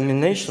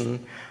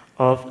examination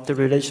of the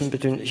relation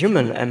between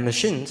human and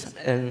machines,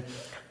 and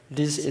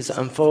this is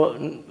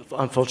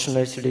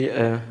unfortunately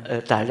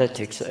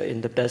dialectics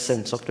in the best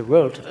sense of the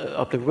word.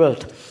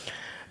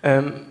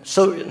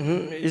 So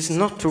it's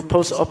not to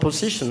pose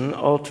opposition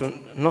or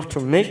not to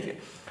make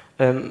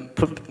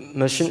put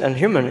machine and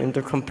human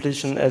into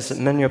competition, as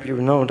many of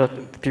you know that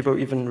people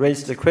even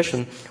raise the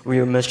question,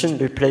 will machine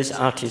replace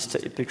artists?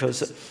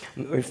 Because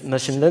with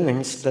machine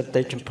learning, that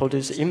they can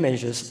produce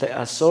images that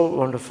are so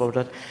wonderful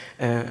that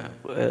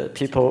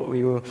people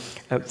will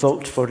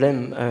vote for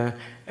them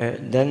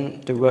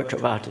than the work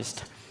of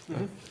artists.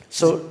 Mm-hmm.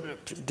 So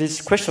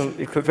this question of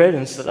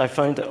equivalence that I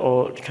find,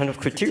 or kind of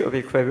critique of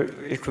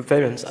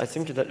equivalence, I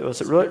think that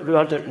was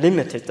rather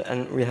limited,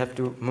 and we have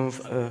to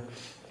move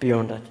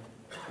beyond that.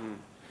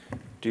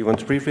 Do you want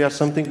to briefly add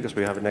something? Because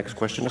we have a next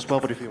question as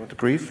well, but if you want to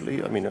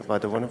briefly, I mean,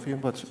 either one of you,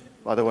 but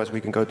otherwise we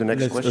can go to the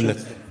next question.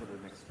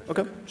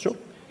 Okay, sure,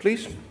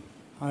 please.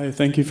 Hi,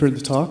 thank you for the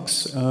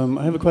talks.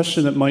 I have a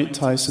question that might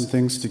tie some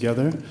things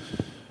together.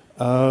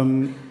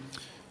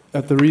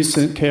 At the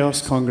recent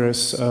Chaos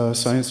Congress,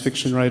 science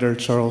fiction writer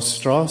Charles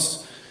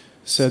Stross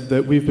said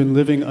that we've been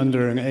living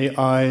under an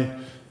AI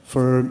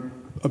for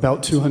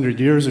about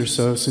 200 years or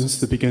so, since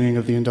the beginning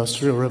of the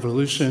Industrial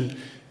Revolution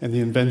and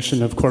the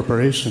invention of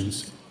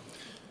corporations.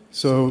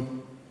 So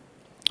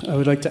I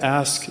would like to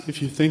ask if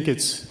you think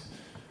it's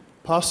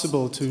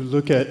possible to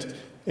look at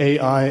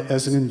AI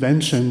as an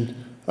invention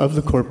of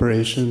the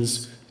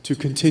corporations to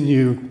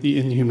continue the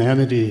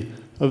inhumanity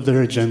of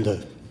their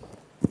agenda.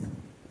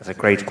 That's a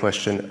great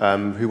question.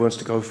 Who wants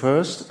to go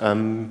first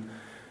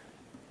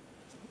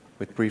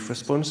with brief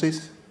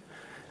responses?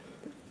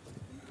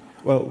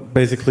 Well,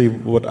 basically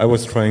what I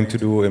was trying to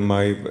do in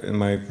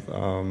my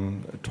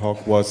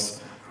talk was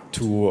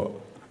to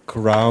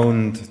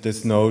ground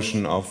this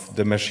notion of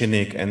the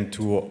machinic and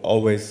to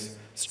always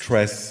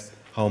stress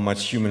how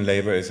much human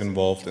labor is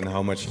involved and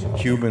how much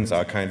humans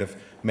are kind of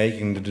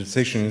making the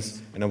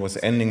decisions. And I was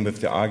ending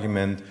with the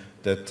argument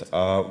that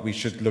we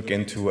should look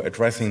into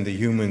addressing the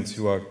humans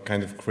who are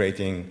kind of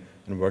creating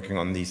and working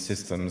on these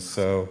systems.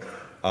 So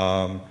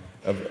I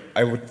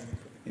would,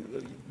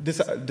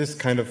 this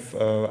kind of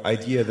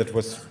idea that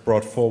was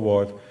brought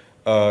forward,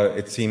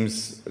 it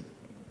seems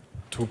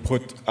to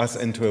put us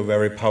into a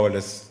very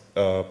powerless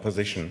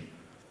position,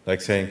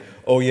 like saying,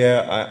 oh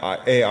yeah,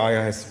 AI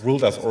has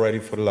ruled us already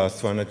for the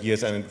last 200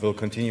 years and it will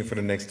continue for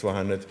the next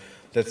 200.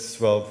 That's,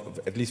 well,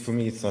 at least for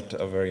me, it's not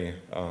a very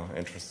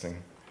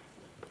interesting.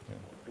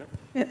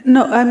 Yeah,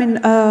 no, I mean,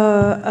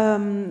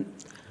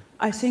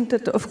 I think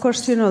that, of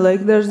course, you know,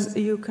 like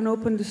you can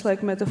open this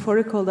like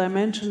metaphorical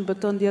dimension,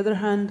 but on the other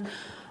hand,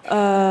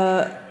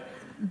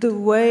 the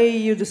way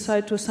you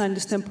decide to assign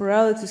these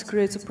temporalities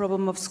creates a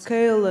problem of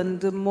scale,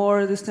 and the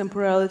more this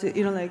temporality,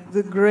 you know, like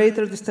the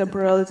greater these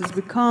temporalities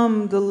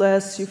become, the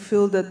less you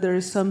feel that there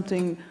is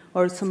something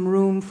or some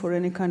room for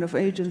any kind of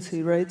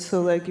agency, right?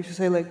 So, like, if you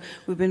say, like,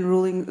 we've been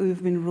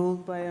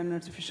ruled by an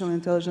artificial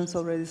intelligence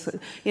already, so,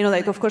 you know,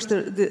 like, of course,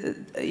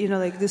 you know,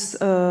 like this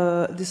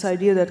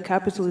idea that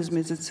capitalism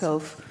is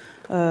itself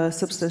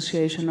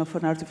substantiation of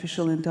an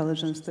artificial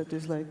intelligence that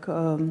is like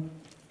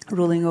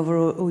ruling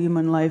over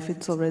human life.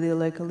 It's already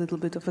like a little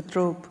bit of a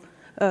trope.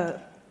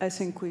 I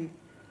think we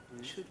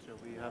should. So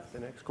we have the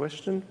next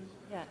question.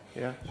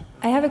 Yeah.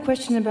 I have a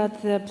question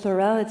about the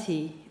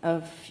plurality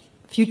of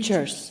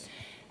futures.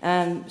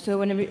 So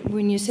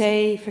when you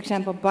say, for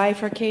example,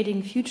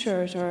 bifurcating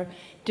futures or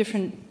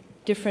different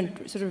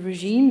sort of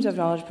regimes of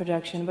knowledge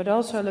production, but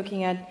also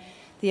looking at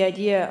the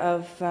idea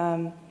of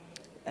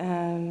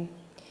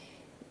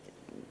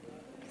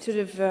sort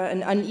of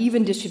an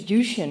uneven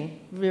distribution,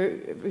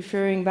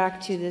 referring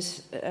back to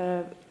this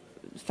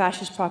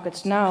fascist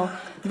pockets now,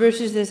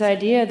 versus this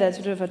idea that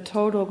sort of a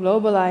total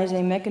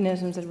globalizing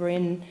mechanisms that we're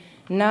in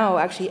now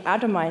actually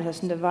atomize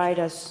us and divide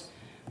us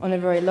on a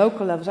very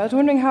local level. So I was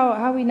wondering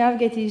how we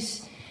navigate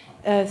these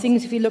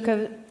things. If we look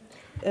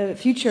at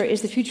future,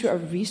 is the future a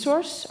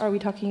resource? Are we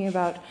talking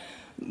about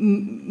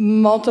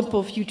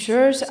multiple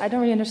futures? I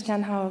don't really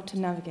understand how to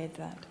navigate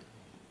that.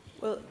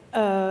 Well,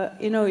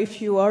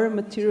 if you are a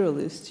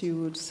materialist, you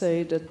would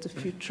say that the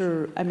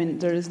future, I mean,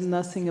 there is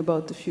nothing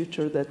about the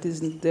future that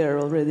isn't there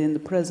already in the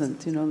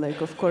present,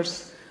 like, of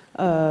course,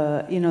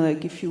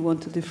 like, if you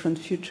want a different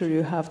future,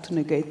 you have to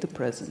negate the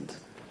present.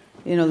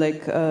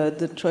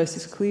 The choice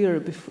is clear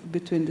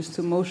between these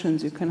two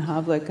motions. You can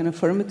have, like, an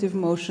affirmative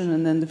motion,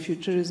 and then the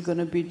future is going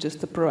to be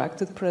just a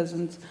proactive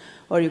present,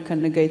 or you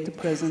can negate the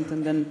present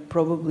and then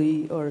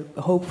probably or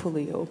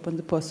hopefully open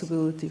the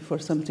possibility for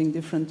something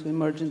different to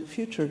emerge in the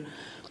future.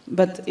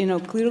 But,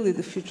 clearly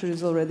the future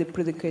is already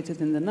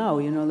predicated in the now,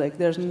 like,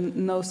 there's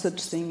no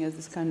such thing as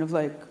this kind of,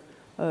 like,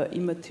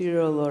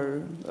 immaterial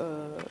or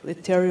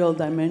ethereal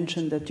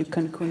dimension that you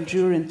can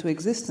conjure into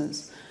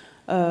existence.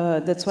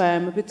 That's why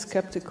I'm a bit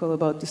skeptical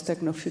about these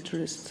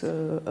techno-futurist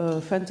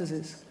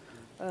fantasies.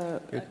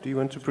 Do you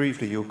want to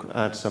briefly, you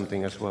add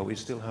something as well? We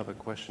still have a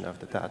question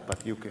after that,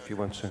 but you, if you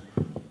want to.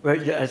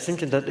 Well, yeah, I think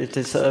that it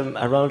is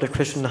around the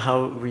question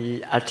how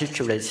we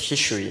articulate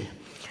history.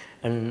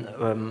 And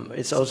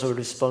it's also a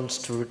response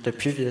to the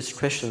previous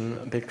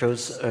question,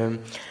 because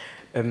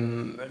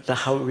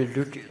how we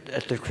look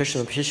at the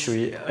question of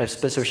history,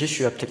 especially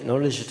history of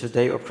technology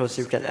today. Of course,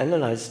 you can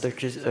analyze the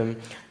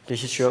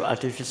history of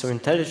artificial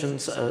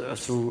intelligence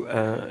through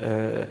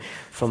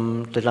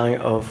from the line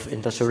of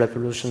Industrial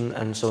Revolution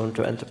and so on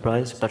to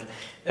enterprise. But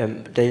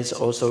there is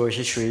also a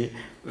history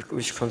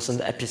which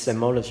concerns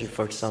epistemology,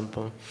 for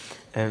example.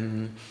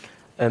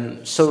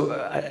 So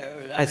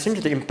I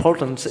think the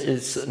importance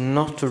is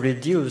not to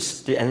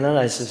reduce the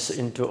analysis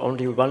into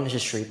only one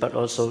history, but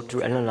also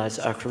to analyze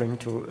according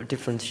to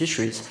different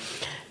histories.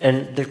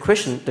 And the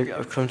question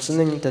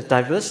concerning the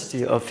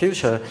diversity of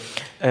future,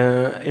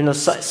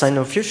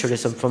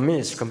 Sino-futurism for me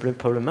is completely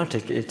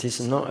problematic. It is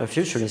not a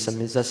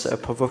futurism, it's just a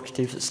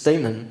provocative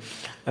statement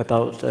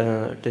about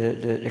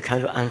the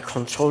kind of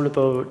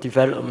uncontrollable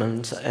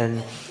development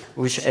and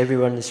which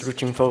everyone is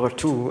looking forward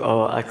to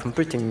or are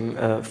competing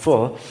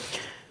for.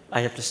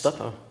 I have to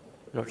stop.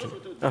 Okay.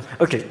 Oh,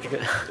 okay.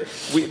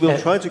 We'll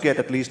try to get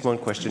at least one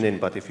question in,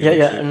 but if you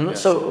and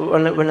so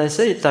when I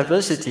say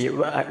diversity,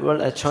 what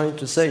I'm trying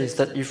to say is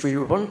that if we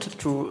wanted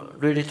to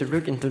really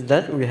look into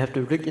that, we have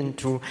to look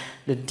into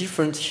the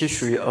different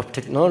history of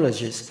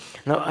technologies.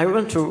 Now, I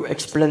want to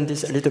explain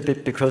this a little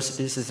bit because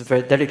this is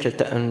very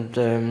delicate and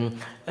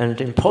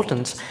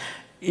important.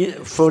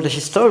 For the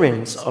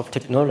historians of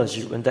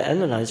technology, when they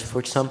analyze, for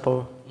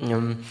example,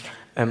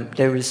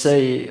 they will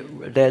say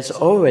there's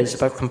always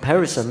about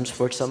comparisons.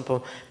 For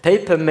example,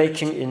 paper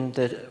making in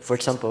the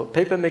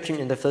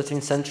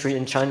 13th century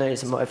in China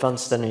is more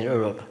advanced than in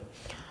Europe,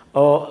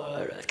 or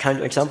a kind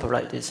of example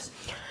like this.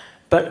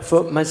 But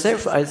for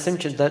myself, I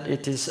think that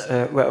it is,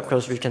 well, of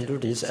course we can do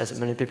this, as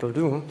many people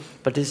do,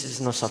 but this is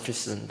not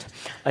sufficient.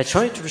 I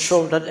try to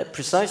show that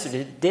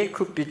precisely there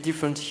could be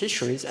different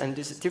histories, and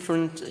these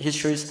different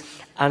histories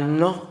are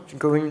not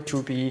going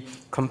to be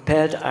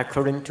compared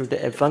according to the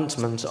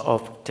advancements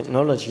of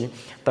technology,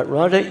 but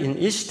rather in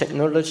each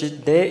technology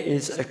there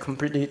is a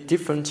completely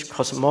different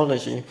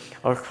cosmology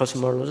or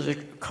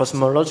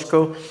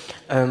cosmological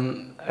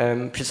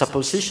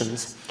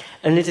presuppositions.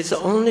 And it is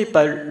only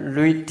by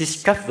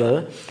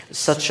rediscover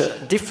such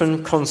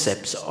different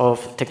concepts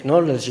of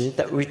technology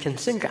that we can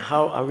think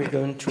how are we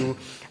going to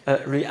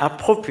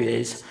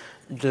reappropriate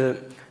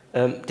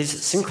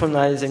this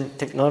synchronizing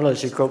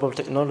technology, global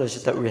technology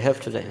that we have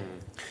today.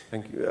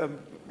 Thank you.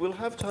 We'll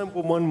have time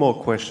for one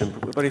more question,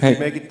 but if you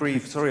make it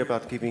brief, sorry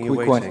about keeping you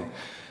waiting.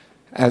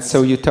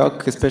 So you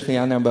talk, especially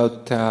Anna,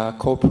 about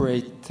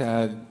corporate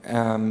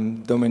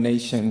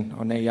domination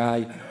on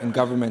AI and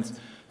governments.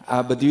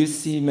 But do you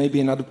see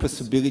maybe another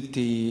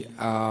possibility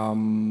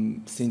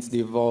since the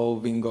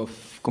evolving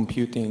of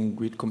computing,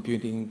 grid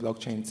computing,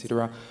 blockchain,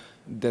 etc.,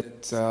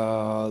 that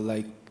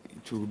like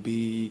it will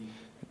be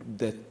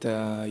that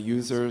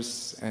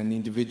users and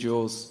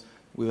individuals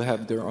will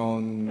have their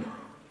own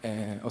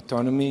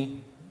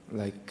autonomy,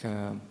 like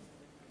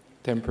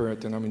temporary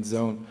autonomic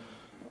zone,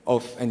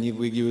 and you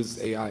will use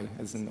AI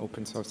as an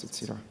open source,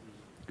 etc.?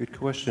 Good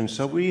question.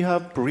 So we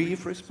have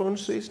brief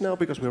responses now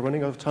because we're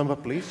running out of time,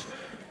 but please.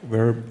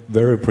 Very,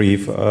 very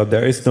brief.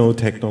 There is no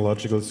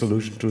technological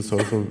solution to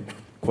social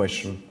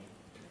question.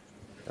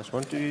 That's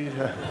one.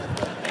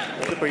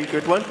 That's a pretty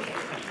good one.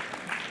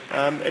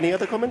 Any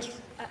other comments?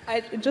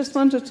 I just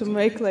wanted to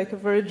make like a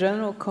very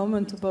general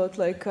comment about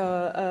like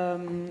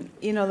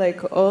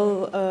like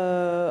all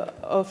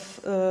of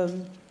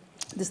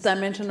this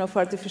dimension of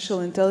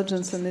artificial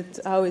intelligence and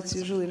how it's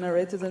usually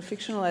narrated and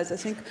fictionalized. I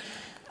think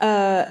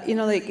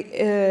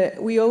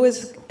we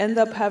always end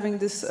up having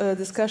this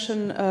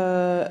discussion,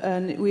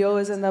 and we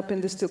always end up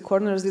in these two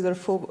corners, either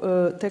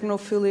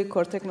technophilic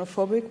or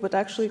technophobic. But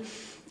actually,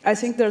 I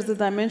think there's the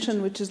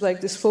dimension which is like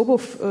this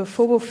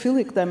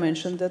phobophilic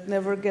dimension that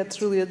never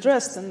gets really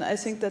addressed. And I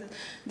think that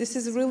this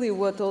is really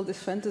what all these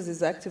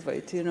fantasies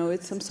activate. You know,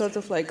 it's some sort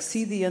of like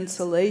seedy and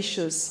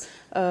salacious,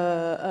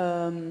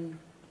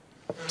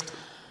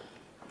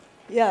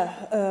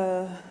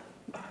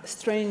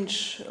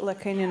 strange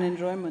Lacanian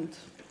enjoyment.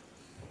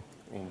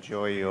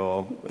 Enjoy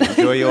your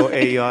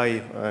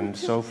AI and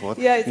so forth.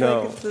 Yeah, it's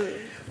no. like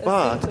it's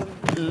but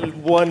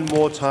one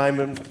more time,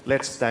 and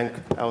let's thank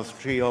our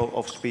trio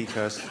of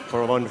speakers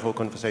for a wonderful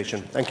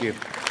conversation. Thank you.